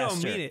podcaster. You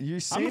don't mean it. You're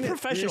I'm saying a it-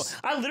 professional. you're-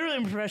 I literally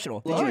am a professional.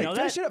 Did All you right, know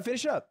finish that? it up.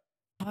 Finish up.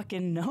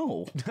 Fucking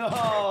no.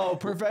 Oh,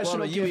 professional.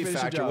 Well, you can't eat finish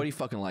a Factor. job. What do you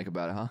fucking like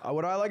about it, huh?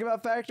 What do I like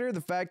about Factor? The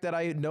fact that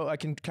I know I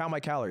can count my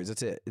calories.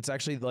 That's it. It's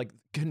actually like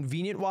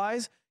convenient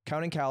wise,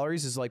 counting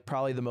calories is like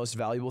probably the most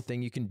valuable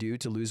thing you can do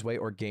to lose weight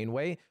or gain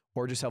weight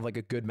or just have like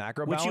a good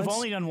macro Which balance. you've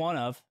only done one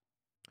of.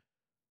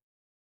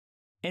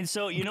 And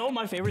so, you know what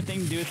my favorite thing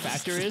to do with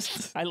Factor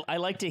is? I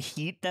like to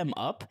heat them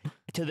up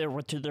to their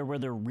where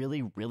they're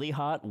really, really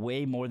hot,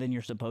 way more than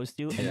you're supposed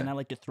to. And then I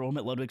like to throw them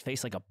at Ludwig's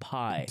face like a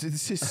pie.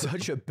 This is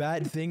such a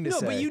bad thing to No,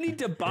 say. but you need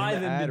to buy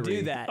In the them to ad do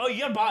read. that. Oh, you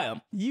gotta buy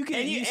them. You can.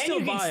 And You you still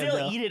can buy still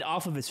them. eat it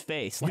off of his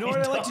face. You know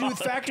what I like to do with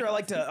Factor? I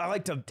like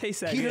to Taste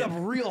that heat it good. up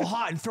real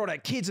hot and throw it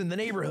at kids in the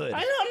neighborhood. I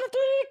know, I'm not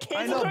doing it, kids.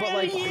 I know, I'm but throwing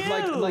like it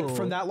at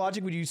from you. that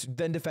logic, would you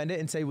then defend it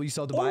and say, "Will you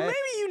still have to Or buy maybe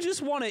it?" you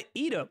just want to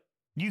eat them.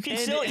 You can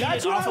And still eat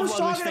that's it what off I of was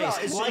Ludwig's talking about.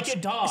 face It's like a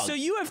dog. So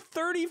you have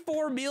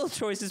 34 meal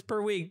choices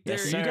per week.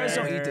 Yes, There- You guys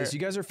don't eat Sir. this. You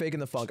guys are faking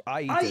the funk.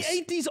 I eat I this.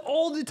 ate these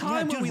all the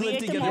time dude, when we we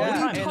lived ate them together. all the What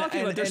are time. you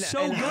talking about? They're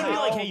so and good. I'd be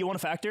how- like, hey, you want a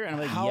Factor? And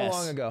I'm like, How yes.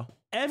 long ago?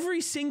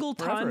 Every single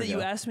time Forever that you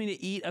ago. asked me to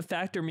eat a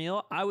Factor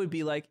meal, I would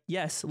be like,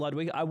 yes,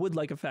 Ludwig, I would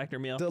like a Factor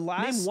meal. The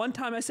last- Name one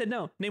time I said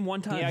no. Name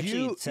one time. He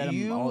actually said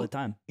them all the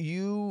time.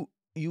 You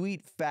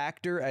eat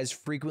Factor as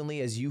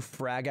frequently as you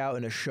frag out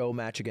in a show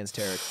match against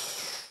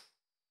Tarek.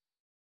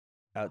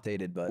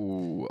 outdated, but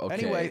Ooh, okay.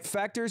 anyway,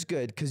 Factor's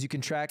good because you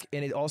can track,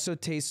 and it also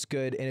tastes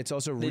good, and it's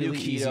also They do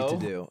really easy to keto.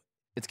 do.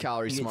 It's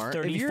calorie You get smart.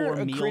 30 If you're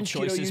 34 a meal cringe keto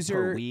choices per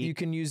user, week. you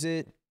can use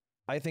it.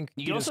 I think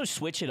You can also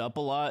switch it up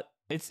a lot.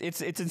 It's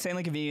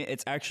insanely convenient.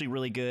 It's actually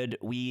really good.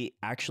 We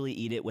actually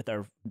eat it with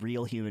our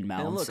real human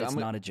mouths. look, it's I'm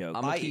not a joke.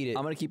 I'm I gonna eat it.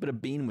 I'm gonna keep it a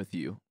bean with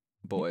you,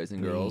 boys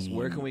and girls.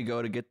 Where can we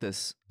go to get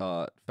this?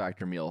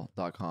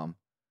 Factormeal.com.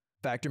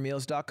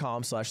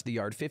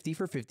 factormeals.com/theyard50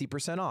 for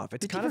 50% off.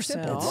 It's kind of 50%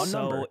 simple. off? One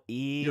so number.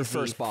 easy. Your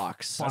first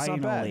box. That's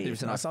not bad. Finally.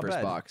 50% off That's not first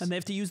bad. box And they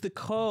have to use the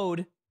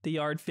code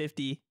TheYard50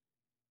 to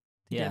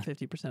Yeah. get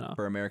 50% off.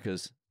 for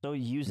America's So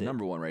use it.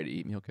 number one ready to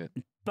eat meal kit.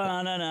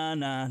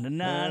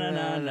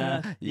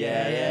 Ba-na-na-na-na-na-na-na.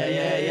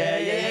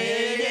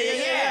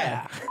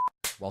 Yeah.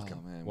 Welcome.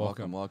 Oh, man,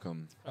 Welcome.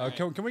 welcome.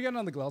 Can we get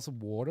another glass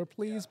of water,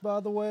 please, by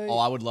the way? Oh,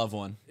 I would love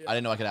one. I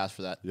didn't know I could ask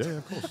for that. Yeah,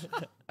 of course.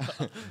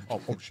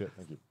 oh shit!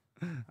 Thank you.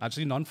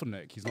 Actually, none for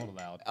Nick. He's not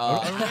allowed. Uh,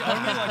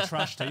 only like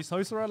trash taste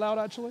hosts are allowed,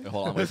 actually.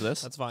 Hold on, wait for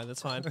this. That's fine.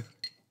 That's fine.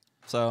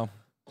 So,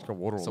 It's got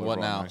water all So over what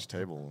our now? nice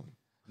table.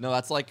 no,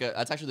 that's like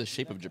that's actually the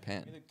shape of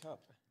Japan.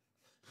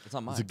 It's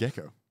not mine. It's a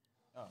gecko.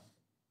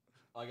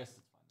 I guess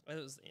It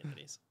was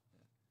Anthony's.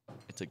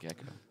 it's a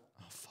gecko.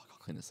 Oh fuck! I'll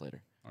clean this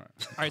later. All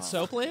right,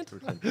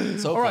 Soapland?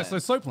 So, All right, so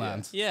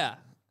Soapland. Yeah.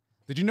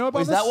 Did you know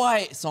about is this? that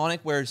why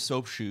Sonic wears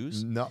soap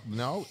shoes? No.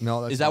 That's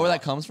Is that not- where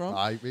that comes from?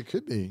 It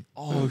could be.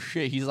 Oh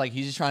shit! He's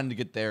just trying to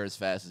get there as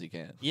fast as he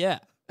can, Yeah.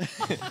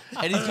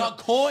 and he's got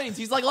coins.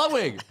 He's like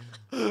Ludwig.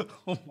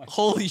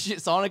 Holy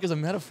shit! Sonic is a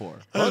metaphor.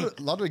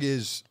 Ludwig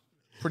is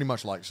pretty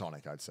much like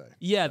Sonic, I'd say.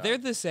 Yeah, they're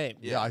the same.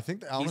 Yeah, I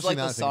think He's honestly like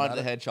now the I think Sonic about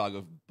the it- Hedgehog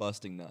of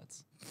busting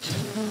nuts.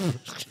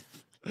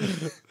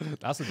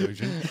 That's a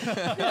delusion.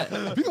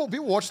 People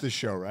watch this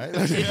show, right?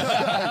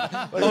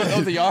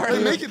 Oh, the yard.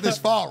 They make it this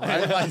far,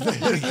 right? Like,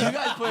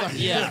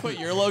 You guys put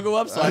your logo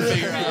up, so I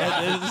figured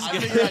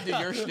I'd do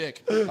your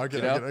shtick. okay,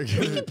 You know?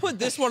 okay. Put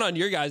this one on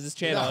your guys'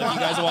 channel if you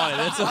guys want it.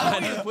 That's Why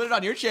don't fine. you put it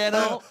on your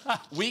channel?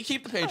 We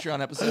keep the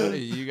Patreon episode.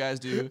 You guys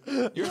do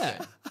your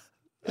thing.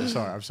 I'm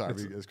sorry. It's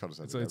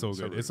It's all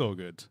good. It's all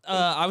good.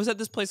 I was at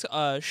this place,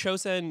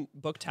 Shosen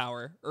Book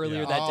Tower,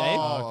 earlier that day.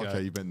 Oh, Okay.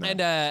 okay. You've been there. And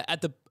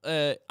at the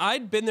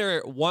I'd been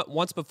there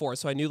once before,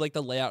 so I knew like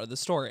the layout of the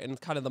store and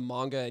kind of the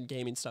manga and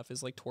gaming stuff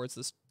is like towards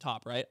this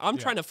top, right? I'm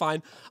trying to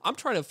find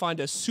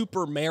a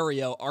Super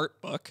Mario art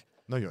book.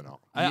 No, you're not.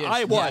 I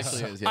He was.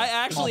 actually is, yeah. I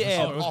actually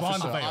am. It was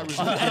behind the veil. I was-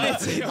 And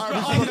it's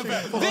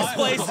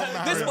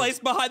this place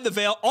behind the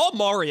veil, all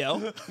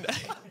Mario.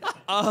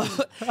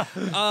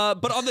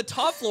 But on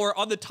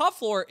the top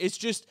floor, it's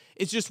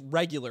just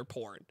regular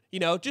porn. You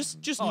know, just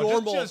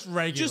normal, just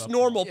regular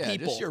normal Yeah,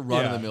 people. just your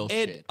run-of-the-mill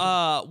And shit.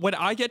 when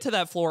I get to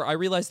that floor, I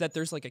realize that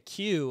there's like a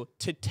queue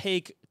to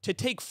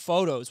take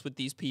photos with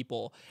these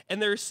people,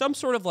 and there's some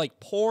sort of like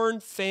porn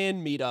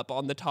fan meetup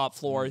on the top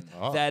floor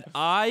that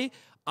I,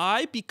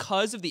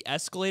 because of the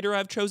escalator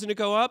I've chosen to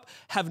go up,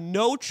 have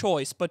no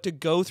choice but to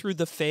go through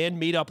the fan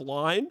meetup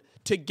line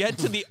to get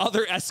to the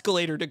other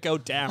escalator to go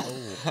down.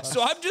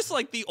 So I'm just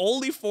like the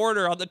only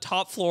foreigner on the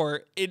top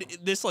floor in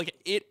this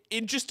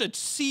in just a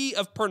sea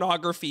of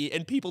pornography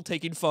and people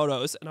taking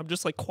photos, and I'm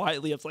just like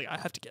quietly, I was like, I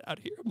have to get out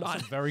of here. I'm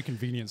not. Very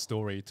convenient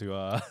story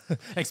to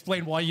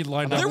explain why you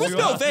lined up. There was to,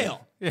 no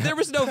veil. There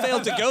was no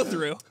veil to go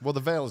through. Well, the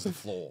veil is the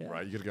floor,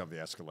 right? You got to go up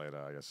the escalator,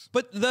 I guess.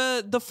 But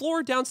the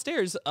floor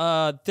downstairs,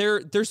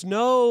 there was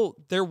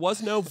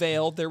no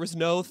veil. There was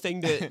no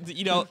thing to,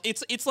 you know,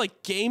 it's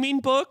like gaming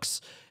books.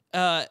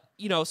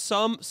 You know,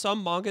 some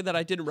manga that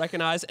I didn't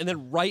recognize, and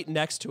then right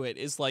next to it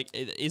is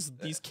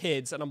these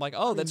kids, and I'm like,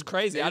 oh, that's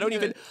crazy. I don't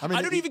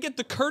even get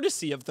the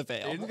courtesy of the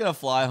veil. He's gonna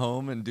fly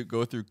home and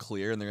go through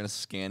clear, and they're gonna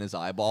scan his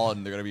eyeball,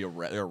 and they're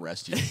gonna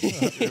arrest you.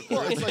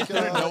 Well, it's like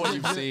know what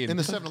you've seen. in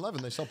the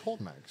 7-Eleven. They sell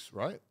porn mags,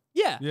 right?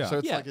 Yeah, Yeah.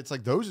 So yeah. it's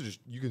like those are just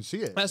you can see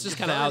it. That's just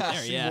You kinda can out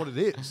there, see yeah. what it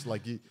is.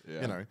 Like you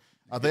know,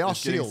 they are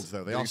Just getting sealed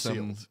though. They getting are some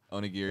sealed.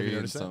 Have you onigiri and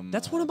noticed that? some.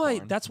 That's one of my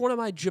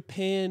corn.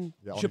 Japan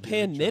Yeah, I'll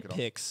Japan check it out.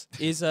 nitpicks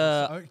is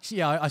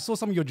Yeah, I saw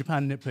some of your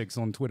Japan nitpicks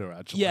on Twitter,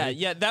 actually.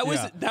 yeah, that was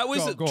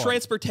Go on.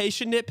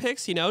 transportation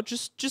nitpicks, you know,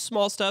 just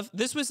small stuff.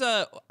 This was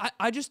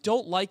I just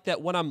don't like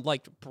that when I'm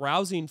like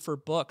browsing for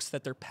books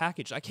that they're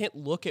packaged. I can't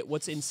look at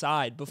what's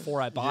inside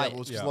before I buy Yeah, it.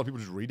 well, it's 'cause a lot of people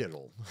just read it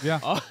all.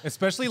 Yeah.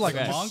 Especially like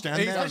Okay. manga. Stand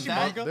there Especially and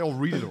manga. they'll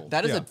read it all.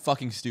 That is Yeah. a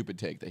fucking stupid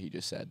take that he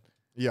just said.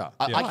 Yeah.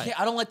 I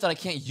don't like that I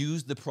can't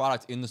use the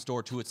product in the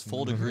store to its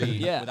full degree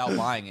Yeah. without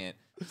buying it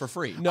for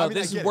free. No, I mean,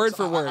 I this get is it. word So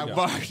for word, there's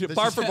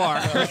bar this- for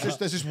bar. there's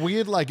this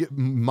weird like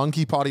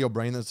monkey part of your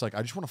brain that's like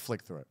I just want to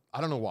flick through it.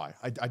 I don't know why.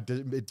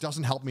 It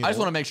doesn't help me. I at just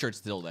all. want to make sure it's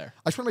still there.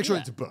 I just want to make sure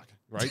it's a book,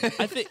 right?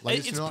 I think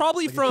it's not-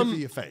 probably like, from it could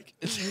be a fake.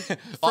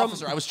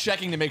 Officer, I was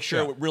checking to make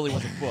sure it really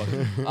was a book.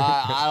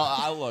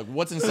 I look,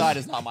 what's inside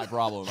is not my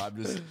problem. I'm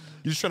just.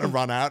 You're just trying to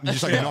run out and you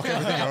just like knock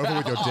everything over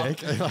with your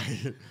dick.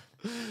 Like,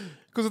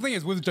 Because the thing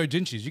is, with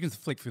doujinshis, you can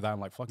flick through that in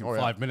like fucking Oh,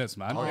 yeah. 5 minutes,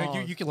 man.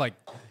 You can like,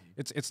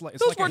 It's like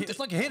Those weren't it's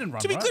like a hit and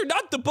run. To be right? clear,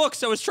 not the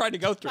books I was trying to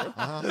go through.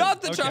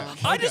 Not the.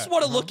 I just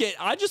want to look at.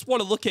 I just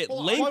want to look at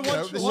Link.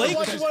 This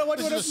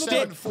is a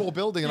 7th-floor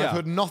building, and I've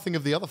heard nothing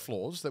of the other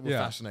floors that were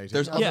fascinating.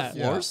 There's other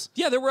floors?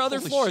 Yeah, there were other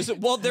floors.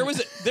 Well, there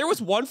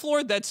was one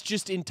floor that's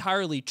just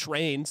entirely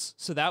trains,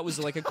 so that was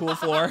like a cool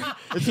floor.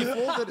 It's a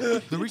floor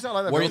that, the reason I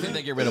like that Where do you building, think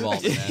they get rid of all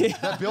of it, man?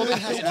 that building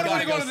has What do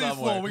we got on this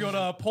floor? We got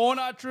a porn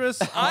actress.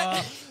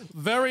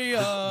 Very.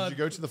 Did you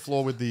go to the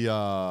floor with the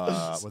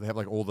where they have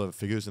like all the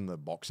figures in the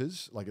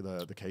boxes, like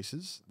the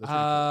cases? That's really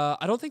cool.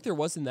 I don't think there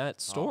was in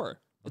that store.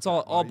 It's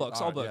all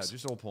books, all books. Yeah,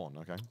 just all porn.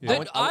 Okay.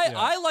 Then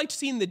I liked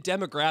seeing the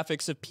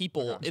demographics of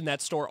people in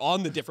that store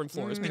on the different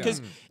floors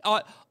because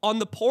on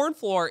the porn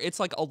floor, it's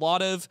like a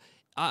lot of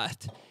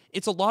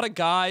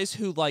guys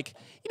who like,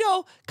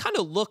 kind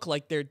of look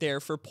like they're there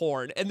for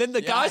porn. And then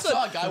the guys... I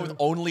saw a guy with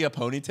only a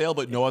ponytail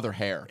but no other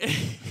hair.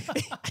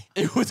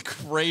 It was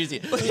crazy.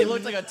 He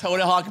looked like a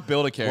Tony Hawk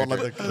Build-A-Character.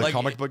 What, like the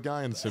comic book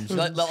guy in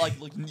Simpsons?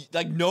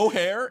 like no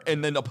hair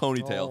and then a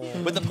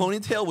ponytail. But the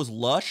ponytail was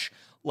lush.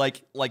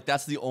 Like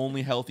that's the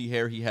only healthy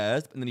hair he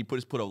has. And then he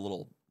put a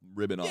little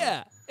ribbon on it.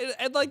 Yeah.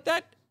 And like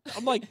that...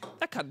 I'm like,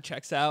 that kind of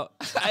checks out.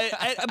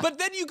 But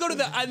then you go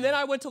to and then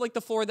I went to like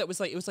the floor that was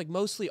like, it was like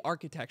mostly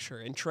architecture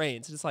and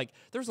trains. It's like,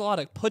 there's a lot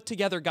of put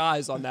together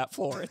guys on that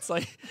floor. It's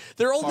like,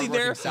 they're only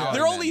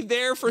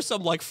there for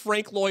some like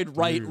Frank Lloyd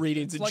Wright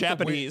readings in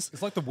Japanese.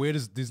 It's like the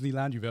weirdest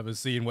Disneyland you've ever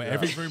seen where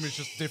every room is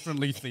just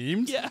differently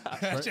themed. Yeah.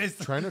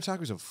 Train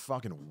otakus are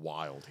fucking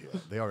wild here.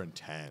 They are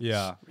intense.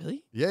 Yeah.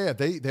 Really? Yeah,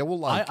 they will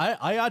like...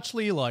 I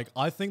actually like,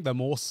 I think they're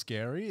more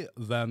scary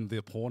than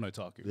the porn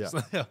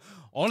otakus. Yeah.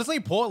 Honestly,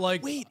 porn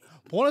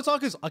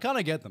otakus, I kind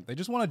of get them. They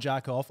just want to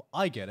jack off.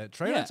 I get it.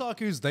 Train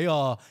otakus, they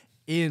are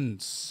in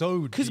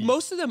so deep. Because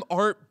most of them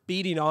aren't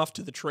beating off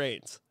to the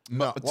trains.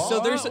 No. So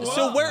there's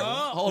where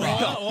Hold on.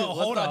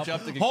 Hold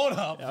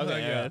up.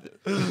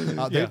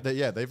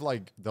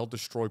 Okay, they'll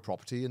destroy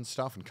property and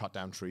stuff and cut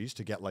down trees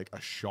to get like a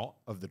shot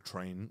of the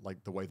train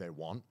like the way they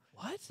want.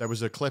 What? There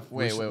was a clip.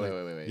 Wait.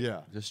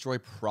 Yeah. Destroy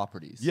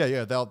properties.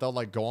 Yeah. They'll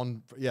like go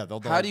on. Yeah.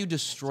 How do you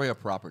destroy a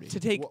property? To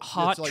take Well,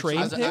 hot it's like- train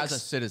as pics? a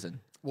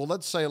citizen? Well,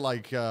 let's say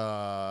like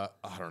I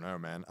don't know,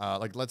 man.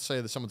 Like let's say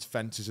that someone's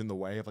fence is in the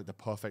way of like the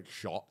perfect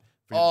shot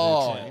for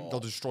the train. They'll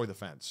destroy the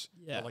fence.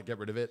 Yeah. They'll like get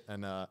rid of it.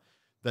 And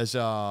there's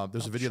a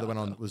video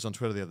that was on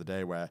Twitter the other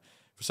day where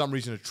for some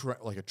reason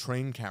a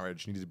train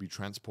carriage needed to be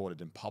transported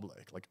in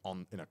public, like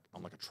on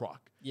like a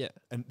truck. Yeah.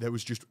 And it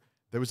was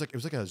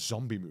like a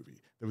zombie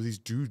movie. There was these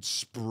dudes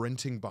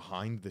sprinting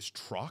behind this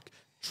truck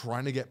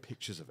trying to get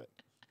pictures of it.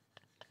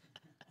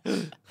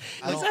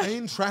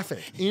 In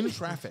traffic.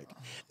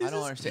 I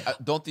don't understand.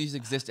 Don't these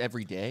exist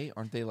every day?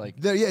 Aren't they like?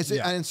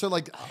 And so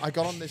like I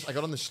got on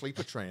this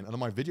sleeper train, and on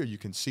my video you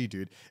can see,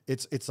 dude,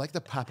 it's like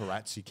the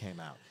paparazzi came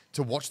out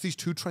to watch these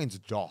two trains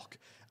dock,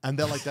 and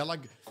they're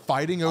like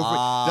fighting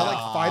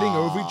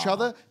over each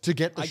other to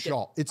get the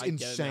shot. It's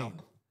insane.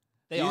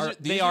 They are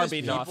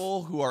beating off.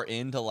 People who are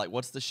into like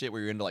what's the shit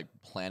where you're into like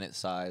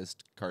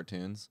planet-sized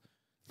cartoons?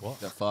 What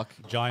the fuck?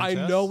 Giant I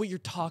chest? know what you're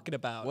talking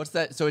about. What's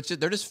that? So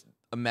they're just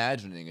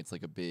imagining it's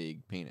like a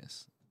big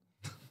penis,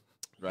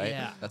 right?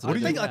 Yeah. That's What do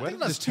you think? I Where think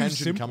did that's this too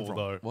tension come simple, from?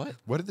 though. What?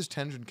 Where did this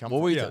tension come What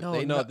from? were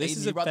you? This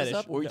is you brought this fetish.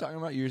 up. What were you No. talking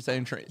about? You were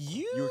saying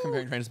you were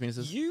comparing trains to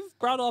penises. You've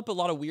brought up a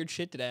lot of weird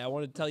shit today. I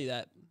wanted to tell you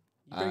that.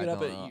 You bring I it up.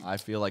 don't know. I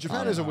feel like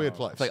Japan is a weird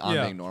place. I feel like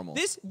I'm being normal.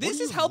 This do is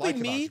you helping like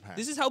me. about Japan?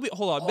 This is helping.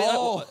 Hold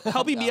on,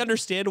 helping me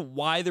understand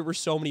why there were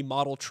so many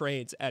model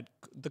trains at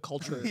the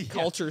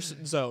culture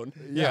zone.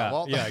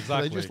 Yeah,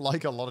 exactly. They just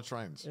like a lot of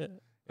trains.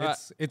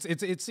 It's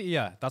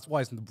that's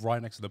why it's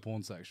right next to the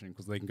porn section,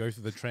 because they can go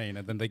through the train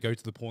and then they go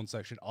to the porn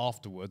section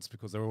afterwards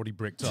because they're already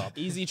bricked up.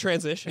 Easy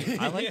transition.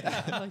 I like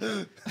that. I like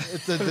that.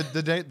 It's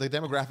the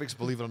demographics,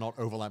 believe it or not,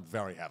 overlap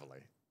very heavily.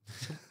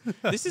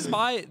 This is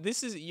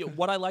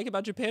what I like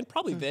about Japan.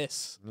 Probably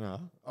this. Yeah.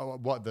 Oh,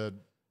 what the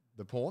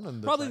porn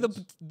and the Probably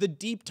trains? the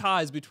deep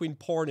ties between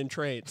porn and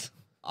trains.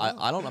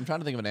 I'm trying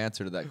to think of an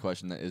answer to that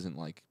question that isn't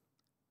like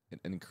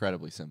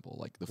incredibly simple.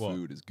 Like the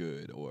food is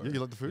good or You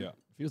like the food? Yeah.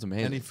 food's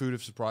amazing. Any food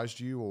have surprised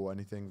you, or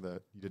anything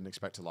that you didn't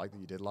expect to like that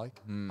you did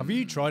like? Have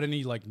you tried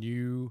any like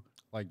new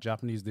like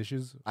Japanese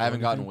dishes? I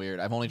haven't gotten weird.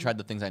 I've only tried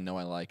the things I know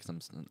I like.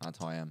 'Cause that's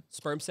how I am. The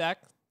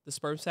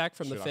sperm sack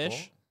from the Should I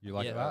fish. You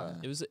like that?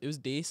 It was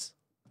decent.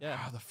 Yeah.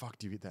 How the fuck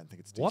do you eat that and think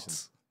it's What?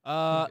 decent?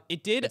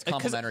 It did. It's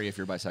complimentary if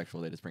you're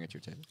bisexual. They just bring it to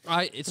your table.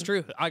 It's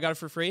true. I got it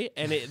for free,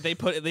 and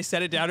they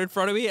set it down in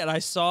front of me, and I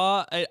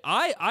saw.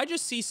 I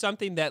just see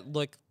something that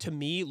to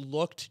me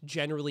looked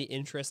generally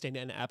interesting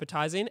and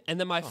appetizing, and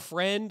then my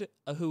friend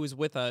who was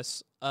with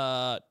us,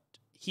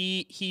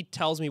 he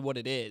tells me what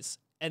it is,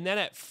 and then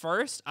at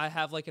first I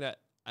have like an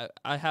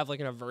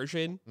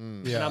aversion,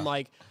 and I'm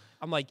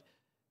like.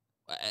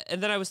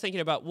 And then I was thinking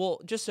about,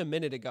 just a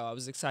minute ago I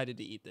was excited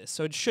to eat this,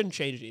 so it shouldn't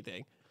change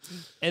anything.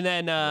 And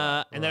then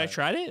then I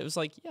tried it. It was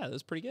like, yeah, it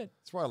was pretty good.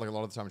 That's why, like a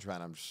lot of the time in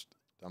Japan,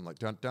 I'm like,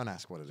 don't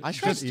ask what it is. I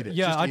just eat it.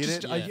 Yeah,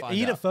 Just I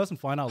eat it first and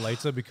find out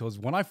later, because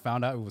when I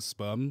found out it was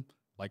sperm,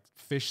 like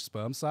fish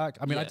sperm sac.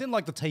 I mean, I Yeah. didn't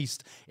like the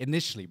taste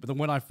initially, but then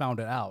when I found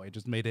it out, it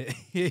just made it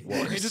it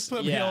just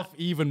put me Yeah. off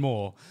even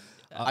more.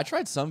 I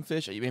tried some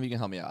fish. Maybe you can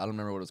help me out. I don't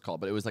remember what it was called,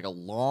 but it was like a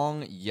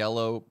long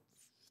yellow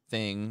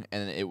thing,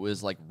 and it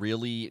was like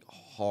really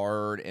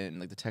hard, and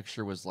like the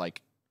texture was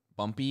like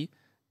bumpy.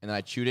 And then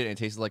I chewed it, and it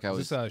tasted like I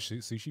was. Is this a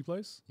sushi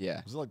place?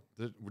 Yeah. Was it like?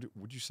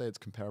 Would you say it's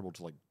comparable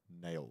to like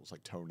nails,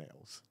 like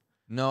toenails?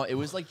 No, it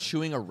was like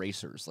chewing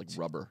erasers, like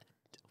rubber.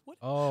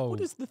 Oh,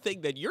 What is the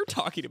thing that you're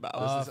talking about?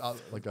 Was this,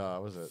 like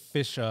what is it?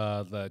 fish?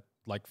 The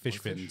like fish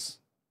Monkfish? fins.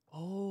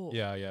 Oh.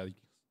 Yeah, yeah.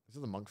 Is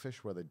it the monkfish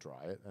where they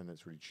dry it and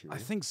it's really chewy? I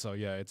think so.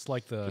 Yeah, it's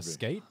like the Could be.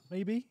 skate,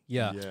 maybe.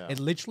 Yeah. Yeah. It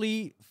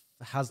literally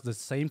has the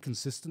same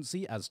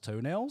consistency as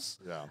toenails.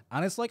 Yeah.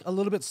 And it's like a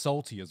little bit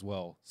salty as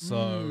well.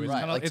 So it's Right,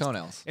 kinda, like it's,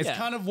 toenails. It's Yeah.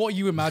 kind of what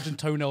you imagine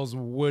toenails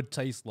would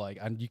taste like,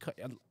 and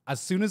as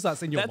soon as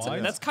that's in your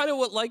mind, That's kind of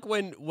what like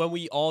when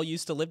we all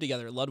used to live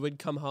together. Ludwig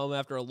come home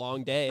after a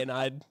long day, and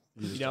I'd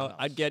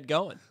I'd get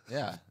going.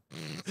 Yeah.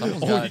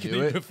 Someone's all got you to can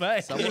do eat it.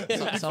 buffet.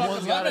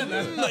 Someone's got to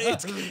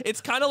do it. It's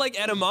kind of like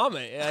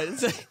edamame. Yeah,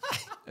 it's-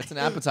 It's an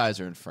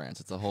appetizer in France.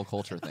 It's a whole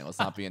culture thing. Let's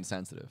not be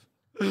insensitive.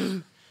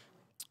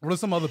 What are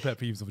some other pet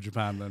peeves of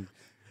Japan then?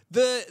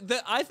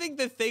 I think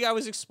the thing I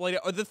was explaining,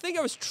 or the thing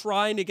I was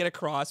trying to get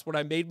across when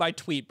I made my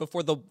tweet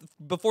before the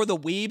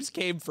weebs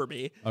came for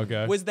me,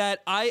 Okay. was that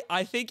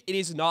I think it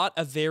is not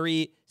a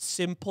very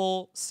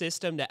simple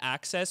system to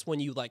access when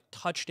you like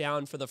touch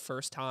down for the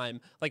first time,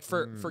 like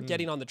for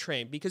getting on the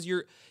train, because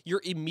you're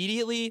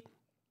immediately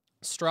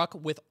struck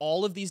with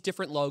all of these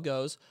different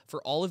logos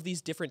for all of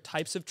these different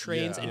types of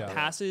trains and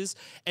passes,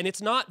 and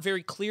it's not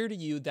very clear to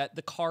you that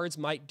the cards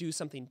might do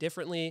something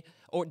differently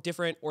or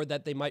different, or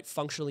that they might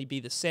functionally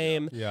be the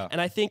same. Yeah. And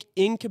I think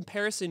in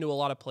comparison to a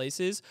lot of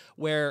places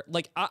where,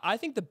 like, I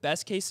think the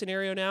best case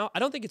scenario now, I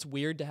don't think it's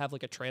weird to have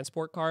like a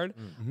transport card,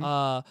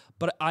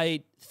 but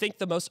I think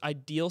the most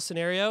ideal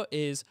scenario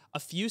is a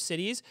few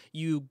cities,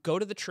 you go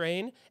to the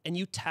train and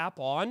you tap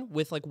on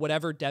with like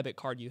whatever debit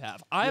card you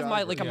have. I have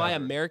my my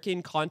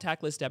American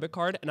contactless debit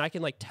card, and I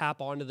can like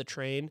tap onto the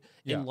train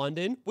in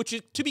London, which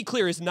is, to be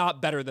clear, is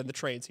not better than the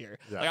trains here.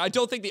 Like, I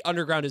don't think the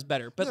underground is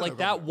better, but like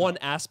that one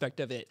aspect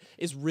of it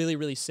is really,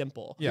 really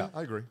simple. Yeah,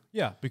 I agree.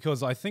 Yeah,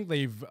 because I think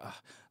they've,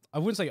 I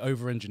wouldn't say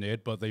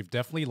over-engineered, but they've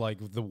definitely, like,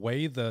 the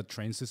way the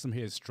train system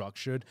here is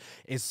structured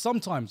is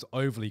sometimes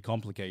overly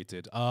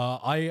complicated.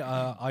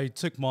 I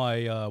took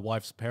my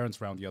wife's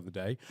parents around the other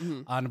day,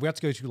 and we had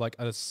to go to, like,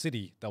 a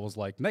city that was,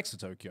 like, next to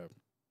Tokyo.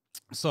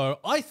 So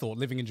I thought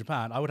living in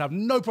Japan, I would have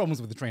no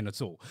problems with the train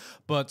at all.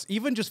 But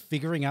even just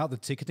figuring out the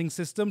ticketing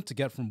system to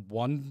get from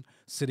one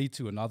city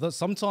to another,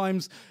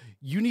 sometimes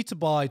you need to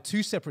buy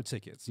two separate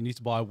tickets. You need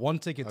to buy one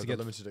ticket to The get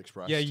limited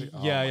express. Yeah, ticket.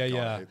 Oh yeah, my yeah, God,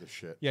 yeah. I hate this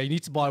shit. Yeah, you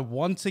need to buy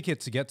one ticket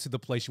to get to the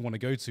place you want to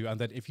go to, and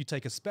then if you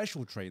take a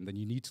special train, then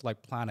you need to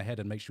like plan ahead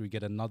and make sure you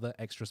get another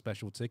extra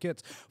special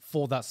ticket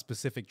for that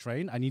specific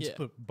train. I need to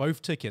put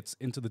both tickets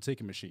into the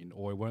ticket machine,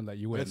 or it won't let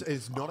you in.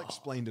 It's not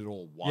explained at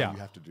all why Yeah. you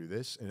have to do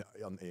this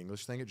on the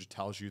English thing. It just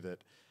tells you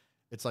that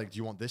it's like, do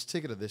you want this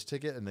ticket or this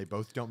ticket? And they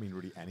both don't mean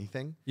really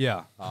anything.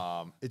 Yeah.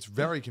 It's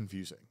very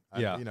confusing.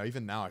 And, Yeah. you know,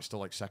 even now I still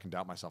like second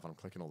doubt myself when I'm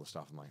clicking all this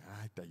stuff. I'm like,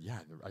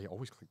 I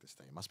always click this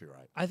thing. It must be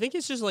right. I think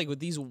it's just like with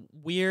these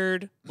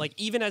weird, like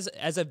even as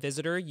a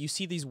visitor, you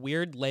see these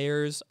weird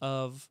layers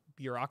of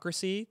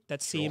bureaucracy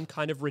that seem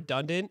kind of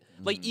redundant.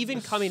 Like even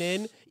coming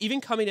in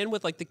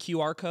with like the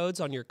QR codes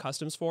on your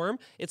customs form,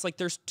 it's like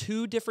there's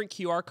two different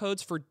QR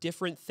codes for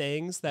different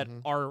things that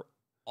are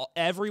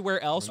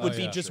everywhere else would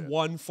be just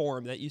one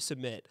form that you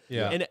submit.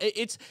 Yeah. And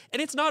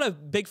it's not a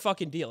big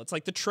fucking deal. It's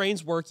like the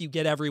trains work, you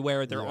get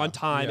everywhere, they're on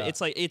time. Yeah.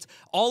 It's like it's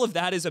all of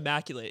that is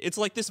immaculate. It's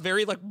like this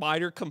very like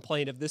minor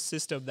complaint of this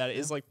system that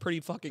is like pretty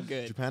fucking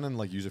good. Japan and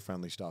like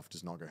user-friendly stuff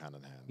does not go hand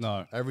in hand.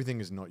 No.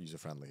 Everything is not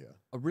user-friendly here.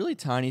 A really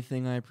tiny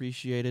thing I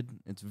appreciated,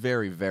 it's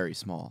very, very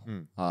small,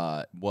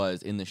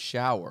 was in the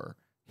shower.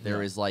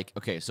 There is like,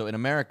 okay, so in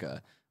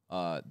America,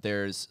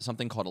 there's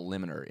something called a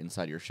limiter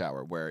inside your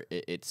shower where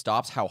it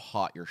stops how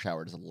hot your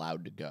shower is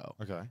allowed to go.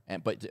 Okay.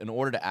 But in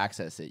order to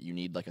access it, you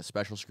need like a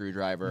special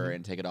screwdriver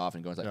and take it off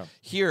and go inside. Yeah.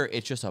 Here,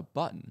 it's just a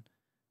button.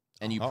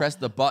 And you press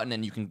the button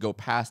and you can go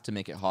past to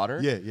make it hotter.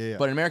 Yeah.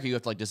 But in America, you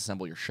have to like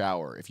disassemble your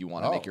shower if you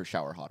want to make your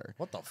shower hotter.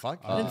 What the fuck?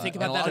 I didn't think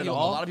And about that at A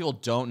all. lot of people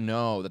don't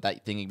know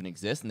that thing even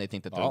exists, and they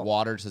think that the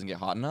water just doesn't get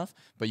hot enough.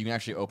 But you can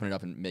actually open it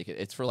up and make it.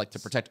 It's for like to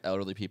protect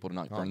elderly people to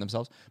not burn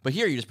themselves. But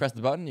here, you just press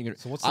the button. You can.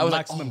 So what's the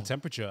maximum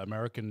temperature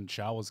American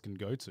showers can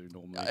go to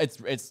normally?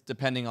 It's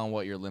depending on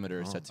what your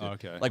limiter is set to.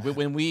 Okay. Like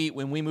when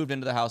we moved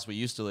into the house we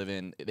used to live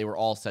in, they were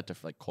all set to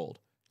like cold,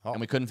 and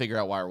we couldn't figure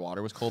out why our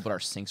water was cold, but our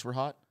sinks were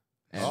hot.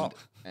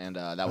 And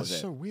that was That's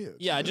it. so weird.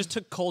 Yeah, I just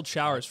took cold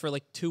showers for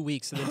like 2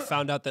 weeks and then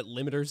found out that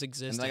limiters And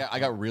exist. then I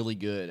got really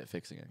good at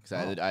fixing it because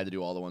I had to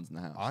do all the ones in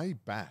the house. I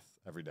bath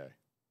every day.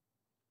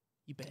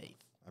 You bathe.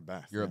 I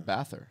bath. You're a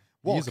bather.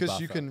 Well, He is a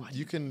because you bather.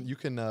 can in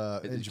Japan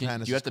Do it's you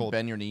have just to called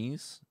bend your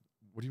knees?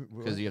 What do you?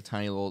 Because you have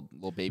tiny little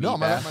baby. No,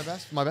 my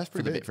bath. bath's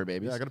pretty big for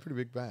babies. Yeah, I got a pretty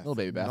big bath. Little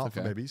baby bath, Not for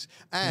okay. babies.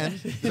 And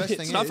the best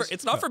thing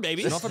It's not for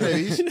babies. Not for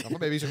babies. Not for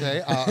babies.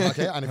 Okay.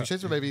 Okay. And if you say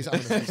it's for babies,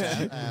 I'm going to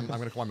say and I'm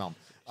going to call my mom.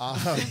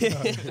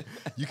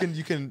 You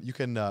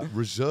can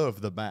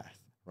reserve the bath,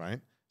 right?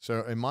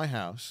 So in my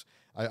house,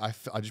 I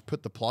just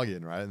put the plug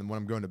in, right? And then when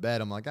I'm going to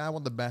bed, I'm like, I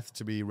want the bath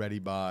to be ready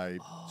by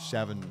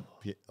 7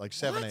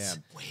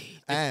 a.m. Wait,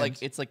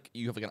 it's like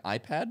you have like an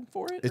iPad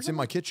for it? It's in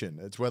my kitchen.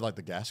 It's where like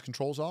the gas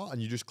controls are,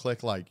 and you just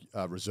click like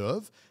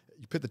reserve.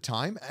 You put the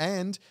time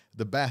and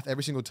the bath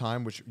every single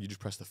time, which you just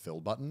press the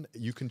fill button.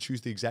 You can choose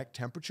the exact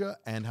temperature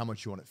and how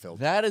much you want it filled.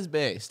 That is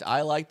based.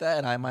 I like that,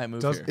 and I might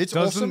move here. It's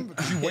awesome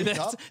because you wake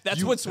up.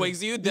 That's what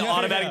swings you, the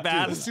automatic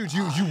bath. Dude,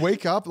 you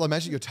wake up, like,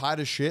 imagine you're tired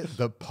as shit.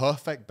 The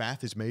perfect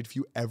bath is made for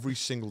you every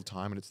single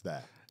time, and it's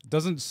there.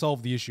 Doesn't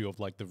solve the issue of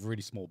like the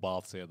really small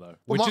baths here though,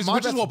 Well, which is my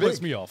bath's what puts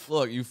big. me off.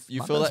 Look, you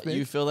My fill bath's that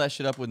you big. fill that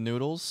shit up with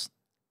noodles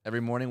every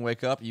morning.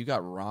 Wake up, you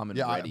got ramen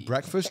ready.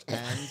 Breakfast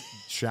and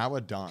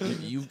shower done.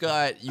 You've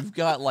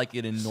got like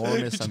an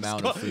enormous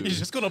amount of food. He's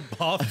just got a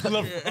bath full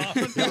of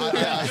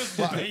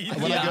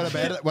ramen. When I go to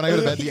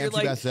bed, the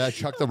empty bath's there. I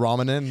chuck the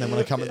ramen in, and then when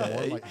I come in the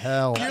morning, like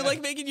hell. You're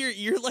like making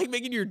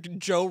your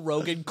Joe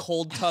Rogan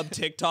cold tub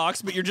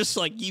TikToks, but you're just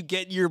like you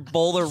get your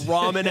bowl of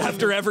ramen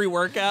after every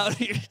workout.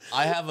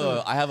 I have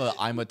a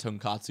I'm a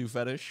tonkatsu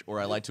fetish, or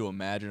I like to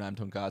imagine I'm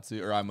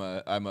tonkatsu, or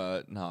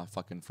I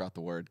fucking forgot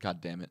the word.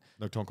 God damn it.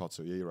 No, tonkatsu.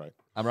 Yeah, you're right.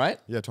 I'm right?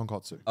 Yeah,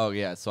 tonkatsu. Oh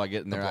yeah, so I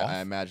get in there. broth? I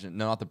imagine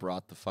no, not the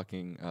broth, the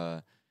fucking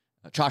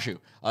chashu.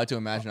 I like to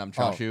imagine I'm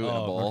chashu in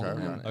a bowl.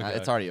 okay, and, okay.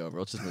 It's already over.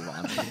 Let's just move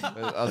on.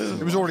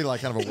 It was already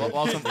like kind of a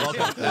welcome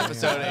to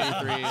episode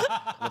 83 of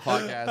the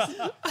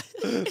podcast.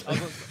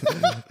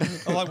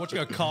 I like watching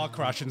a car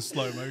crash in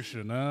slow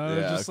motion.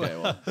 Yeah, Just okay.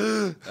 like,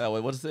 Well,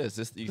 wait, what is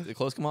this? The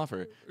clothes come off,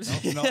 or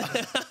no.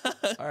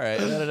 all right?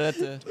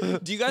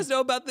 Do you guys know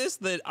about this?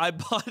 That I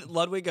bought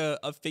Ludwig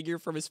a figure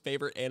from his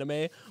favorite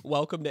anime,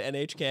 Welcome to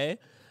NHK.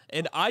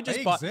 And I just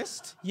They bought.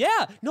 exist?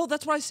 Yeah, no,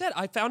 that's what I said.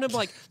 I found him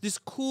like this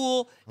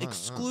cool,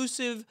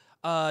 exclusive,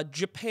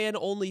 Japan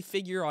only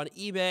figure on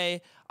eBay.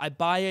 I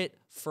buy it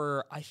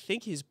for I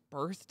think his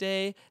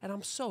birthday, and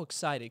I'm so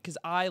excited because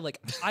I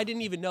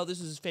didn't even know this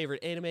was his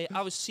favorite anime.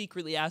 I was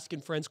secretly asking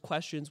friends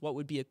questions, what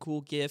would be a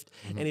cool gift,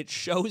 and it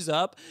shows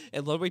up,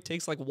 and Ludwig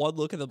takes like one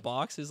look at the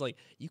box, is like,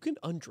 you can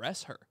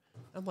undress her.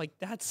 I'm like,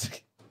 that's.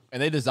 And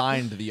they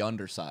designed the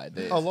underside.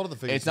 A lot of the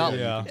figures. It's not.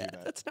 Yeah.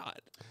 That's not.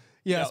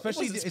 Yeah, No, it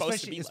especially wasn't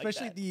supposed to be like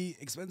especially that. the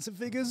expensive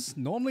figures.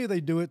 Normally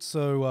they do it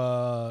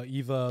so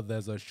either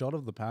there's a shot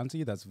of the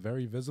panty that's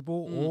very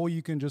visible, or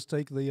you can just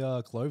take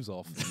the clothes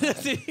off.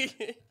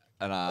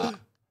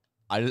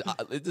 And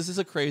this is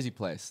a crazy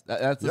place.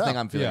 That's the thing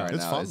I'm feeling right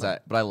it's now. fun, Is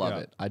that? But I love Yeah.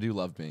 it. I do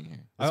love being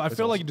here. I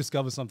feel like you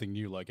discover something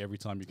new like every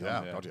time you come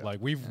Yeah, here. God, yeah. Like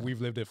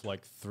we've lived here for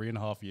like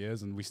 3.5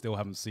 years and we still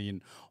haven't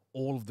seen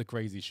all of the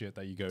crazy shit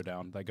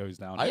that goes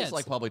down. I just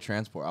like public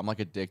transport. I'm like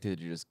addicted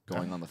to just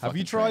going on the. Have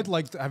you fucking tried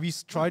train. have you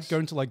tried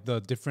going to like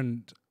the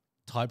different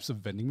types of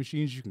vending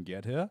machines you can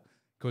get here?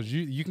 Because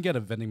you can get a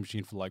vending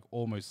machine for like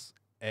almost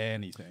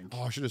anything.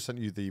 Oh, I should have sent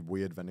you the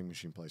weird vending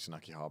machine place in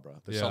Akihabara.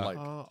 They sell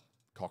like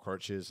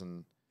cockroaches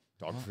and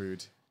dog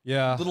food.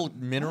 Yeah, little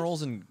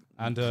minerals and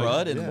And,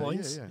 crud and yeah,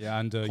 coins? Yeah,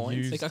 and Coins?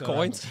 used They got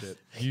coins?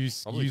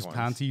 used Probably used coins.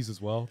 panties as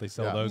well. They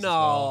sell Yeah. those. No. As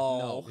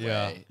well. No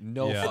Yeah. way.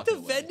 No Yeah. fucking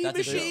The way. vending That's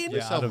a deal. machine? They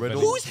Yeah, sell out of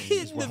riddle Who's machines as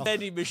hitting the well.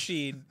 vending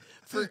machine?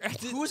 For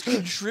Who's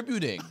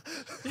contributing?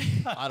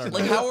 I don't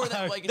Like know. how are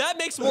they? Like that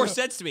makes more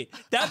sense to me.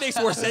 That makes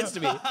more sense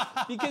to me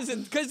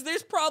because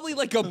there's probably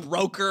like a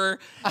broker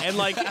and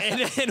like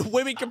and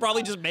women can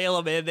probably just mail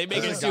them in. They make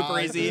it There's a super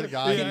guy- easy, there's a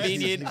guy,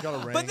 convenient. he's got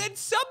a ring. But then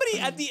somebody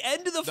at the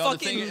end of the no, the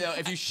fucking thing is,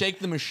 if you shake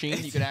the machine,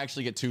 you can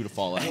actually get two to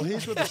fall out. Well,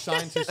 here's where the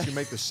scientists who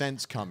make the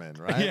sense come in,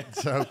 right?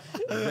 So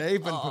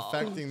they've been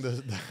perfecting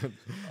the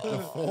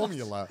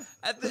formula.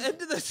 at the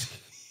end of the.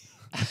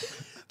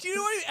 Do you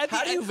know what? At How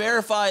the do you end,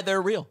 verify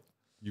they're real?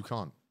 You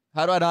can't.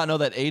 How do I not know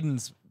that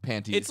Aiden's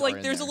panties? it's are like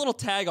in there's there? a little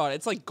tag on it.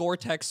 It's like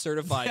Gore-Tex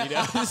certified. You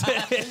know.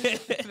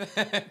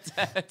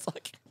 It's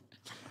like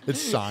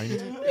It's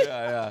signed.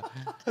 yeah.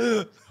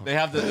 They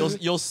have the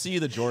you'll see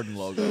the Jordan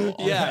logo.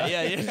 on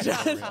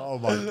yeah. Oh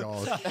my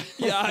god.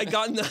 Yeah, I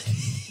got in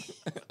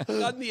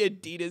the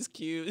Adidas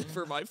queue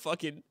for my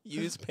fucking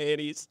used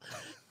panties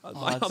on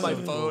my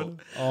phone.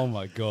 Oh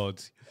my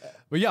god.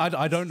 But yeah,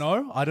 I don't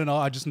know.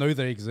 I just know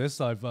they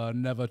exist. I've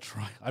never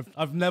tried.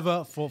 I've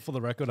never, for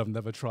the record, I've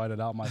never tried it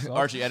out myself.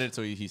 Archie, edit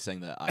so he's saying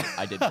that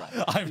I did try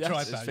it. I've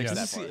tried Just that. fix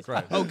Yes. that part.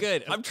 Right. Oh,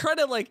 good. I'm trying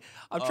to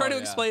yeah.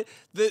 explain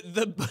the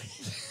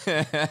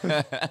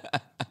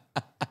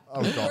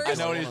Oh god. I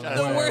know what he's trying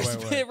to the say.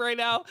 worst bit right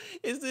now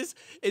is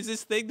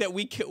this thing that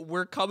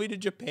we're coming to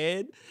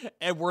Japan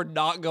and we're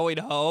not going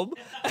home.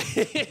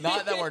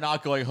 Not that we're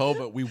not going home,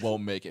 but we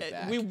won't make it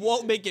back. We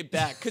won't make it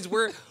back because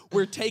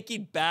we're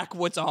taking back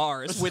what's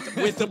ours with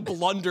the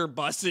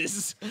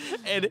blunderbuses.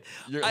 And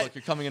You're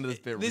coming into this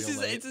bit this real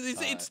is late.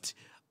 it's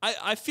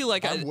I feel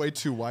like I'm way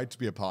too white to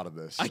be a part of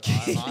this.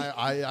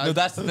 No,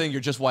 that's the thing.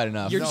 You're just white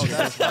enough.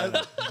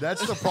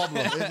 That's the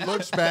problem. It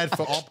looks bad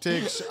for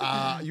optics.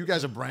 You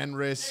guys are brand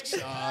risks.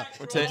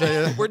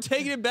 we're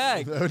taking it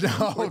back.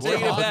 No, we're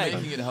taking it back.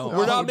 Making it home.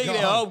 We're not making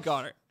it home,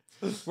 Connor.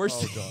 We're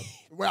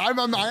Well,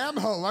 I am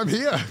home. I'm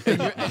here.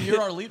 and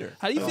you're our leader.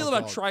 How do you feel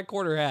about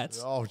tricorder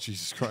hats? Oh,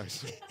 Jesus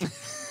Christ.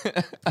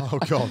 Oh,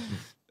 God.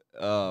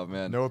 Oh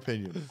man. No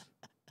opinion.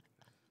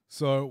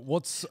 So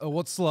what's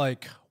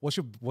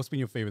been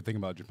your favorite thing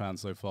about Japan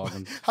so far?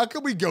 Then? How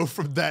can we go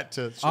from that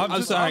to?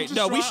 I'm sorry.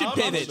 No, we should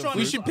pivot.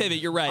 We should pivot.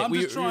 You're right. I'm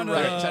just trying to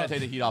Trying to take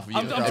the heat off of you.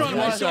 I'm trying to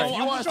make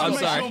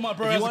sure my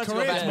bro has a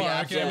career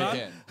tomorrow, okay,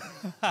 man?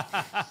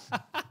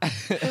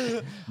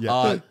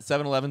 Yeah.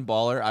 7-Eleven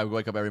baller. I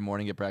wake up every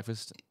morning, get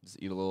breakfast,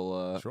 just eat a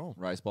little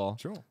rice ball.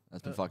 Sure.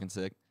 That's been fucking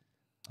sick.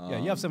 Yeah,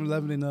 you have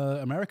 7-Eleven in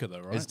America though,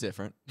 right? It's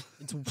different.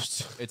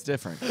 It's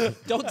different.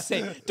 Don't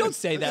say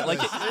that like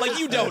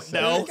you don't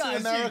know. It's an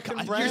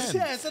American brand.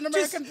 Yeah, it's an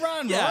American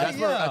brand, Yeah, right?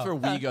 that's where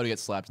we go to get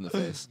slapped in the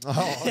face.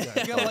 Oh, okay.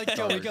 We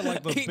get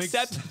like the big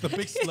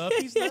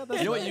Slurpees there.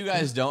 You know what you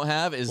guys don't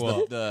have is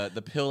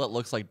the pill that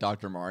looks like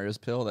Dr. Mario's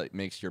pill that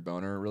makes your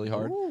boner really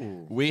hard.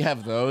 Ooh. We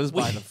have those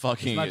by the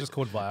fucking. It's not just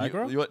called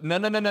Viagra.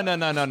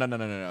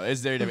 No.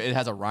 It's very different. It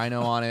has a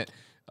rhino on it.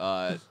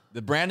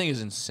 The branding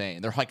is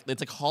insane. It's like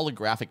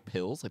holographic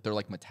pills. Like they're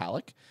like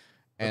metallic,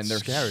 and That's they're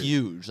scary.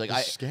 huge. Like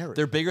scary.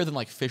 They're bigger than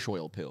like fish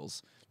oil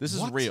pills. This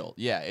is real.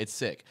 Yeah, it's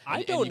sick.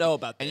 I don't know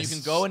about and this. And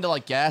you can go into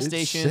like gas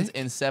stations sick?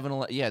 and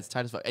 7-Eleven. Yeah, it's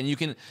tight as fuck. And you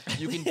can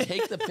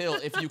take the pill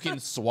if you can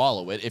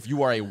swallow it. If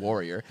you are a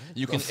warrior,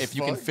 you can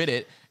you can fit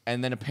it.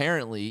 And then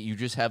apparently you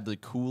just have the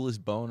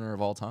coolest boner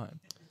of all time.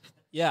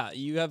 Yeah,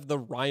 you have the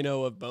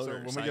rhino of So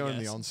boners. when we go in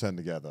the onsen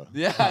together,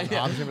 Yeah, I'm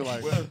gonna be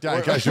like,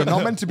 guys, you're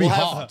not meant to be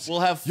hot. We'll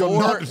have You're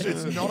four. not,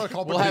 it's not a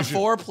competition. We'll have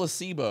 4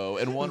 placebo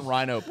and 1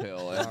 rhino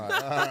pill. And,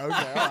 Okay, all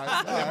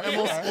right. and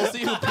we'll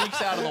see who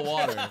peeks out of the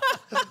water.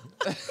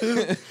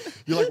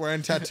 You're like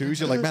wearing tattoos.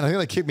 You're like, man, I think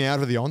they kicked me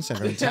out of the onsen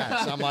for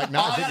tats. I'm like,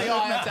 no, I think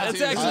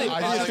That's actually.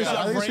 I think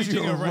it's because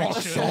you're rock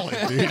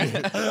solid,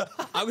 dude.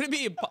 I'm gonna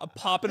be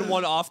popping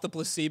one off the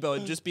placebo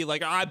and just be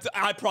like,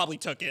 I probably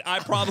took it. I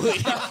probably.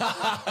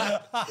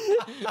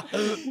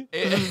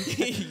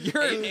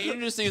 Aiden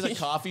just sees a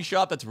coffee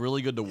shop that's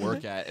really good to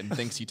work at and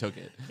thinks he took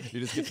it.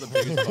 He just gets the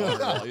biggest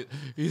boner.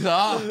 He's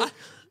I'm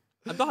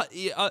not.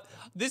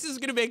 This is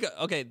gonna make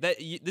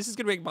this is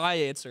gonna make my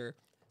answer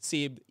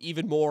seem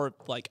even more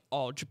like,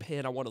 oh,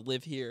 Japan, I want to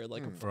live here,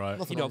 like Right.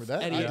 you know, wrong with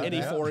that.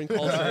 any foreign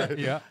culture.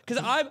 Yeah. Because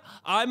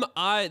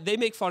they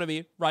make fun of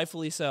me,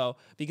 rightfully so,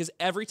 because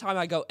every time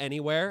I go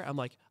anywhere, I'm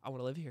like, I want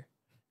to live here,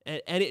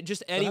 and it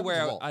just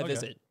anywhere a lot. I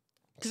visit.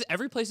 Because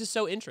every place is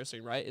so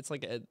interesting, right? It's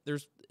like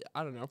there's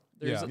I don't know.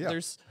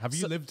 There's Have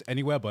you lived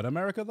anywhere but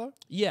America though?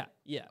 Yeah.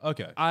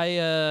 Okay.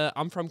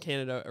 I'm from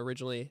Canada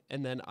originally,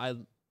 and then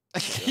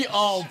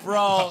oh,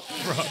 bro.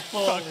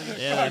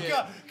 yeah.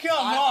 Come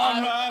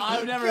on, man.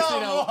 I've never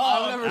seen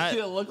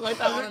it look like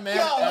that on a man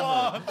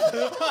ever.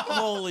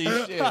 Holy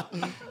shit.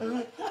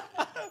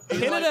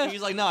 Canada.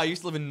 He's like, no, I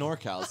used to live in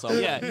NorCal. So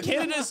Yeah,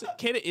 Canada.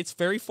 It's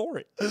very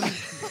foreign.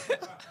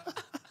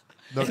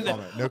 No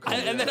comment. No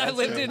comment. And then I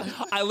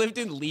lived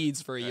in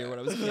Leeds for a year when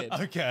I was a kid.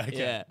 Okay.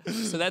 Yeah.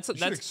 So that's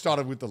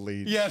started with the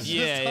lead. Yes.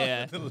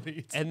 Yeah.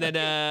 And then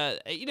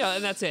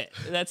and that's it.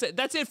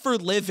 That's it for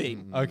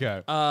living.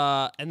 Okay.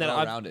 And then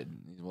rounded.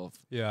 Well,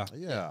 Yeah.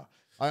 Yeah.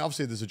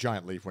 Obviously, there's a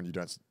giant leap when you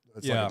don't.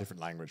 It's like a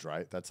different language,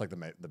 right? That's like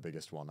the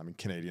biggest one. I mean,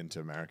 Canadian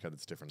to America,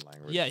 that's different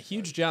language. Yeah,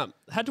 huge jump.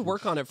 Had to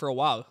work on it for a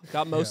while.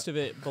 Got most of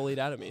it bullied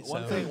out of me.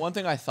 One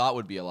thing I thought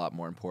would be a lot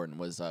more important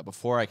was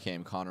before I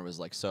came, Connor was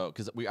like,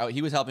 because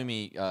he was helping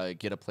me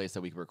get a place that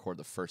we could record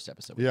the first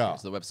episode. Yeah.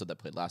 So the episode that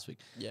played last week.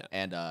 Yeah.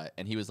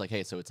 And he was like,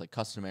 hey, so it's like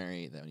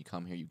customary that when you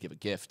come here, you give a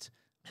gift.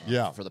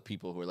 For the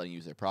people who are letting you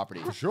use their property.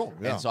 For sure.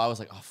 Yeah. And so I was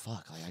like, oh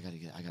fuck, like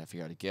I gotta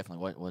figure out a gift. I'm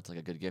like, what's like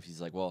a good gift? He's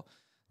like, well,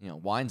 you know,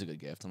 wine's a good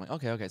gift. I'm like,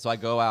 okay. So I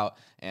go out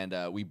and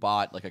we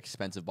bought like an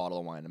expensive bottle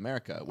of wine in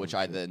America, which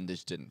I then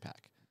just didn't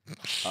pack.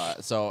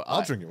 So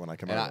I'll drink it when I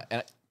come over.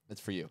 And it's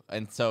for you,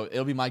 and so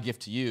it'll be my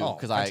gift to you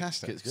because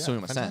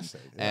assume a send,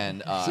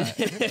 and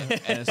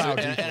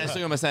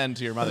assume a send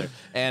to your mother,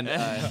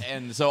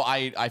 and so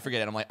I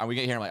forget it. I'm like, we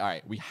get here. I'm like, all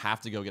right, we have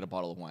to go get a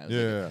bottle of wine.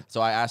 Yeah. So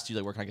I asked you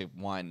like, where can I get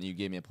wine? And you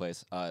gave me a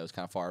place. It was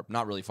kind of far,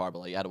 not really far, but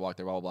like you had to walk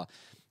there, blah blah blah.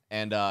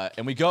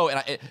 And we go,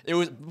 and it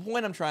was the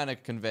point I'm trying to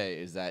convey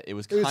is that it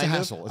was kind of a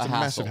hassle. It's a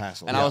massive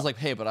hassle. And I was like,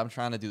 hey, but I'm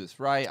trying to do this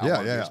right. I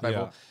want to be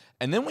respectful. Yeah.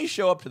 And then we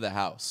show up to the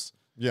house.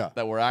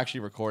 That we're actually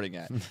recording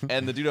at.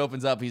 And the dude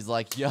opens up. He's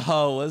like,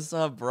 yo, what's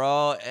up,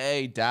 bro?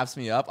 Hey, daps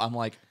me up. I'm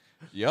like,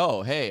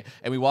 yo, hey.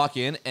 And we walk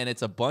in, and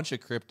it's a bunch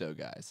of crypto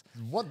guys.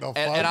 What the fuck?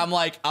 And I'm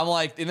like,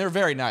 and they're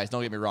very nice.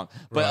 Don't get me wrong.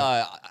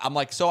 But I'm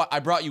like, so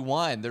I brought you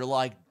wine. They're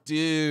like,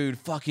 dude,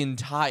 fucking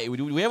tight.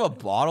 Do we have a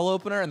bottle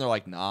opener? And they're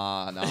like,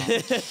 nah. And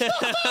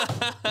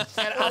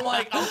I'm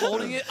like, I'm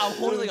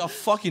holding like a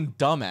fucking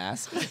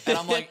dumbass. And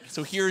I'm like,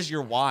 so here's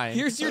your wine.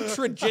 Here's your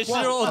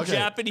traditional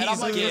Japanese and I'm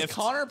like, gift. is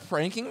Connor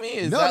pranking me?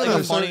 Is that like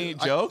a funny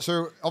joke?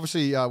 So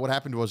obviously, what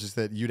happened was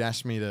that you'd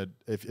asked me to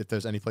if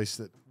there's any place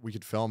that we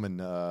could film in,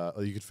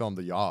 or you could film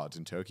the yards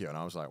in Tokyo, and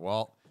I was like,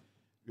 well,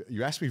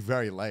 you asked me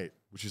very late,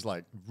 which is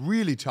like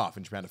really tough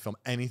in Japan to film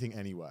anything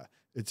anywhere.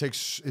 It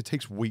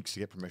takes weeks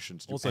to get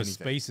permissions to do Also, anything.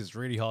 space is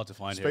really hard to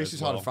find. Space here is as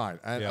hard well. to find.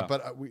 And, Yeah.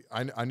 but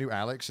I knew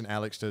Alex, and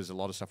Alex does a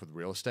lot of stuff with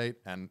real estate,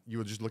 and you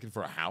were just looking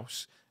for a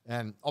house.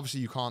 And obviously,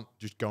 you can't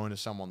just go into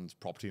someone's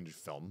property and just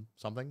film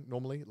something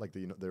normally. Like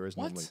there is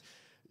normally.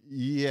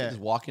 Yeah.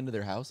 Just walk into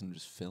their house and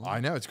just film. I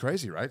know, it's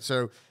crazy, right?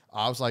 So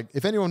I was like,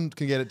 if anyone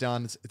can get it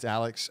done, it's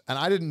Alex. And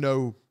I didn't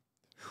know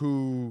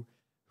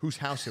whose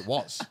house it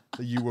was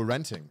that you were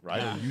renting,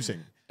 right? Or using.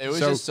 It was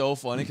just so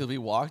funny because we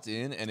walked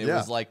in and it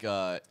was like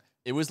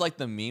it was like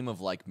the meme of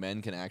like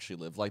men can actually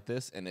live like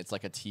this, and it's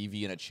like a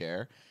TV and a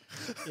chair.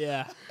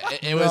 Yeah.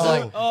 It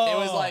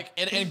was like,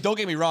 and don't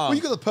get me wrong. Well,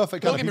 you got the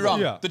perfect. Don't get me wrong.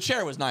 Yeah. The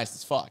chair was nice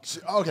as fuck.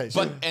 Okay,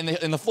 so But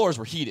and the floors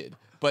were heated,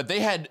 but they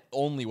had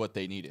only what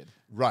they needed.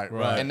 right.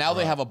 And now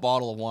they have a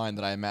bottle of wine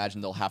that I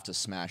imagine they'll have to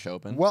smash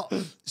open. Well,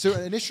 so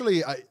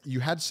initially you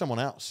had someone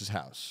else's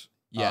house.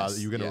 Yes,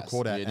 that you were going to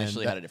record at. we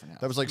initially and had a different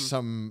house. That was like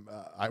some,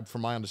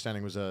 from my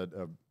understanding, was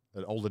an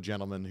older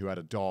gentleman who had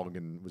a dog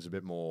and was a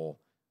bit more,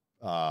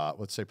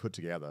 let's say, put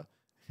together.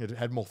 It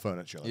had more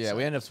furniture. let's Yeah, say.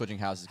 we ended up switching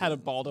houses. Had a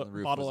 'cause bottle- the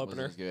roof bottle wasn't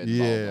opener. as good.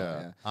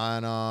 Yeah.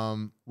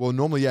 And well,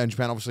 normally, in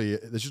Japan, obviously,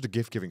 there's just a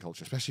gift giving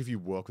culture, especially if you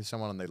work with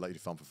someone and they let you to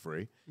film for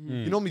free.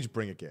 You normally just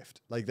bring a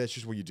gift. Like, that's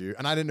just what you do.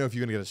 And I didn't know if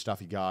you're going to get a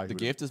stuffy guy. The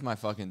gift is my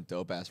fucking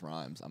dope ass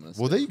rhymes. I'm gonna.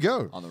 Well, there you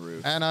go. On the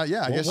roof. And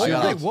yeah, I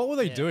guess. What were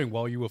they doing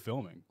while you were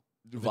filming?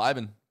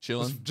 Vibing,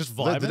 chilling. Just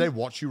Did vibing. they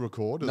watch you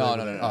record? Or No, they-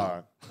 no, no, no. All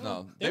right.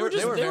 No, They were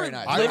just- they were very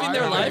nice. living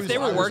their life. They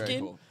were I was working.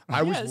 Cool.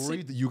 I was Yeah, it's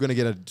worried that you were going to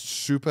get a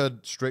super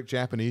strict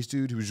Japanese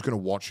dude who was just going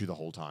to watch you the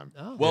whole time.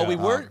 Oh. Well,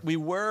 we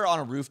were on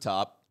a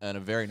rooftop in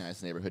a very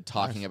nice neighborhood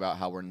talking about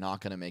how we're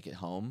not going to make it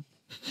home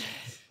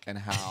and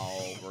how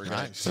we're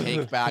going to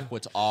take back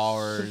what's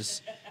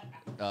ours.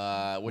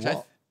 Which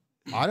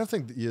I don't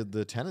think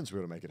the tenants were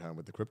going to make it home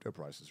with the crypto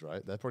prices,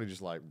 right? They're probably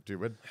just like,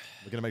 dude, we're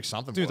going to make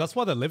something. Dude, for that's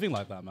why they're living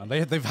like that, man.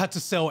 They've had to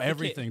sell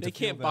everything. They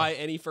to can't feel buy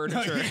any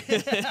furniture.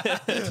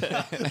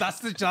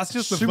 that's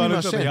just the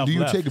Sumimasen, furniture they have do you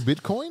left. take a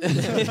Bitcoin?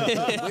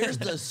 Where's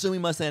the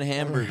Sumimasen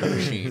hamburger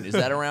machine? Is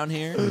that around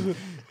here?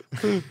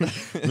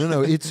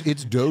 no, it's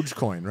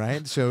Dogecoin,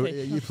 right? So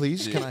you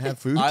please, can I have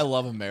food? I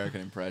love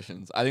American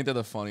impressions. I think they're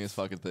the funniest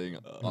fucking thing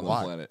on the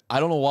Why? planet. I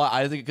don't know why.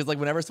 I think because like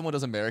whenever someone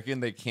does American,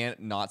 they can't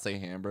not say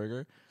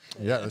hamburger.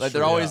 Yeah, that's Like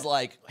they're true, always yeah.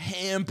 like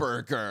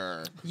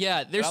hamburger.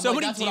 Yeah, there's I'm so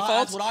like, many that's what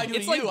defaults. I do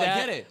it's to like you, I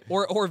that, get it.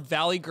 or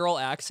Valley Girl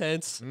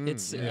accents.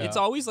 It's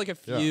always like a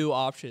few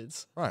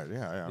options. Right,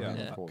 yeah. I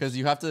mean, of course. Because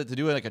you have to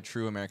do it like a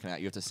true American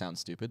act. You have to sound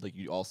stupid. Like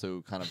you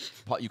also kind of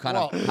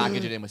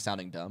package it in with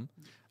sounding dumb.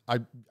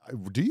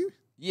 Do you?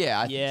 Yeah.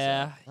 I think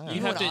Yeah, so.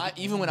 you have to.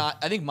 Even when I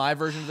think my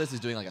version of this is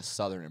doing like a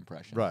Southern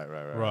impression. Right.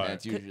 And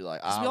it's usually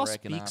like we I all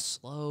reckon speak I.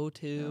 slow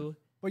too.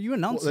 Well, you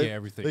enunciate they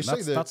everything.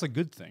 say that- That's a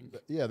good thing.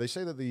 Yeah, they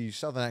say that the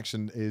Southern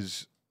accent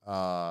is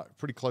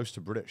pretty close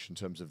to British in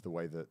terms of the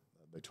way that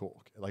they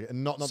talk. Like,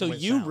 and not So the way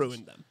it you sounds.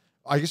 ruined them.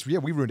 I guess we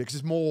ruined it because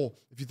it's more.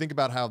 If you think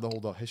about how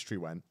the history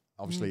went,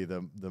 obviously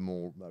the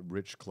more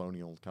rich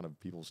colonial kind of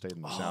people stayed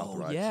in the South,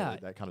 right? yeah. So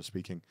that kind of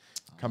speaking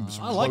comes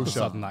I like the closer.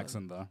 Southern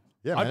accent, though.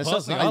 Yeah, I man, it's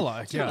personally, something I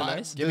like. Yeah,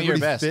 nice. Give me They're your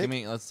really best. thick. Give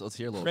me. Let's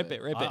hear a little Rip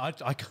bit. it, rip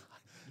it.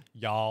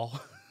 y'all.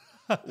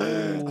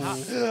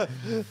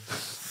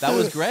 That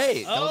was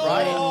great. That was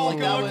right. Like,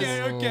 that was,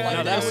 okay. like,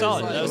 No, that was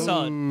solid. That was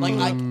solid.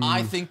 Like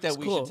I think that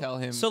we Cool. should tell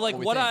him. So like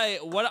we what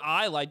think.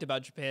 I liked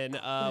about Japan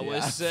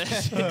was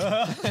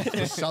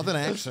The Southern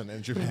accent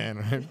in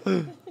Japan,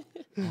 right?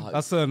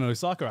 That's an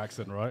Osaka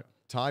accent, right?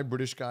 Thai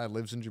British guy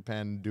lives in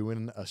Japan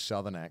doing a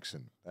Southern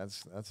accent.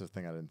 That's a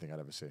thing I didn't think I'd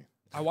ever see.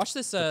 I watched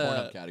this.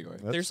 Pornhub category.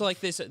 There's like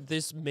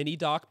this mini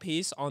doc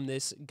piece on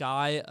this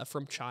guy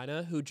from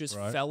China who just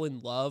fell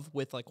in love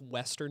with like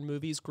Western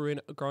movies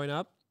growing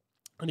up,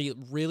 and he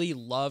really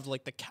loved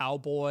like the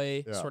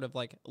cowboy sort of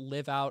like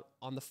live out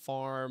on the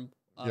farm,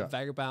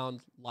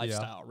 vagabond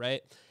lifestyle,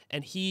 right?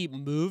 And he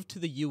moved to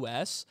the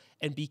U.S.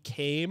 and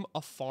became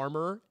a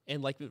farmer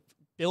and like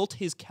built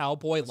his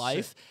cowboy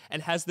life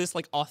and has this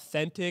like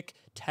authentic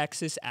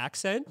Texas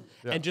accent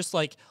and just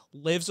like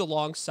lives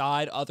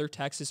alongside other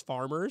Texas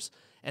farmers.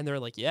 And they're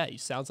like, yeah, he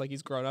sounds like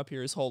he's grown up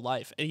here his whole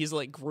life. And he's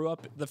like grew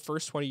up the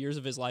first 20 years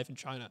of his life in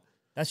China.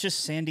 That's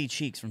just Sandy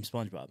Cheeks from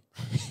SpongeBob.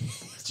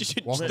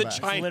 Welcome The back.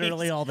 Chinese.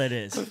 Literally all that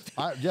is.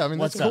 I mean,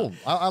 What's that's cool.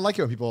 I like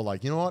it when people are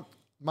like, you know what,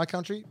 my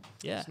country,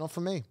 Yeah. it's not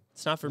for me.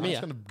 It's not for I'm me.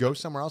 just gonna go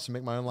somewhere else and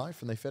make my own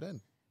life, and they fit in.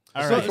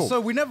 All right. cool. So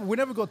we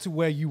never got to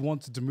where you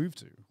wanted to move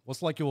to.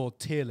 What's like your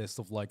tier list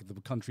of like the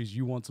countries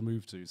you want to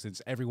move to?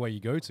 Since everywhere you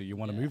go to, you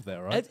want to move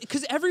there, right?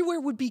 Because everywhere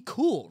would be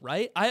cool,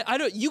 right? I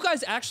don't. You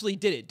guys actually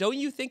did it. Don't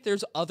you think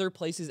there's other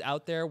places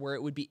out there where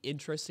it would be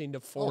interesting to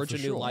forge a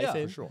new life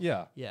in? For sure.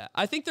 Yeah. Yeah,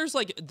 I think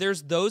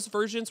there's those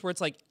versions where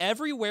it's like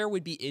everywhere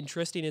would be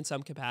interesting in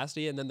some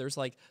capacity, and then there's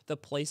like the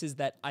places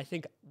that I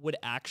think would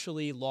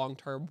actually long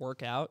term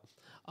work out.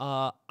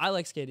 I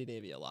like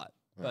Scandinavia a lot,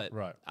 but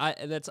Right.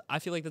 I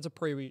feel like that's a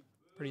pretty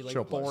like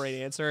Chill place.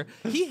 boring answer.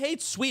 He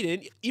hates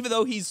Sweden, even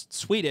though he's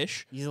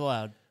Swedish. He's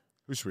allowed.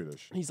 Who's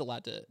Swedish? He's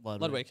allowed to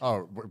Ludwig. Ludwig. Oh,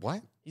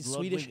 what? He's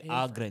Ludwig Swedish.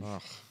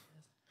 Agren.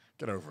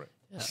 Get over it.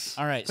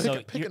 All right, Pick,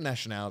 so pick a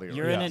nationality.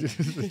 you're already.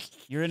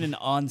 you're in an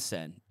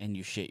onsen and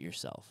you shit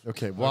yourself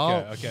Okay,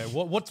 well, Okay.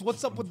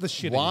 What's up with the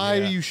shitting? why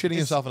here? are you shitting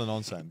yourself in an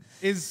onsen?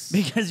 Is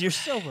because you're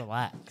so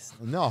relaxed.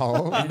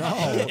 No,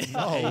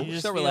 no. You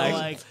just So feel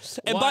relaxed.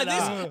 like, And why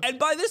by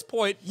not? this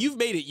point, you've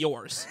made it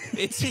yours.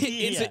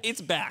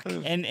 It's back.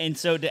 and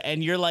so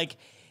and you're like,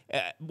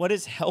 what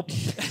is help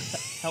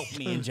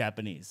me in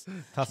Japanese?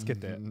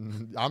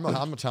 Taskete. I'm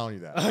not telling you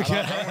that. Okay.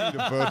 I don't want you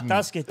to burden.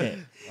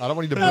 Tasukete. I don't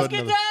want you to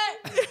burden.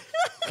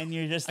 And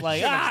you're just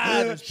like,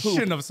 there's poop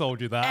Shouldn't have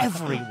sold you that.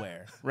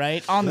 everywhere,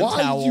 right? On the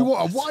Why towel.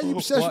 why are you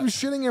obsessed with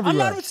shitting everywhere? I'm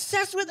not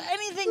obsessed with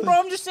anything, bro.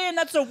 I'm just saying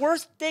that's the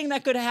worst thing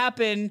that could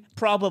happen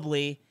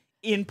probably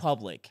in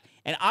public.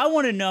 And I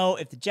want to know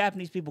if the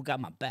Japanese people got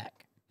my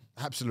back.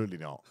 Absolutely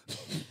not.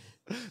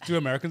 Do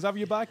Americans have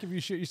your back if you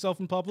shit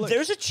yourself in public?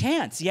 There's a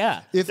chance,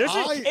 yeah. If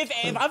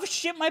If I've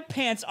shit my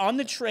pants on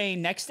the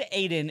train next to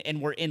Aiden and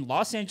we're in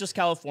Los Angeles,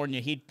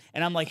 California,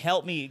 and I'm like,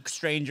 help me,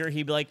 stranger,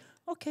 he'd be like,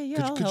 okay,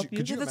 yeah, I'll help you.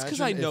 Could you That's 'cause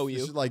imagine I know if you.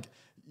 this is like,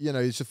 you know,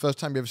 it's the first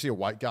time you ever see a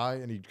white guy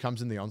and he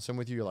comes in the onsen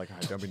with you. You're like,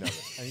 "Hey, don't be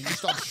nervous," and he just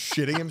starts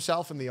shitting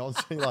himself in the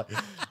onsen. You're like,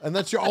 and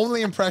that's your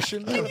only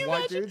impression of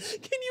white dudes.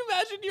 Can you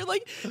imagine? You're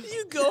like,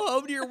 you go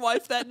home to your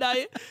wife that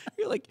night.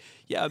 You're like,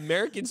 yeah,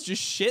 Americans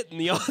just shit in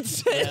the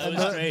onset. Yeah, it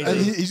was crazy. And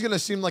he's gonna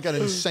seem like an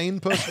insane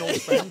person all the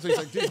time. So he's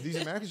like, dude,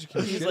 these Americans just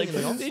keep shitting like, in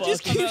the onsen. They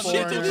just keep Fucking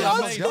shitting in the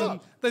foreigners.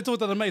 onset. They thought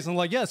that amazing.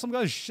 Like, yeah, some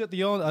guys shit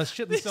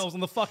themselves on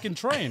the fucking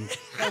train.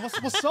 Like,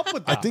 what's up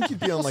with that? I think you'd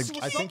be on like What's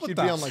I up think with you'd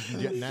that? be on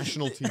like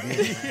national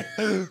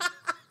TV.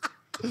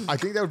 I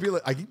think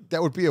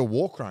that would be a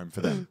war crime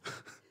for them.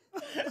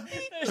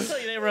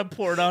 They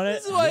report on it.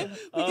 This is why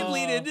we can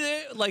lean into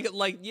it.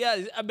 Like,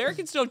 yeah,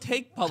 Americans don't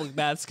take public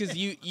baths because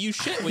you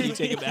shit when you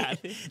take a bath.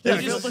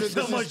 They're Just- filled with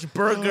so much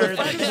burger.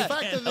 fact that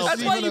that this That's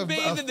is why even you a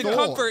bathe in the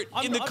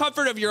thought.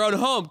 comfort of your own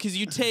home because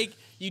you take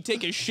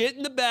a shit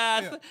in the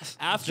bath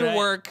after right.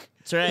 work.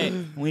 That's right.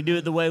 We do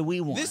it the way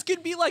we want. This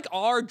could be like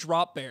our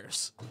drop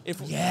bears.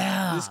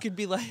 Yeah. This could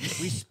be like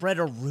We spread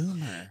a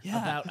rumor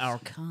about our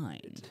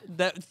kind.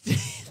 that.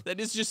 That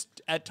is just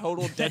at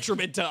total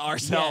detriment to Yeah,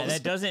 ourselves.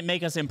 that doesn't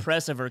make us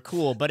impressive or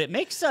cool, but it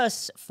makes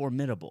us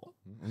formidable.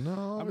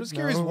 No, I'm just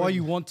curious why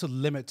you want to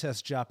limit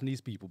test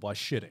Japanese people by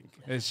shitting.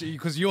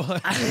 Because you're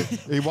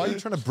Hey, why are you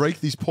trying to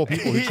break these poor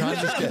people who can't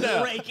just get?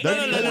 No. Break it. No.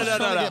 They're just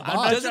trying to get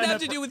by. It doesn't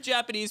have to do with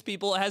Japanese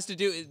people. It has to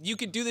do. You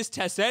can do this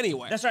test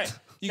anywhere. That's right.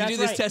 You can That's do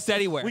this right. test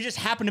anywhere. We just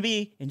happen to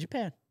be in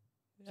Japan.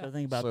 So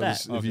think about So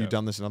that. have you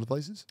done this in other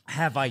places?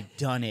 Have I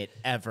done it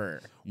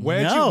ever?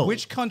 Where no.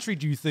 which country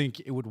do you think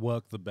it would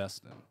work the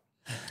best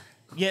in?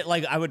 Yeah,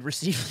 like I would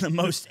receive the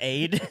most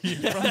aid.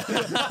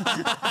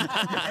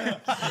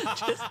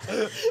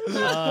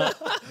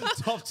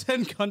 Top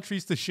 10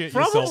 countries to shit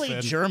yourself Probably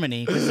in.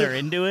 Germany because they're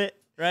into it,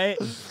 right?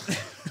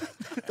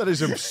 That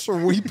is a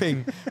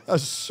sweeping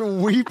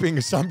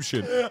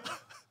assumption.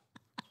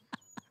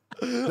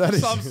 That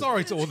is. So I'm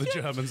sorry to all the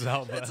Germans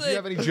out there. Do you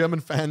have any German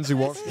fans who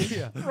watch this?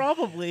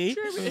 Probably.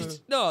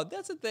 No,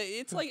 that's the thing.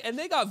 It's like, and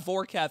they got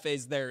vor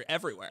cafes there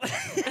everywhere.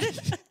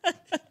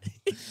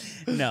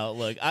 No,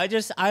 look,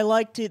 I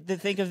like to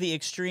think of the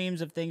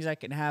extremes of things that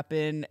can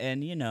happen,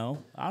 and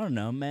I don't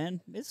know,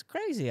 man, it's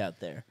crazy out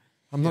there.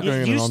 I'm not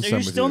going in an onsen Are you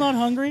with still you. not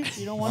hungry?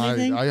 You don't want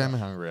anything? I am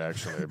hungry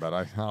actually, but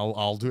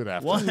I'll do it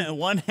after.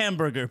 One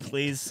hamburger,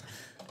 please.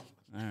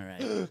 All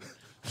right.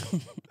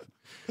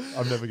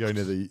 I'm never going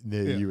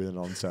near you in an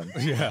onsen.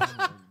 Yeah.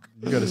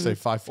 You got to stay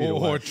 5 feet Or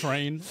away. a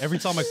train. Every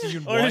time I see you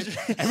in Or white,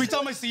 just- every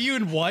time I see you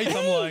in white,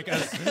 I'm like,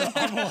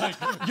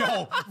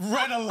 yo,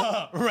 red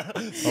alert.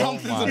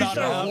 Something's my about You to start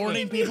happen.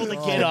 warning people to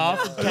get off,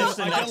 catch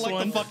the I next get like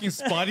one. the fucking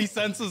spidey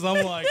senses.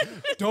 I'm like,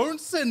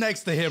 don't sit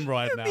next to him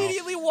right now.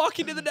 Immediately walk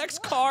into the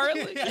next car.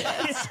 Like,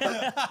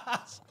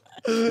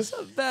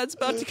 something bad's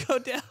about to go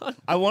down.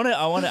 I want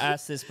to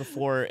ask this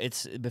before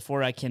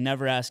I can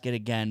never ask it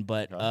again.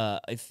 But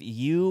if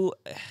you,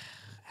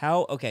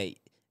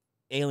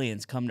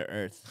 aliens come to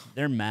Earth,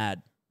 they're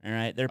mad. All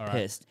right, they're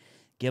pissed.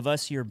 Give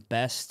us your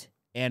best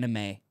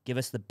anime. Give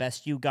us the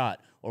best you got,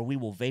 or we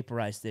will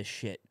vaporize this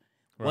shit.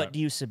 Right. What do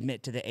you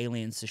submit to the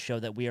aliens to show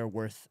that we are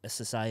worth a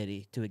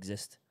society to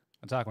exist?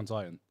 Attack on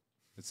Titan.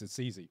 It's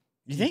easy.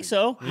 You think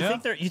so? Yeah.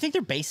 You think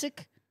they're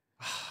basic?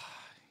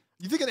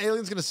 You think an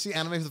alien's gonna see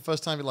anime for the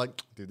first time and be like,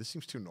 dude, this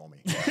seems too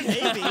normy.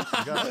 Maybe.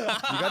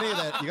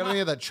 You got any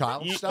of that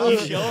child stuff? You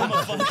show him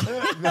a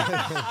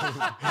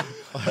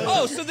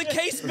Oh, so the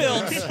case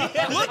builds.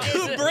 Look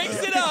who brings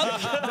it up.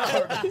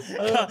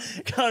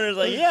 Connor's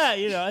like, yeah,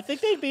 you know, I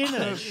think they'd be into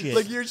that shit.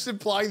 Like you're just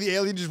implying the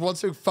alien just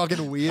wants to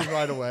fucking weird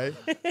right away.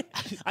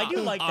 I do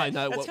like that. I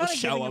know That's what kind will of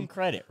show giving him. him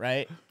credit,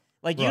 right?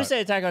 Like you Right.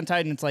 say Attack on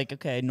Titan, it's like,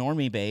 okay,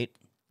 normie bait.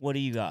 What do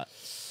you got?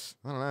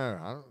 I don't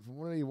know.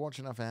 When are you watch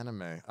enough anime?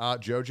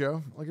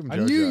 JoJo. I'll give him I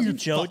JoJo. knew you'd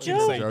JoJo? fucking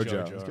say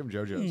JoJo. Let's give him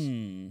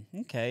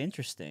JoJo's. Okay,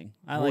 interesting.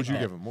 I What like would you that.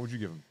 give him? What would you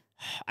give him?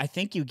 I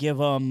think you give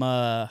him,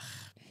 I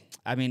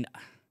mean,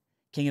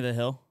 King of the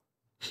Hill.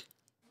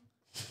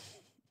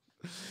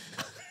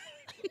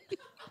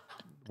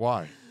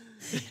 Why?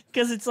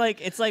 Because it's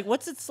like,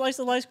 what's its slice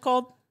of life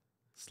called?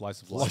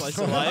 Slice of life. Slice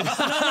of life.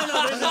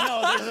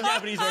 No, there's a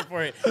Japanese word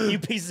for it. You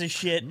piece of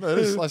shit. No, it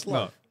is slice of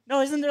life.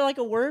 No, isn't there like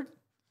a word?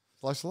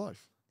 Slice of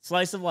life.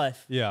 Slice of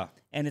life. Yeah.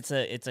 And it's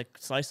a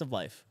slice of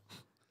life.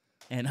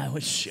 And I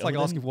was It's like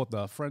asking what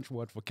the French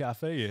word for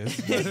cafe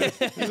is.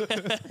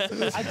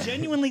 I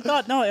genuinely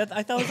thought, no,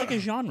 I thought it was like a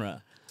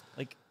genre.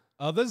 Like,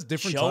 There's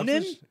different Shonen?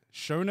 types.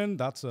 Shonen,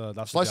 that's a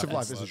Slice of Japanese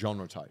life is a word.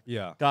 genre type.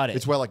 Yeah. got it.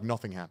 It's where like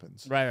nothing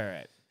happens.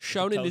 right.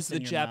 Shonen Toast is the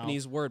in your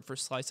Japanese word for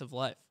slice of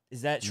life.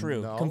 Is that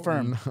true? No,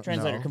 Confirm. no,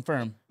 Translator, no.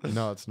 confirm.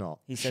 No, it's not.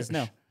 He says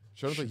no.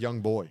 Show's a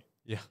young boy.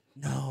 Yeah.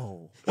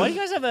 No. Why do you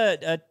guys have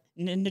a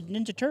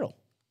Ninja Turtle?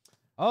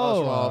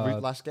 Oh, Oh,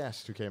 last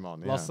guest who came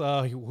on. Yeah. last,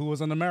 who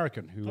was an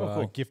American who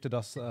cool. gifted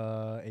us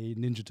a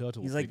Ninja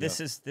Turtle. He's like, figure.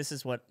 this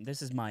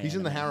is my. He's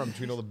in the anime." harem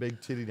between all the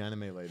big titted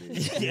anime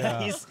ladies.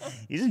 Yeah,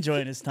 he's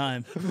enjoying his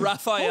time.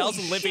 Raphael's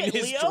Holy living shit,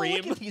 his Leo,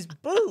 dream. Look at these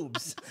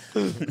boobs.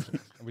 And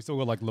we still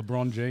got like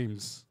LeBron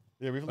James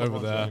Yeah, we've over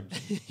LeBron there.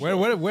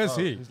 James. Where's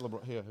he? Here's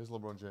LeBron, here's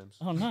LeBron James.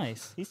 Oh,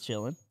 nice. He's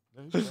chilling.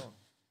 Yeah, he's chilling.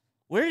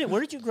 Where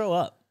did you grow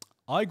up?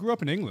 I grew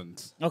up in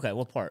England, Okay,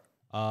 what part?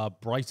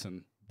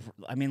 Brighton.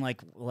 I mean,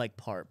 like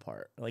part.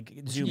 Like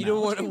zoom You out.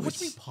 know what? What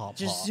do you mean pop?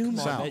 Just zoom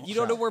South. out. Man, you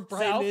don't know where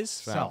Brighton South? is?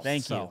 South.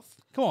 Thank you. South.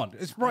 Come on,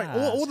 it's right.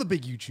 All the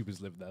big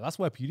YouTubers live there. That's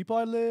where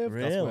PewDiePie lived.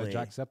 That's where Really?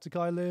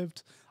 Jacksepticeye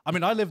lived. I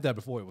mean, I lived there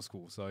before it was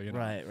cool, so you know.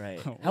 Right.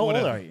 How old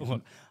are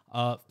you,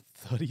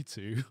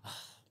 32.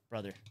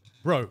 brother?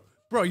 Bro,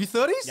 you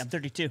 30s? Yeah, I'm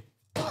 32.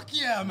 Fuck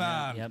yeah,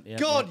 man. Yep,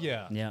 God,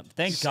 yep. yeah. Yeah.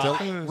 Thank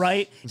God.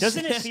 Right?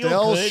 Doesn't it feel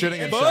Still good? shitting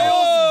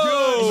himself.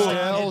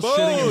 Boom! Still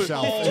shitting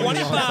himself.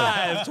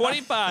 Boom!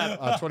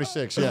 25.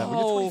 26, yeah. When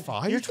you're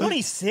 25? You're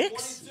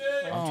 26.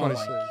 I'm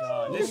 26.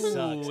 God, this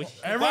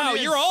sucks. Wow,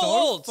 you're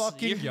old.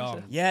 Fucking You're-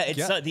 young. Yeah,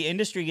 it's the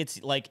industry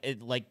gets like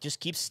just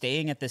keeps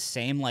staying at the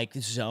same like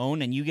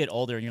zone, and you get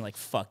older, and you're like,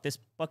 fuck, this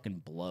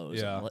fucking blows.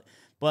 Yeah.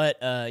 But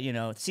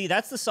see,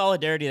 that's the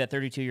solidarity that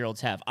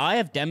 32-year-olds have. I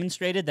have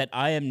demonstrated that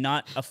I am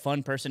not a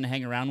fun person to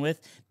hang around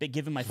with, but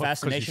given my 'cause you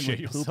fascination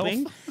shit with yourself?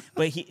 pooping.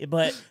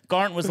 But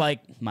Garnt was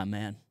like, my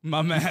man.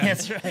 My man.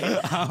 That's right. We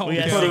okay.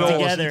 gotta stick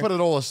together. You put it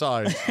all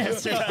aside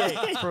That's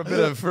right. for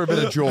a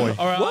bit of joy.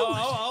 All right,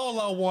 I'll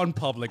allow one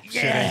public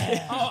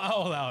shitting.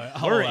 I'll allow it.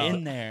 We're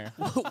in there,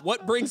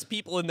 What brings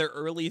people in their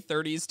early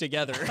 30s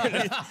together?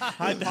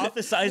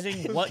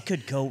 hypothesizing what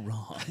could go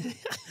wrong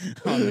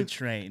on the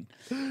train.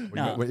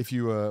 No. If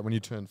you when you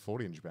turn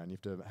 40 in Japan, you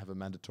have to have a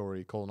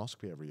mandatory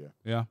colonoscopy every year.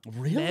 Yeah.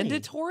 Really?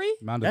 Mandatory?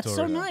 Mandatory. That's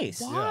so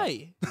nice.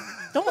 Why?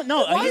 Don't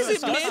know. Why is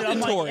it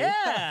mandatory?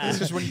 Yeah. It's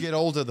just when you get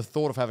older, the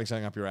thought of having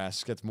something up your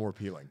ass gets more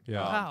appealing.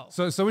 Yeah. Wow.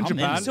 So in I'm in.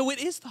 Japan, So it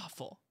is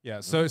thoughtful.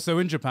 so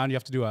in Japan, you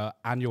have to do an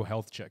annual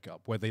health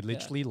checkup where they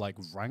literally like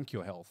rank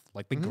your health,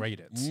 like they grade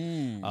it.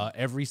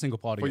 Every single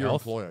part of For your your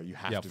health. employer, you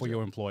have to for do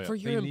your it. employer. For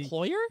your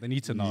employer? They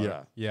need to know.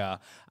 Yeah. Yeah.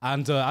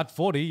 And at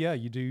 40,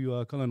 you do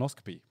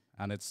colonoscopy,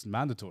 and it's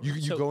mandatory.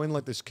 You go in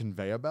like this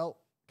conveyor belt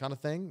kind of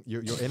thing.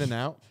 You're in and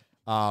out.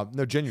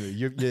 No,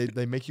 genuinely,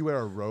 they make you wear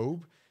a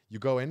robe. You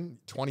go in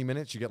 20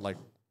 minutes. You get like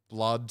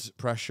blood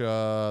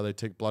pressure. They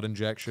take blood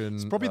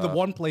injections. It's probably the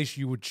one place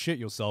you would shit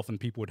yourself and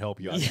people would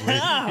help you. Actually.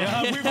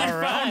 Yeah. We've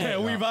found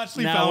it. We've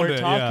actually Now found we're it.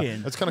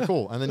 talking. That's kind of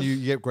cool. And then you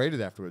get graded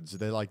afterwards.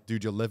 They're like,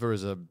 dude, your liver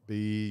is a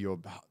B. Your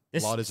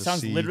This blood is a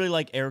sounds C. literally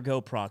like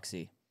Ergo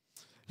Proxy.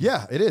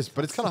 Yeah, it is,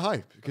 but it's kind of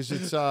hype because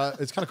it's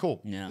kind of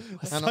cool. Yeah.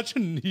 Such a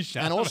niche.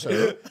 And anime. also,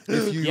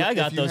 if you Yeah, I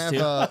got if you those have,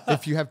 too.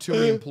 if you have too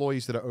many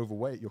employees that are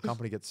overweight, your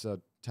company gets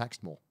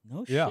taxed more.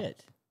 No Yeah.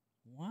 shit.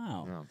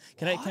 Wow. Yeah.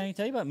 Can I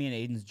tell you about me and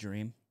Aiden's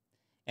dream?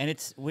 And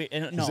it's no.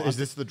 Is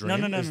this the dream?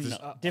 No. Is this-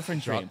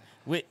 Different Shut-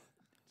 dream.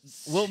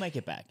 We'll make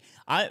it back.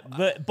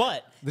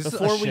 But This is a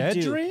before we shared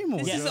do, dream, or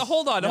Yes. just-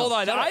 Hold on.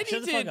 Shut up, I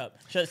shut need the fuck to.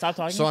 up. Stop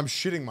talking. So I'm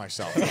shitting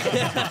myself.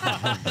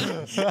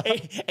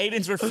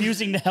 Aiden's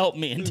refusing to help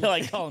me until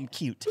I call him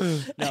cute.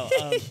 No,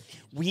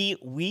 we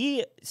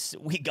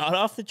got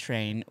off the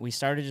train. We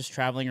started just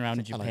traveling around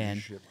in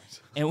Japan,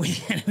 and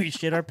we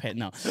shit our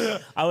pants. No,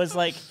 I was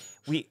like,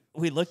 we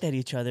looked at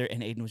each other,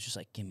 and Aiden was just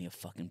like, "Give me a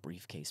fucking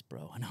briefcase,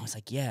 bro." And I was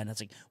like, "Yeah." And I was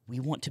like, "We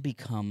want to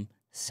become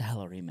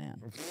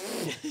salaryman."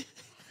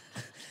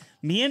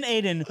 Me and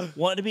Aiden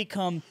want to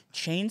become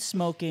chain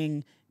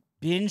smoking,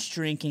 binge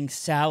drinking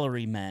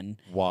salarymen.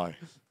 Why?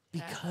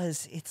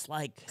 Because it's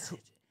like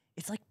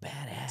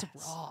badass. It's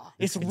raw.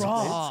 It's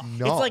raw. It's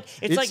not.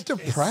 It's It's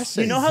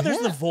depressing. You know how there's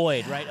the Yeah.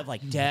 void, right, of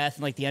like death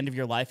and like the end of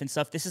your life and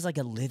stuff. This is like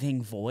a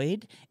living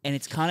void, and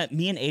it's kind of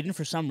me and Aiden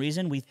for some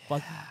reason we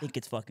think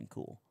it's fucking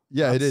cool.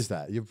 Yeah, it is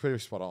that. You're pretty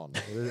spot on.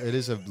 It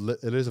is a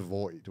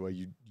void where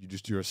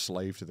you're a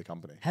slave to the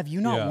company. Have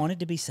you not wanted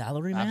to be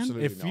salary man?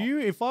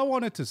 Absolutely. If I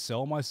wanted to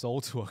sell my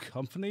soul to a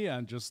company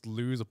and just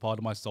lose a part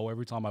of my soul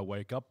every time I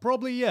wake up,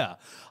 probably yeah.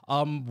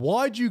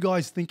 Why do you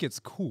guys think it's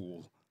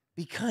cool?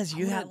 Because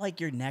you have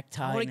like your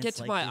necktie. I want to and get it's,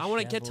 to like, my I want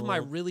to get to my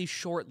disheveled. really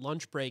short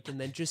lunch break and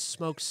then just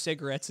smoke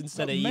cigarettes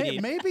instead of eating.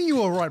 Maybe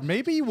you were right.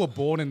 Maybe you were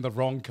born in the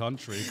wrong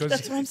country. Because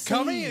That's what I'm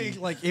saying.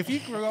 like, if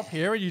you grew up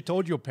here and you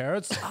told your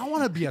parents, "I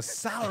want to be a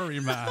salary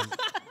man.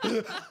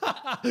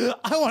 I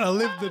want to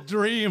live the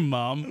dream,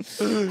 Mom."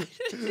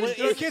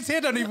 Your kids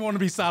here don't even want to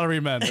be salary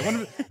men. They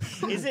want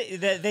to Is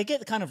it that they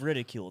get kind of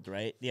ridiculed,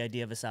 right? The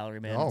idea of a salary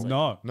man. No, It's like,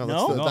 no. No,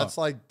 No? that's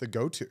like the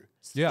go-to.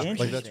 Yeah.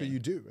 Like that's what you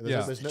do.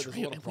 Yeah. There's a lot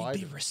Dream, of and pride.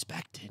 we'd be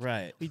respected.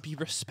 Right. We'd be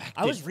respected.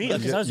 I was reading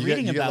because I was You get-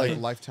 reading you get, about like, it.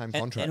 lifetime And it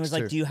contracts, was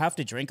like, too. do you have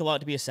to drink a lot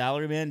to be a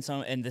salaryman?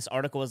 And this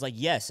article was like,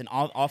 yes. And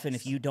often,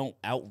 if you don't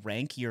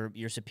outrank your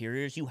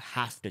superiors, you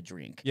have to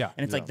drink. Yeah.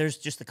 And it's like there's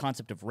just the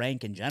concept of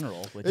rank in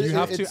general. Which It- You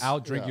have to it's-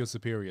 outdrink yeah. your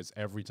superiors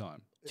every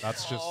time.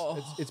 That's just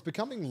It's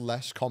becoming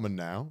less common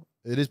now.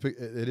 It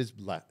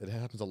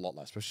happens a lot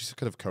less, especially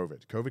because of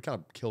COVID. COVID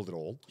kind of killed it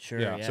all. sure.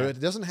 Yeah. Yeah. So it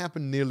doesn't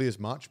happen nearly as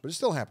much, but it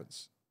still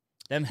happens.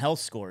 Them health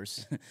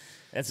scores.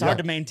 That's hard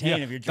to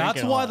maintain if you're drinking.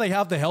 That's a why lot. they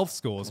have the health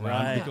scores, man.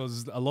 Right.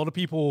 Because a lot of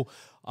people,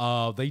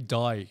 they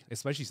die,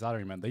 especially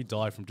salarymen, they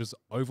die from just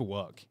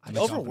overwork. in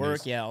the Overwork.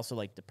 companies. Yeah. Also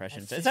like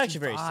depression. It's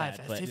actually very 55, sad.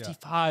 At But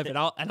 55, and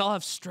I'll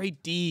have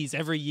straight D's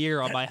every year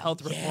on my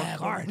health report yeah,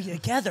 card. we'll be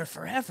together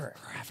forever.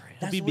 It'll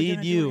That's be what we're me gonna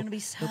and do. you. We're gonna be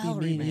It'll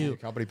be me and salaryman. you. Your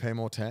company pay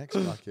more tax?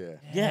 Fuck yeah.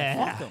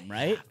 Yeah. Fuck them,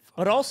 right?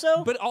 But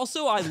also, But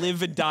also, I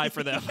live and die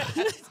for them.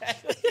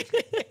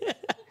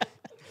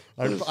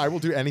 I will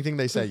do anything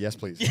they say. Yes,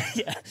 please.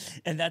 yeah.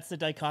 And that's the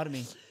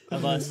dichotomy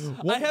of us.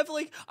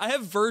 I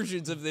have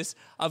versions of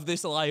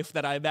this life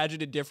that I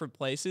imagine in different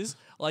places.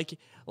 Like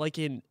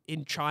in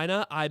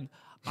China,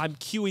 I'm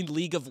queuing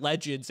League of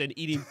Legends and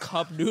eating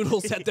cup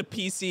noodles at the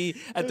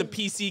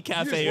PC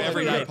cafe wanna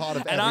every be a night. part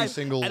of and every I'm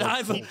single, and like,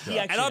 I'm culture. He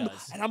actually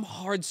does. and I'm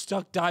hard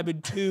stuck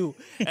Diamond 2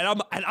 and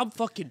I'm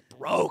fucking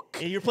broke.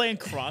 Yeah, you're playing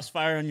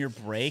Crossfire on your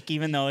break,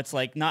 even though it's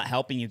like not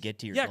helping you get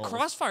to your Yeah, goals.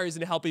 Crossfire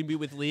isn't helping me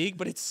with League,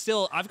 but it's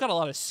still I've got a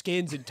lot of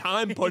skins and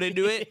time put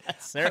into it.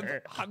 Yes,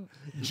 sir.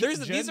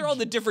 These are all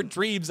the different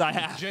dreams I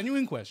have.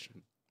 Genuine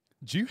question.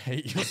 Do you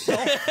hate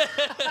yourself?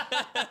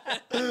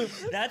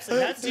 That's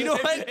Do you know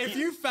what? If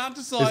you Is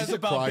fantasize this a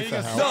about cry being for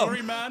a help?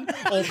 salary man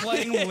or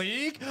playing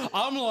League,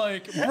 I'm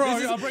like, bro,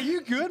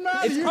 you good, man?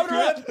 It's you coming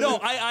good? around. No,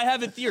 I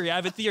have a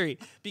theory.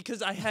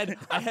 Because I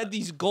had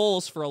these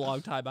goals for a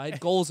long time. I had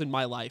goals in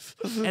my life,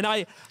 and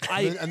I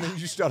And then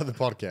you started the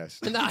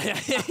podcast.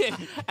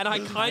 and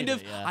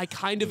I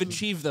kind of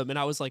achieved them, and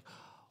I was like,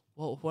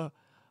 well,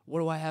 what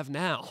do I have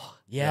now?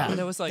 yeah. And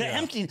I was like, the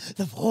empty,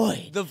 the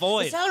void. the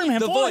void, The salaryman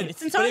the void.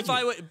 It's inside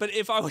But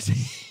if I was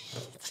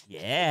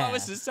yeah. I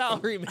was a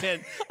salary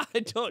man, I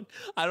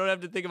don't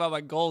have to think about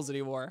my goals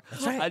anymore.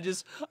 right. I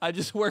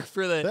just work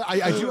for the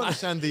I do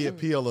understand the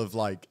appeal of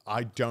like,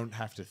 I don't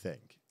have to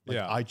think. Like,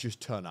 Yeah. I just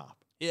turn up.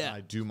 Yeah. And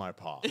I do my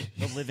part.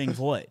 the living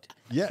void.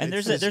 Yeah, And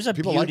it's- there's a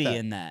people like beauty that.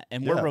 in that.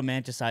 And Yeah. we're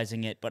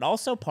romanticizing it. But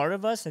also part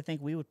of us, I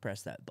think we would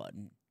press that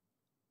button.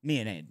 Me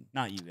and Aiden,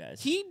 not you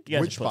guys. He- you guys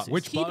Which are button?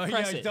 pussies. He'd But,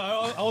 press it.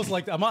 I was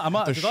like, am I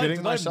The did I- shitting did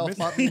I myself miss-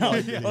 button? No, well,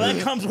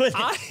 that comes with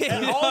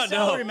and all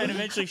no. salarymen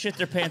eventually shit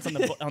their pants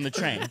on the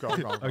train. Go.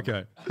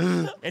 Okay.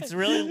 It's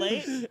really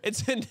late.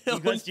 it's a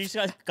You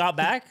guys got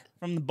back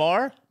from the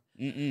bar?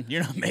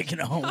 You're not making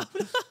it home.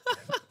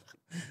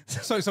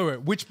 So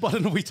wait, which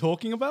button are we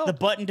talking about? The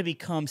button to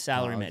become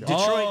salaryman. okay.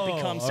 Detroit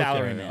becomes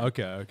salaryman.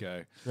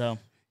 Okay. So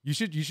You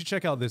should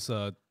check out this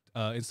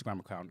Instagram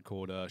account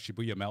called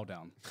Shibuya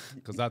Meltdown,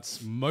 because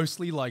that's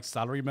mostly like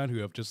salarymen who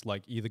have just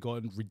like either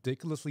gotten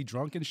ridiculously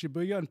drunk in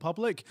Shibuya in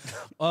public,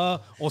 or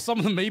some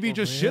of them maybe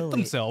just shit really?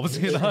 themselves.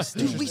 You know?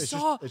 we It's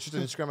saw it's just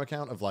an Instagram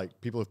account of like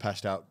people who've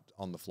passed out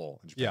on the floor.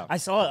 in Japan. Yeah. I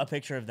saw a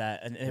picture of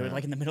that, and it was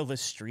like in the middle of the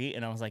street,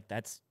 and I was like,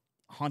 "That's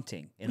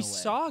haunting." In We a way.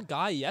 saw a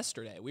guy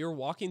yesterday. We were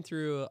walking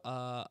through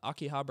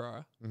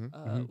Akihabara.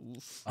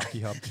 Oof.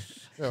 Aki-hub.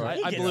 I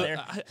He gets blew.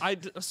 there. I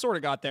sort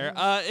of got there.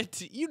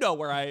 You know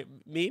where I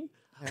mean.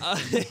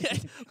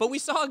 But we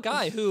saw a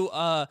guy who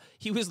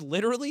he was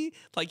literally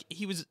like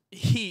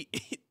he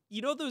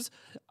you know those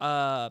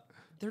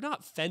they're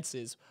not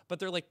fences, but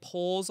they're like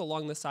poles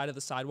along the side of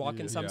the sidewalk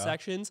in some Yeah.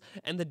 sections,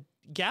 and the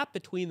gap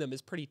between them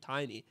is pretty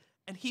tiny.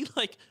 And he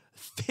like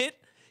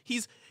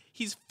he's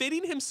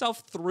fitting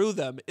himself through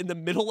them in the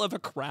middle of a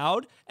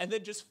crowd, and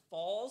then just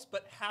falls,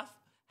 but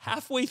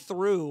halfway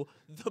through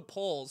the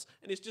poles,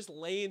 and is just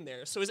laying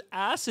there. So his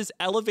ass is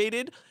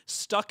elevated,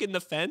 stuck in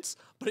the fence,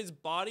 but his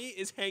body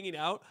is hanging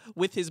out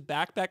with his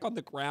backpack on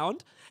the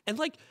ground. And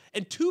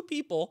two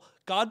people,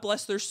 God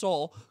bless their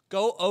soul,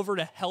 go over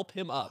to help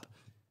him up.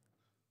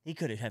 He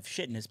could have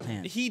shit in his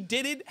pants. He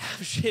didn't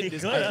have shit in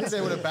his could. I pants. think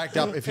they would have backed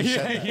up if he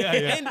said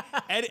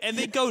that. And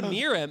they go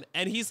near him,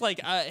 and he's like,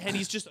 and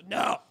he's just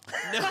no,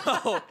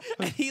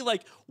 and he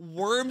like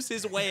worms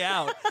his way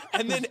out,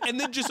 and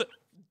then just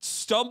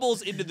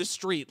stumbles into the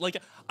street. Like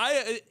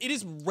it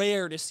is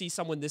rare to see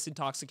someone this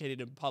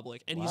intoxicated in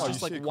public, and he's Wow,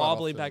 just you see like it quite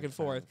wobbling often, back and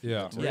forth.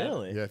 Yeah.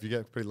 Really? Yeah, if you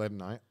get pretty late at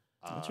night.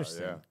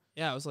 Interesting. Yeah.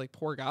 Yeah, I was like,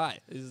 poor guy.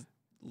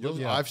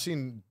 I've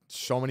seen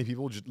so many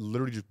people just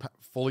literally just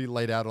fully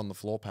laid out on the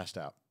floor, passed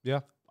out.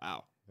 Yeah.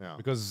 Wow. Yeah.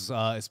 Because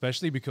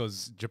especially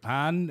because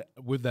Japan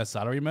with their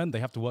salarymen, they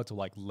have to work till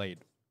like late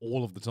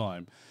all of the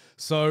time.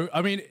 So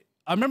I mean,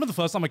 I remember the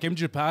first time I came to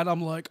Japan,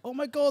 I'm like, oh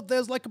my god,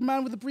 there's like a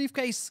man with a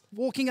briefcase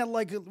walking at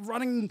like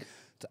running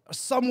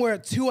somewhere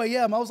at 2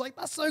 a.m. I was like,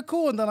 that's so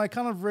cool. And then I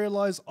kind of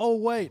realized, oh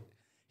wait,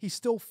 he's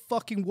still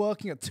fucking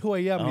working at 2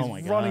 a.m. Oh my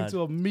He's running God.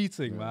 to a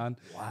meeting, man.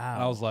 Wow.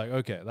 And I was like,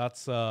 okay,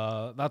 that's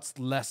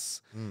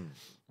less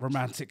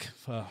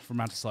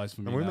romanticized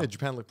for me. And we now. made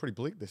Japan look pretty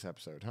bleak this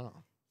episode, huh?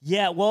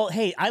 Yeah, well,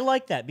 hey, I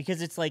like that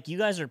because it's like you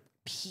guys are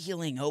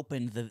peeling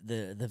open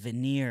the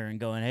veneer and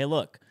going, hey,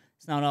 look,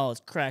 it's not all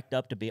it's cracked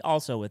up to be.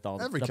 Also with all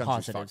Every the country's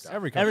positives. fucked up.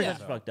 Every country's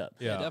Everything's fucked up.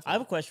 Yeah. definitely. I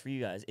have a question for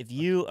you guys. If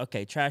you,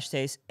 trash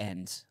taste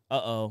ends.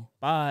 Uh-oh,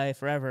 bye,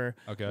 forever.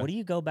 Okay. What do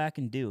you go back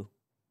and do?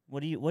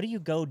 What do you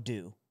go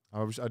do?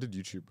 I did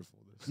YouTube before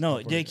this. No,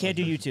 you can't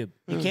do YouTube.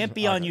 You can't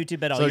be on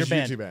YouTube at all. So You're it's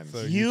banned. YouTube ends.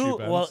 So You, YouTube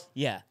well, ends.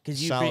 yeah,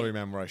 because you. Salary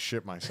man where I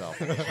shit myself.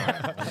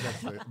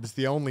 It's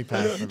the only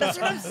path. That's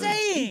what I'm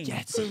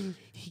saying.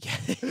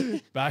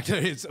 Back to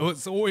it's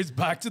always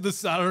back to the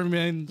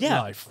salaryman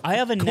life. I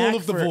have a Call knack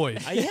of the for,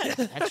 void. Yeah,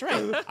 that's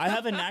right. I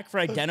have a knack for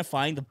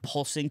identifying the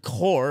pulsing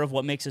core of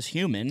what makes us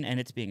human, and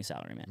it's being a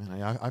salaryman.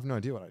 Man, I have no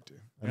idea what I do.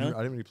 Really? I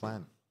didn't really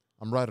plan.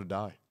 I'm ride or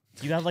die.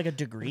 Do you have like a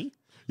degree?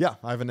 Yeah,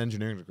 I have an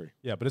engineering degree.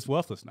 Yeah, but it's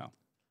worthless now.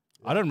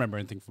 I don't remember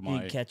anything from You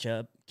my. catch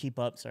up, keep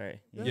up. Sorry.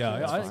 Yeah,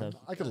 that's I- what's up.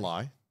 I can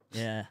lie.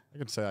 Yeah. I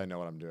can say I know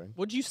what I'm doing.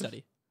 What'd you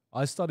study?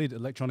 I studied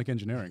electronic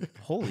engineering.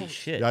 Holy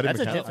shit. Yeah, I did That's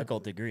a mechanical.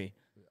 difficult degree.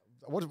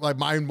 What? Like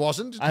mine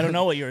wasn't. I don't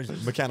know what yours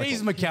is. Mechanical.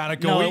 He's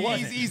mechanical. No, it he's,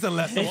 wasn't. he's a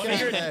lesser one.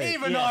 Hey,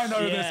 Even yeah, I know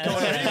yeah, this.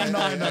 Connor. yeah. Even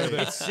I know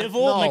this. It's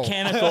civil, No.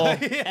 mechanical,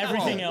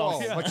 everything Whoa,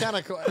 else.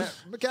 whoa.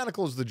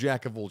 Mechanical is the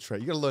jack of all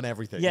trades. You got to learn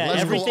everything. Yeah,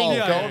 Electrical, everything- Go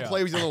Yeah, and yeah.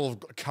 play with your little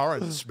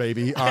currents,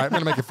 baby. All right, I'm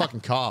gonna make a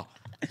fucking car.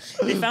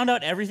 They found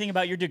out everything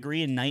about your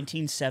degree in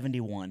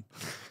 1971.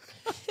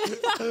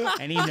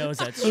 And he knows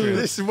that's true.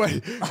 This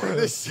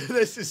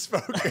is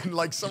spoken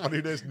like someone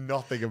who knows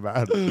nothing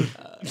about it.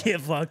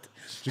 Get fucked.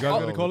 Did you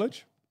guys go to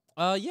college?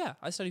 Yeah,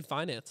 I studied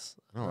finance.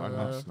 Oh,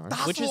 nice.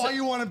 That's Which is why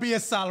you want to be a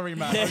salary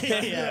man.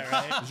 Yeah,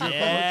 right.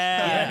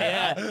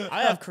 Yeah.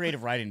 I have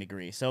creative writing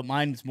degree, so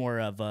mine's more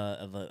of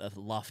a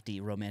lofty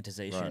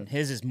romanticization. Right.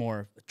 His is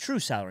more a true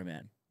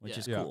salaryman, which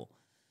is Yeah. cool.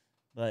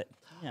 But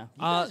yeah,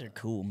 you guys are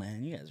cool,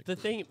 man. You guys are The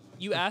thing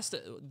you asked,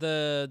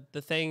 the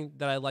thing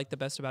that I like the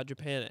best about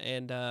Japan,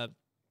 and I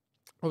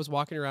was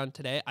walking around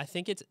today. I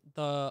think it's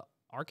the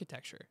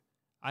architecture.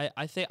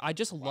 I think I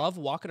just love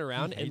walking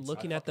around and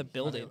looking at the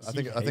buildings. I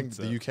think hates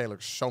the UK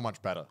looks so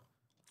much better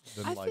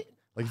than I like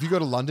if you go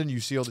to London, you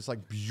see all this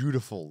like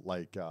beautiful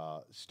like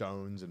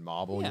stones and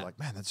marble. Yeah. You're like,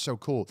 man, that's so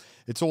cool.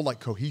 It's all like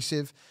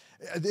cohesive.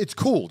 It's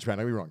cool, Japan.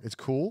 Don't be wrong. It's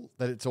cool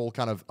that it's all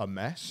kind of a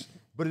mess,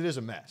 but it is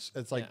a mess.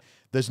 It's like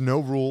there's no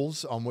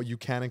rules on what you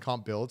can and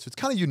can't build, so it's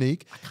kind of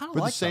unique. But at the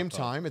like same that,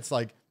 though. time, it's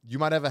like you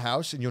might have a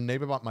house and your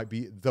neighbor might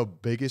be the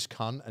biggest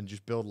cunt and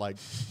just build like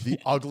the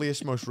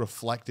ugliest, most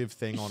reflective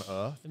thing on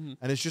earth, and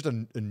it's just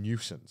a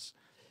nuisance.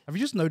 Have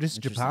you just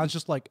noticed Japan's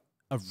just like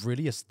a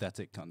really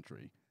aesthetic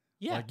country?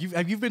 Yeah.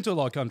 Like you've been to a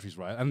lot of countries,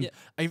 right? And Yeah.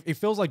 it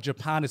feels like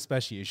Japan,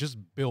 especially, is just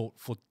built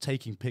for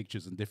taking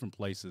pictures in different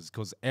places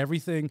because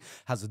everything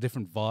has a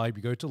different vibe.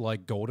 You go to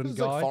like Golden It's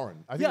Guy. like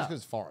foreign. I think it's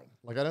because it's foreign.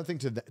 Like I don't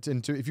think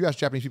to if you ask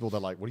Japanese people, they're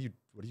like, "What are you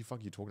fuck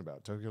are you talking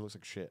about? Tokyo looks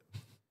like shit."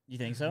 You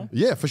think so?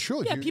 Yeah, for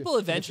sure. Yeah, people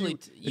eventually.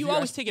 if You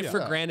always ask- take it yeah.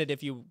 for granted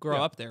if you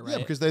grow up there, right? Yeah,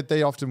 because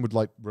they often would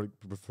like,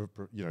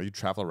 you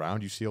travel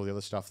around, you see all the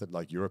other stuff that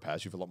like Europe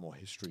has. You have a lot more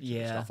history to the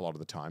Yeah. stuff a lot of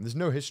the time. There's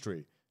no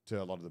history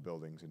to a lot of the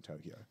buildings in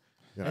Tokyo.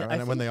 You know, I and then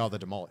when think- they are, they're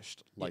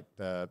demolished. Like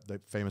the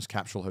famous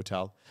capsule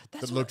hotel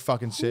That's that looked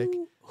fucking sick.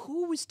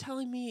 Who was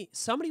telling me?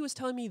 Somebody was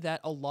telling me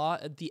that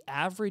the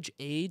average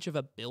age of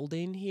a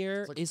building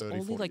here like is 30,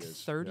 only 40 like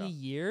years. 30 Yeah.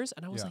 years,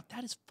 and I was Yeah. like,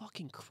 that is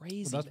fucking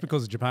crazy. Well, that's man.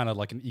 because Japan had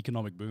like an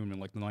economic boom in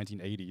like the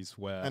 1980s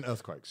where And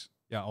earthquakes.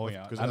 yeah, oh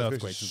yeah, Because and earthquakes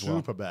earthquakes are as well.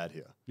 super bad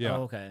here. Yeah.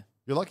 Oh, okay.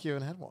 You're lucky you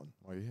haven't had one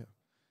while you're here.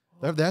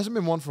 There hasn't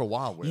been one for a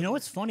while. You know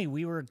what's funny?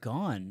 We were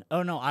gone.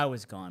 Oh no, I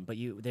was gone, but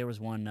there was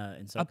one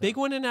in a big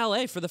one in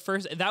LA for the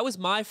first. That was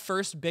my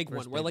first big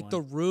First one, where big like the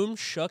room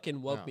shook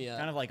and woke me up.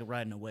 kind of like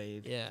riding a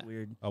wave. Yeah.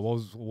 Weird. What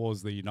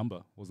was the number?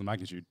 What was the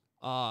magnitude?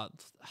 I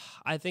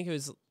think it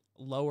was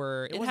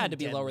lower. It had wasn't to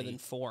be lower deadly. than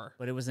 4.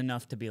 But it was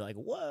enough to be like,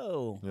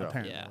 whoa. Yeah.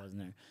 Apparently, Yeah. it wasn't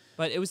there.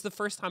 But it was the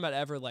first time I'd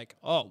ever like,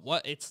 oh,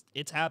 what?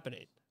 It's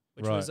happening,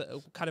 which was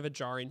Right. kind of a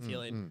jarring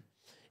feeling.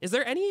 Is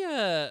there any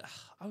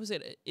how was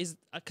it? Is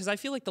because I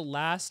feel like the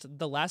last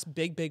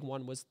big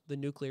one was the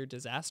nuclear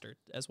disaster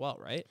as well,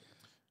 right?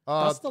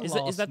 That's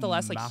the Is that the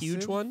last like huge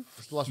massive- one?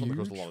 It's the last one that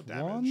caused a lot of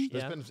damage.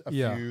 There's Yeah. been a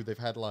Yeah. few. They've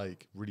had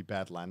like really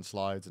bad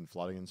landslides and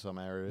flooding in some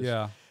areas.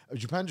 Yeah.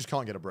 Japan just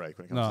can't get a break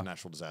when it comes No. to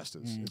natural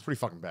disasters. It's pretty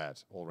fucking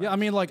bad all around. Yeah, I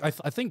mean, like, I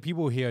think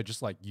people here are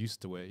just like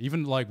used to it.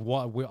 Even like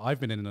I've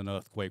been in an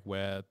earthquake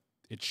where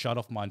it shut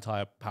off my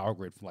entire power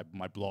grid from like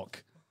my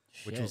block,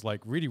 which was like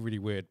really, really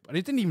weird. But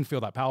it didn't even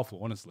feel that powerful,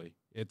 honestly.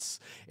 It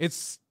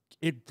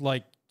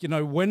like, you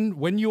know,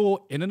 when you're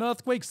in an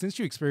earthquake, since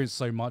you experience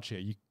so much here,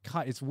 you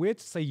can't. It's weird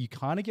to say you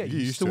kind of get You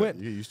used to it.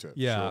 You get used to it.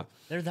 Yeah, Sure.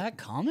 They're that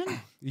common?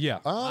 yeah.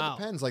 Wow.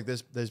 Depends. Like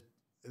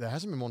there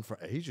hasn't been one for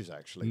ages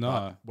actually.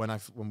 No.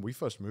 But when we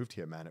first moved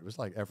here, man, it was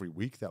like every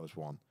week there was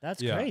one.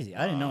 That's Yeah. crazy.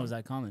 I didn't know it was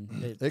that common.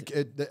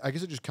 I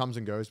guess it just comes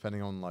and goes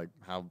depending on like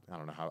how I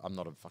don't know how I'm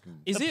not a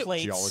fucking Is the it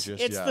plates.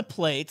 geologist. It's yeah. the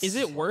plates. Is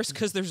it worse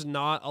because there's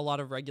not a lot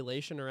of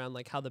regulation around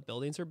like how the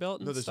buildings are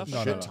built and No, there's stuff?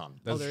 a shit ton.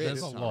 Oh, there a is. shit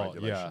There's a ton of lot,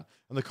 regulation. yeah.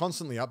 And they're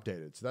constantly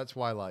updated. So that's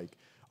why like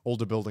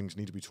older buildings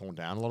need to be torn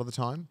down a lot of the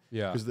time.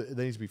 Yeah. Because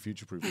they need to be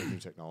future-proof with new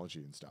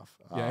technology and stuff.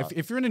 Yeah,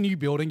 if you're in a new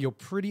building, you're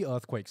pretty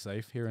earthquake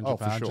safe here in Oh,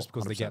 for Japan, sure, just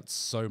because they 100%. get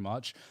so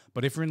much.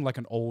 But if you're in like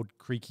an old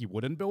creaky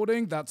wooden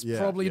building that's Yeah,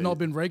 probably yeah, not yeah.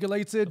 been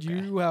regulated,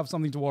 you have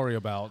something to worry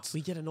about.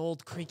 We get an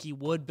old creaky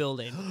wood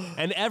building,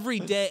 and every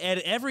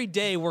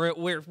day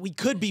we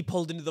could be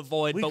pulled into the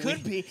void. We but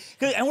could be.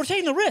 And we're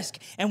taking the risk.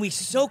 And we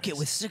soak it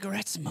with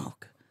cigarette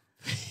smoke.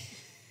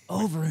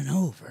 Over and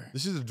over.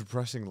 This is a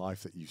depressing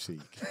life that you seek.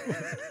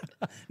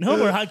 No,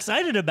 we're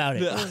excited about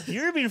it.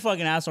 You're being a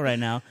fucking asshole right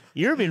now.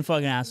 You're being a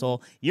fucking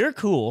asshole. You're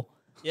cool.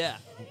 Yeah,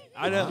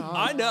 I know.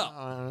 I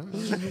know.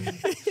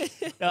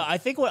 I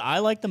think what I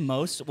like the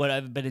most, what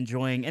I've been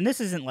enjoying, and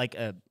this isn't like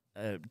a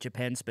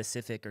Japan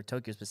specific or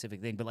Tokyo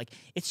specific thing, but like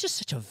it's just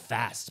such a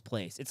vast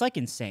place. It's like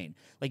insane.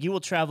 Like you will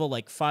travel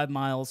like 5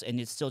 miles and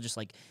it's still just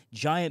like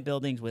giant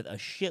buildings with a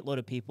shitload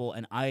of people,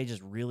 and I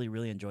just really,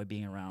 really enjoy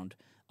being around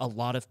a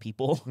lot of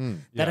people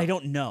that I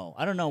don't know.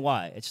 I don't know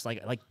why. It's just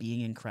like I like being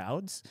in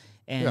crowds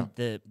and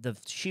the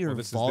sheer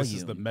This volume.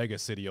 is the mega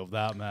city of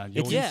that, man.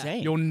 It's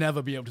insane. You'll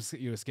never be able to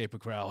escape a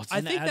crowd.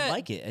 I think I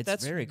like it. It's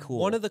that's very cool.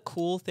 One of the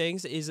cool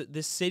things is that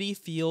the city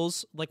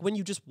feels like when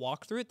you just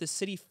walk through it, the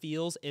city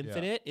feels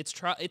infinite.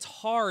 It's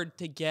hard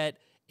to get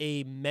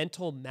a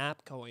mental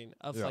map going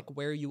of like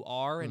where you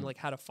are and like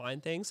how to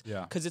find things.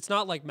 Yeah. Because it's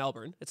not like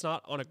Melbourne. It's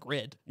not on a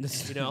grid.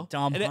 You know?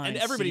 Dom and Hines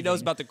everybody knows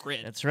seething. about the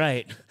grid. That's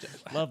right.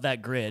 Love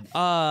that grid.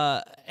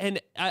 And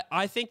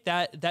I think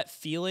that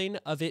feeling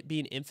of it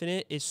being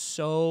infinite is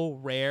so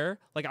rare.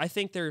 Like I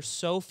think there's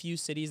so few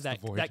cities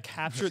that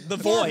capture the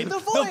void, the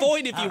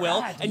void, if you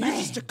will, and you're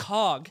just a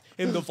cog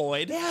in the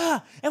void. Yeah,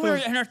 and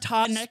and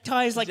our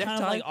necktie is like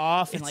kind of like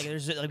off, and like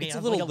there's like, it's a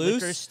a little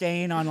liquor loose.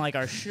 stain on like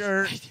our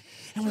shirt,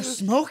 and we're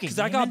smoking. Because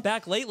I got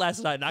back late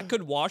last night and I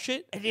couldn't wash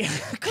it. I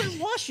couldn't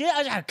wash it.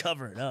 I just had to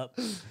cover it up.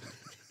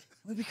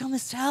 We become a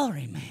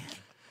salary man.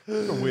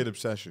 It's a weird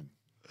obsession.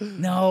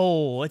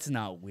 No, it's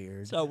not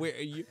weird. So weird.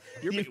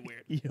 You're being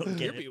weird. You don't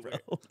get You're it, bro.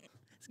 being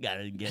This guy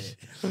didn't get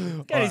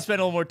it. Guy spent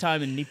a little more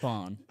time in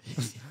Nippon.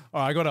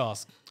 All right, I got to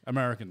ask,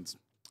 Americans,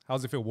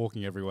 how's it feel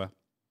walking everywhere?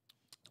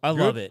 I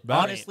love it. Bad?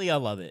 Honestly, I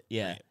love it.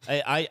 Yeah.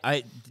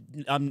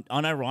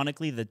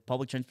 Unironically, the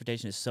public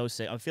transportation is so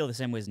sick. I feel the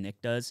same way as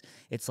Nick does.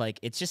 It's like,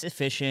 it's just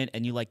efficient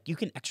and you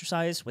can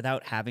exercise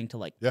without having to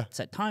like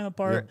set time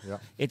apart. Yeah.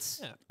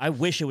 It's, I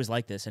wish it was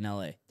like this in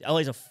LA. LA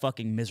is a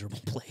fucking miserable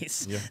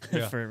place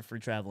Yeah. for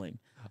traveling.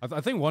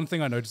 I think one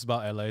thing I noticed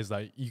about LA is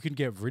that you can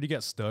really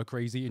get stir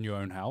crazy in your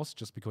own house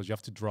just because you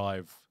have to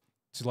drive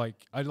to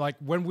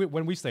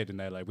when we stayed in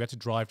LA, we had to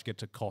drive to get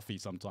to coffee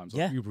sometimes.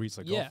 Yeah. Like Uber Eats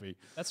Yeah, coffee.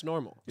 that's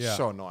normal. Yeah.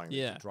 So annoying.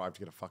 Yeah. To drive to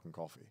get a fucking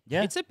coffee.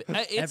 Yeah. It's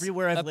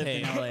Everywhere I've a lived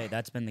in pain. LA,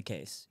 that's been the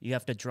case. You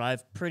have to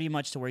drive pretty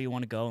much to where you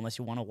want to go unless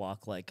you want to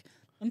walk like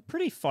a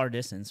pretty far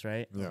distance,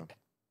 right? Yeah.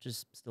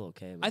 Just still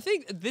okay. I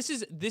think this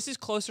is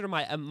closer to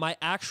my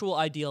actual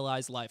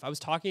idealized life. I was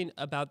talking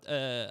about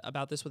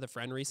this with a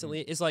friend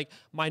recently. Is like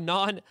my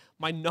non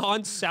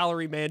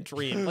salary man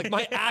dream, like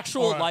my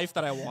actual life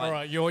that I want. All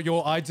right,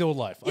 your ideal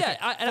life. Yeah,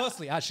 Okay.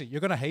 Firstly, actually,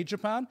 you're gonna hate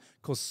Japan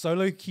because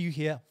solo queue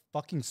here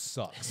fucking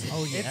sucks.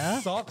 Oh, yeah?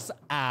 It sucks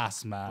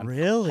ass, man.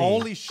 Really?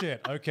 Holy shit.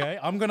 Okay,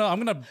 I'm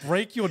gonna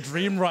break your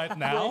dream right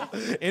now.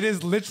 It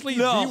is literally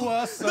the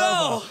worst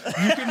server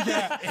you can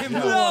get in the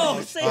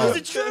world. Say, is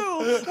it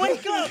true?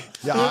 Wake up.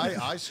 Yeah,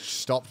 I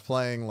stopped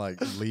playing like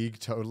League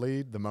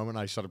totally the moment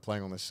I started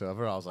playing on this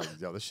server. I was like,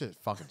 yo, this shit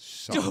fucking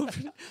sucks.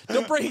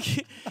 Don't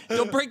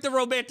break the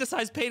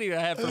romanticized painting I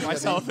have for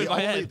myself in my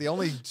head. The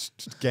only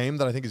game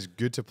that I think is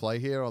good to play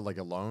here, or like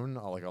alone,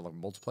 or like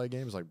multiplayer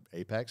games, like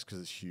Apex,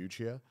 because it's huge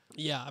here.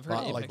 Yeah, I've heard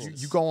But Apex like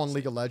is you go on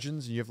League of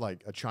Legends, and you have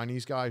like a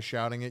Chinese guy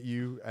shouting at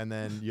you, and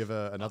then you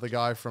have another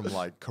guy from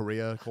like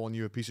Korea calling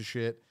you a piece of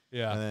shit.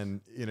 Yeah. And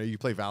then, you know, you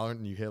play Valorant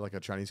and you hear like a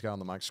Chinese guy on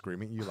the mic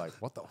screaming at you, like,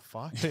 what the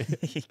fuck?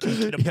 You can't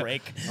get a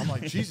break. I'm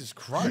like, Jesus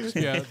Christ.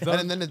 Yeah,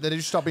 and then they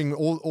just stop being,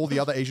 all the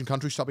other Asian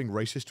countries stop being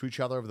racist to each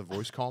other over the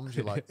voice comms.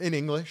 You're like, in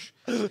English.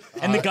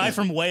 And the guy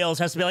from Wales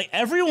has to be like,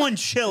 everyone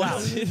chill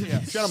out.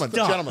 Gentlemen,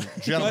 Stop.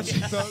 gentlemen.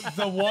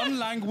 The one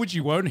language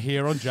you won't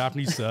hear on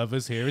Japanese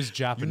servers here is You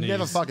Japanese.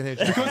 never fucking hear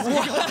Japanese.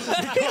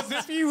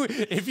 Because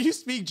if you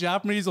speak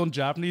Japanese on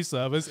Japanese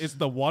servers, it's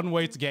the one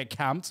way to get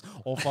camped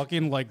or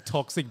fucking like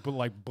toxic, but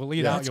like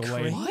bullied out your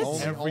way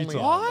every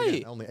time. Why?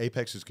 Again, only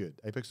Apex is good.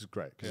 Apex is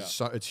great.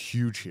 'Cause it's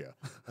huge here.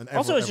 And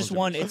Also, it's just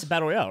everyone's one. It's a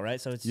battle royale, right?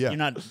 So it's Yeah. you're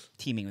not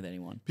teaming with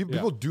anyone.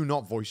 People do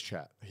not voice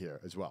chat here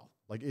as well.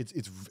 Like it's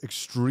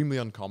extremely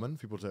uncommon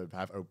for people to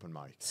have open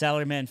mic.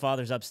 Salaryman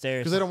father's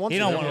upstairs 'Cause they don't want He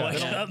to. don't They want to don't-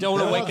 wake they up. Don't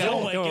want to wake Don't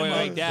up. wake Don't him want to up.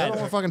 wake They dad. don't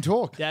want to fucking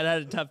talk. Dad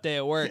had a tough day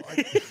at work.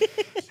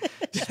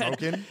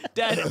 Smoking.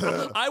 Dad,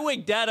 I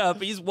wake Dad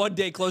up. He's one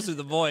day closer to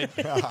the void.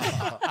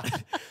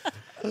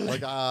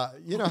 Like,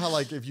 you know how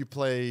like if you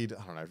played,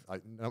 I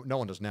don't know, no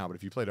one does now, but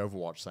if you played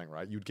Overwatch thing,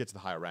 right, you'd get to the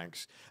higher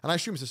ranks. And I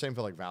assume it's the same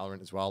for like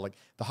Valorant as well. Like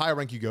the higher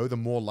rank you go, the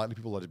more likely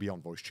people are to be on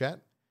voice chat.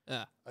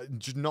 Yeah.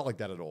 Just not like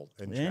that at all.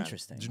 In Japan.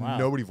 Interesting. Just Wow.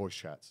 Nobody voice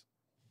chats.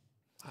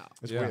 Wow.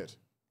 It's Yeah. weird.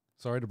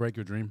 Sorry to break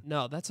your dream.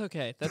 No, that's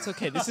okay. That's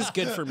okay. This is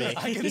good for me.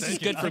 This is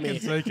good for me.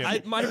 take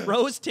it. My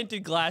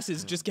rose-tinted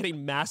glasses just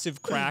getting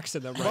massive cracks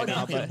in them right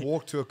now. You But can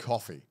walk to a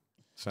coffee.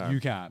 So You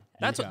can.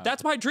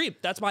 that's my dream.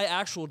 That's my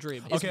actual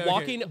dream. Is Okay,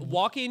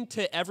 walking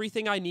to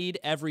everything I need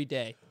every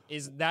day.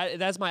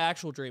 That's my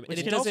actual dream. Which and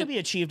it can also doesn't be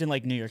achieved in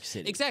like New York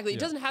City. exactly. It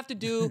doesn't have to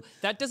do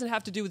that. Doesn't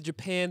have to do with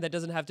Japan. That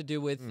doesn't have to do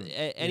with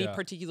any Yeah.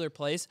 particular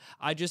place.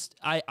 I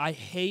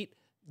hate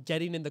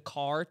getting in the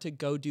car to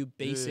go do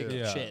basic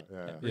Yeah. shit.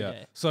 Yeah. every Yeah.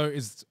 day. So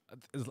is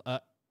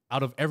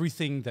out of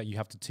everything that you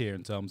have to tier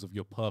in terms of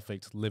your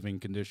perfect living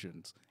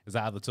conditions, is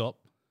that at the top?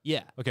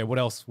 Yeah. Okay. What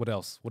else? What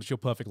else? What's your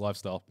perfect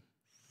lifestyle?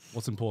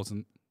 What's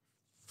important?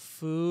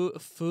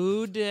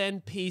 Food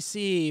and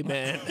PC,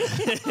 man.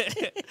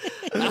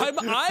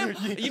 I'm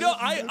you know,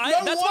 I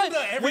that's why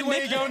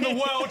everywhere you go in the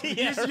world,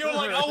 you're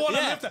like, I want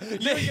to live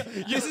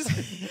that. This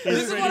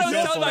is what I was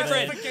telling my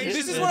friend.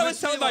 This is what I was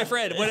telling my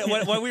friend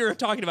when we were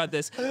talking about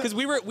this, because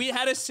we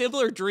had a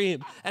similar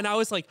dream, and I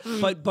was like,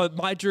 but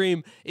my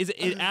dream is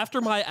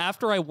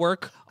after I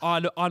work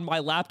on my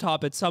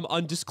laptop at some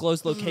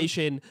undisclosed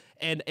location.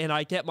 And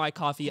I get my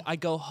coffee. I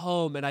go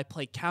home and I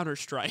play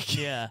Counter-Strike.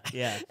 Yeah,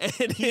 yeah.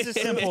 And He's a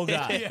simple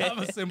guy. I'm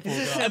a simple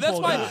guy. And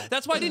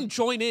that's why I didn't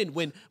join in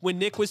when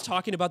Nick was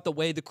talking about the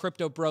way the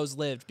crypto bros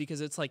lived,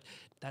 because it's like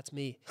that's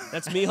me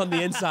on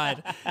the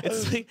inside.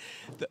 It's like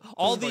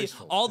all the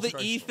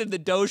ETH and the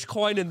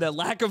Dogecoin and the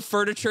lack of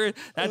furniture.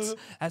 That's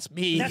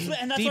me. That's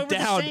deep what we're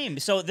down. the same.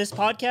 So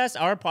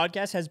our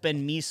podcast has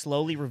been me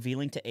slowly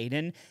revealing to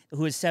Aiden,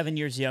 who is 7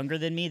 years younger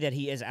than me, that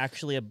he is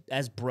actually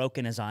as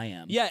broken as I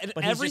am. Yeah, and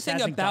But he just everything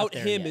hasn't got about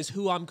there him yet. is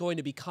who I'm going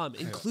to become,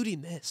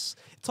 including this.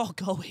 It's all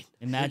going.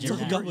 Imagine It's all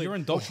that. going. You're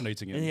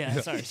indoctrinating him. Yeah,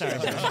 sorry.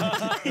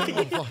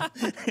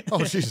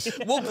 Oh, Jesus.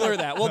 We'll blur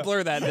that. We'll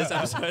blur that in this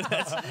episode.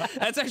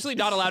 That's actually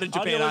not allowed in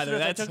Audio Japan either.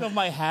 listeners, I That's took off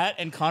my hat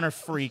and Connor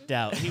freaked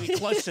out. He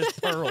clutched his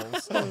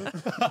pearls.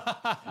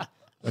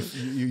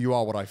 You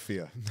are what I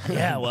fear.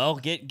 Yeah, well,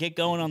 get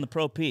going on the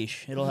pro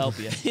piche. It'll help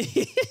you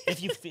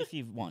if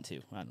you want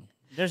to. I don't.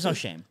 There's no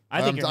shame. I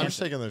think I'm you're just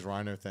handsome. taking those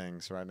rhino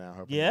things right now.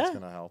 Hoping Yeah, that's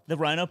gonna help. the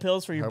rhino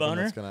pills for your Hoping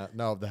boner. that's gonna,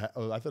 no,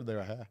 I thought they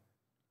were hair.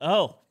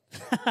 Oh,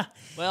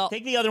 well.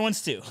 take the other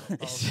ones too.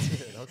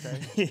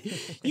 Okay.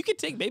 You could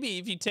take maybe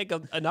if you take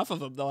enough of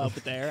them, they'll help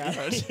with the hair. I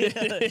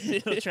don't know.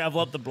 It'll travel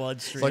up the It's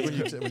bloodstream. like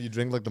when you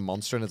drink like the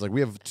Monster, and it's like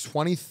we have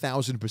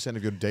 20,000%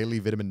 of your daily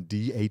vitamin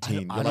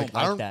D18. I You're don't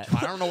like that.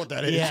 I don't know what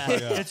that is. Yeah,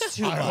 it's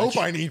too I much. hope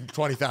I need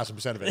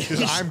 20,000% of it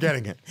because I'm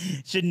getting it.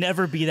 Should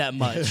never be that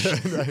much.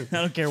 I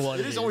don't care what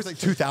It is always like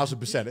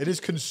 2,000%. It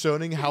is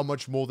concerning how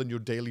much more than your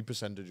daily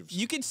percentage of.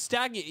 You can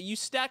stack it. You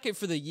stack it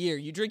for the year.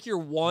 You drink your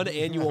one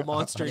annual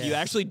Monster. You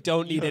actually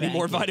don't need any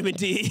more vitamin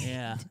D.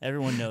 Yeah,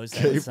 everyone knows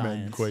that. in Cavemen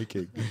science.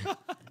 quaking.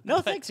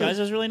 No, thanks, guys.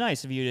 It was really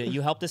nice of you.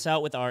 You helped us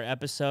out with our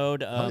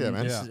episode. yeah,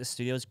 man. The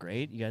studio's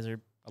great. You guys are.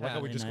 I like how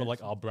we really just nice. got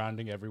like our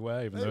branding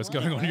everywhere, even though it's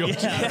going on your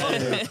channel.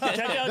 Check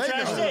out They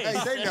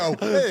Trash know.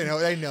 Taste.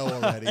 They know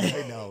already.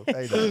 They know.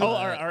 Oh,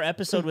 our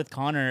episode with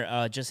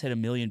Connor just hit 1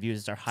 million views.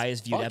 It's our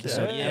highest viewed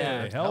episode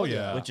yeah. ever. Hell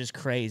yeah. Which is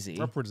crazy.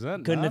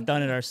 Represent, Couldn't man. have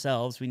done it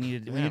ourselves. We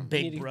needed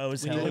big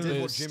bros we help. needed Did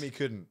what boost. Jimmy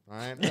couldn't. All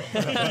right.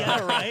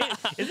 Yeah, right?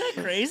 Isn't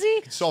that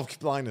crazy? Solve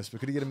blindness, but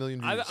could he get 1 million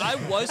views? I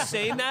was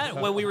saying that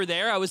when we were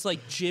there. I was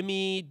like,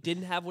 Jimmy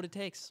didn't have what it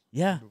takes.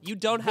 Yeah. You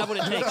don't have what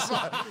it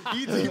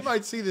takes. he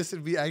might see this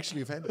and be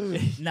actually offended.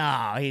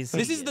 Nah, This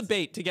is the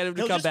bait to get him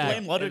to He'll come just back.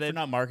 blame Ludwig And for then-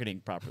 not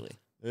marketing properly.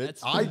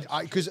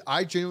 Because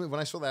I genuinely, when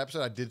I saw the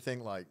episode, I did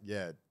think like,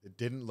 yeah, it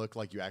didn't look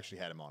like you actually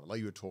had him on. Like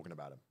you were talking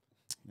about him,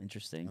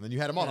 Interesting. and then you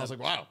had him on. I was like,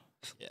 wow.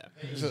 Yeah.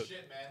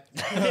 Shit,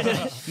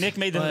 man. Nick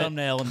made the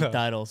thumbnail and the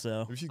title,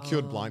 so. If you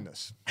cured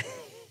blindness,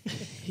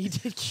 He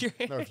did cure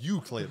no, if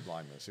you cleared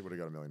blindness, it would have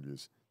got 1 million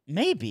views.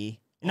 Maybe.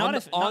 Not on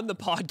if the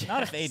podcast.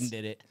 Not if Aiden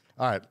did it.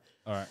 All right,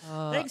 All right.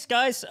 Thanks,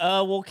 guys.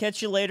 We'll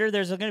catch you later.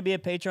 There's going to be a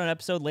Patreon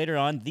episode later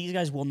on. These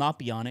guys will not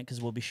be on it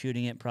because we'll be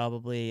shooting it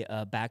probably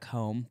back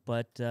home.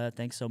 But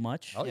thanks so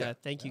much. Yeah,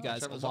 thank you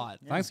guys a lot.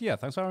 Thanks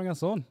for having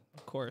us on.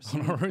 Of course.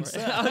 On our own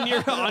set. on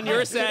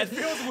your set.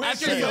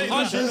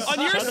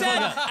 On your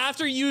set,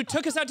 after you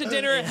took us out to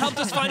dinner, helped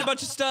us find a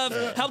bunch of stuff,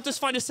 helped us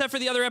find a set for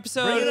the other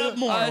episode. Bring it up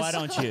more, why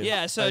don't you?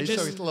 Yeah, so Hey,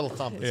 just a little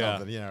something,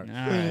 something, you know.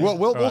 right.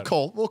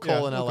 We'll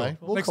call in LA.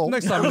 We'll call.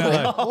 Next time in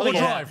LA. We'll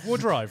Yeah.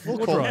 drive.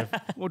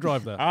 We'll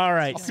drive there. All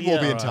right. See ya.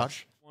 We'll be in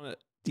touch.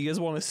 Do you guys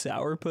want a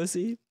sour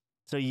pussy?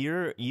 So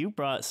you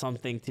brought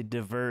something to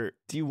divert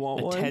Do you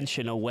want one?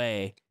 attention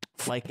away.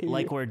 Like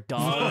we're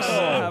dogs.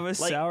 have a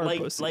sour like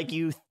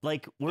pussy.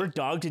 we're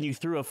dogged and you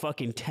threw a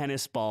fucking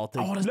tennis ball to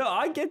No,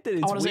 I get that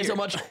it's wanna say weird. so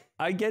much.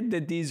 I get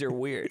that these are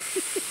weird.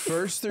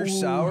 First they're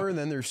sour, and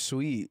then they're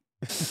sweet.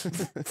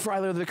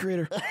 Fryler the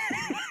creator.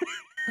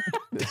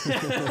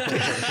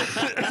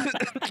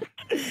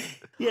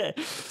 Yeah.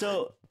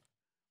 So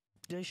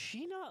does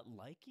she not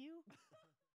like you?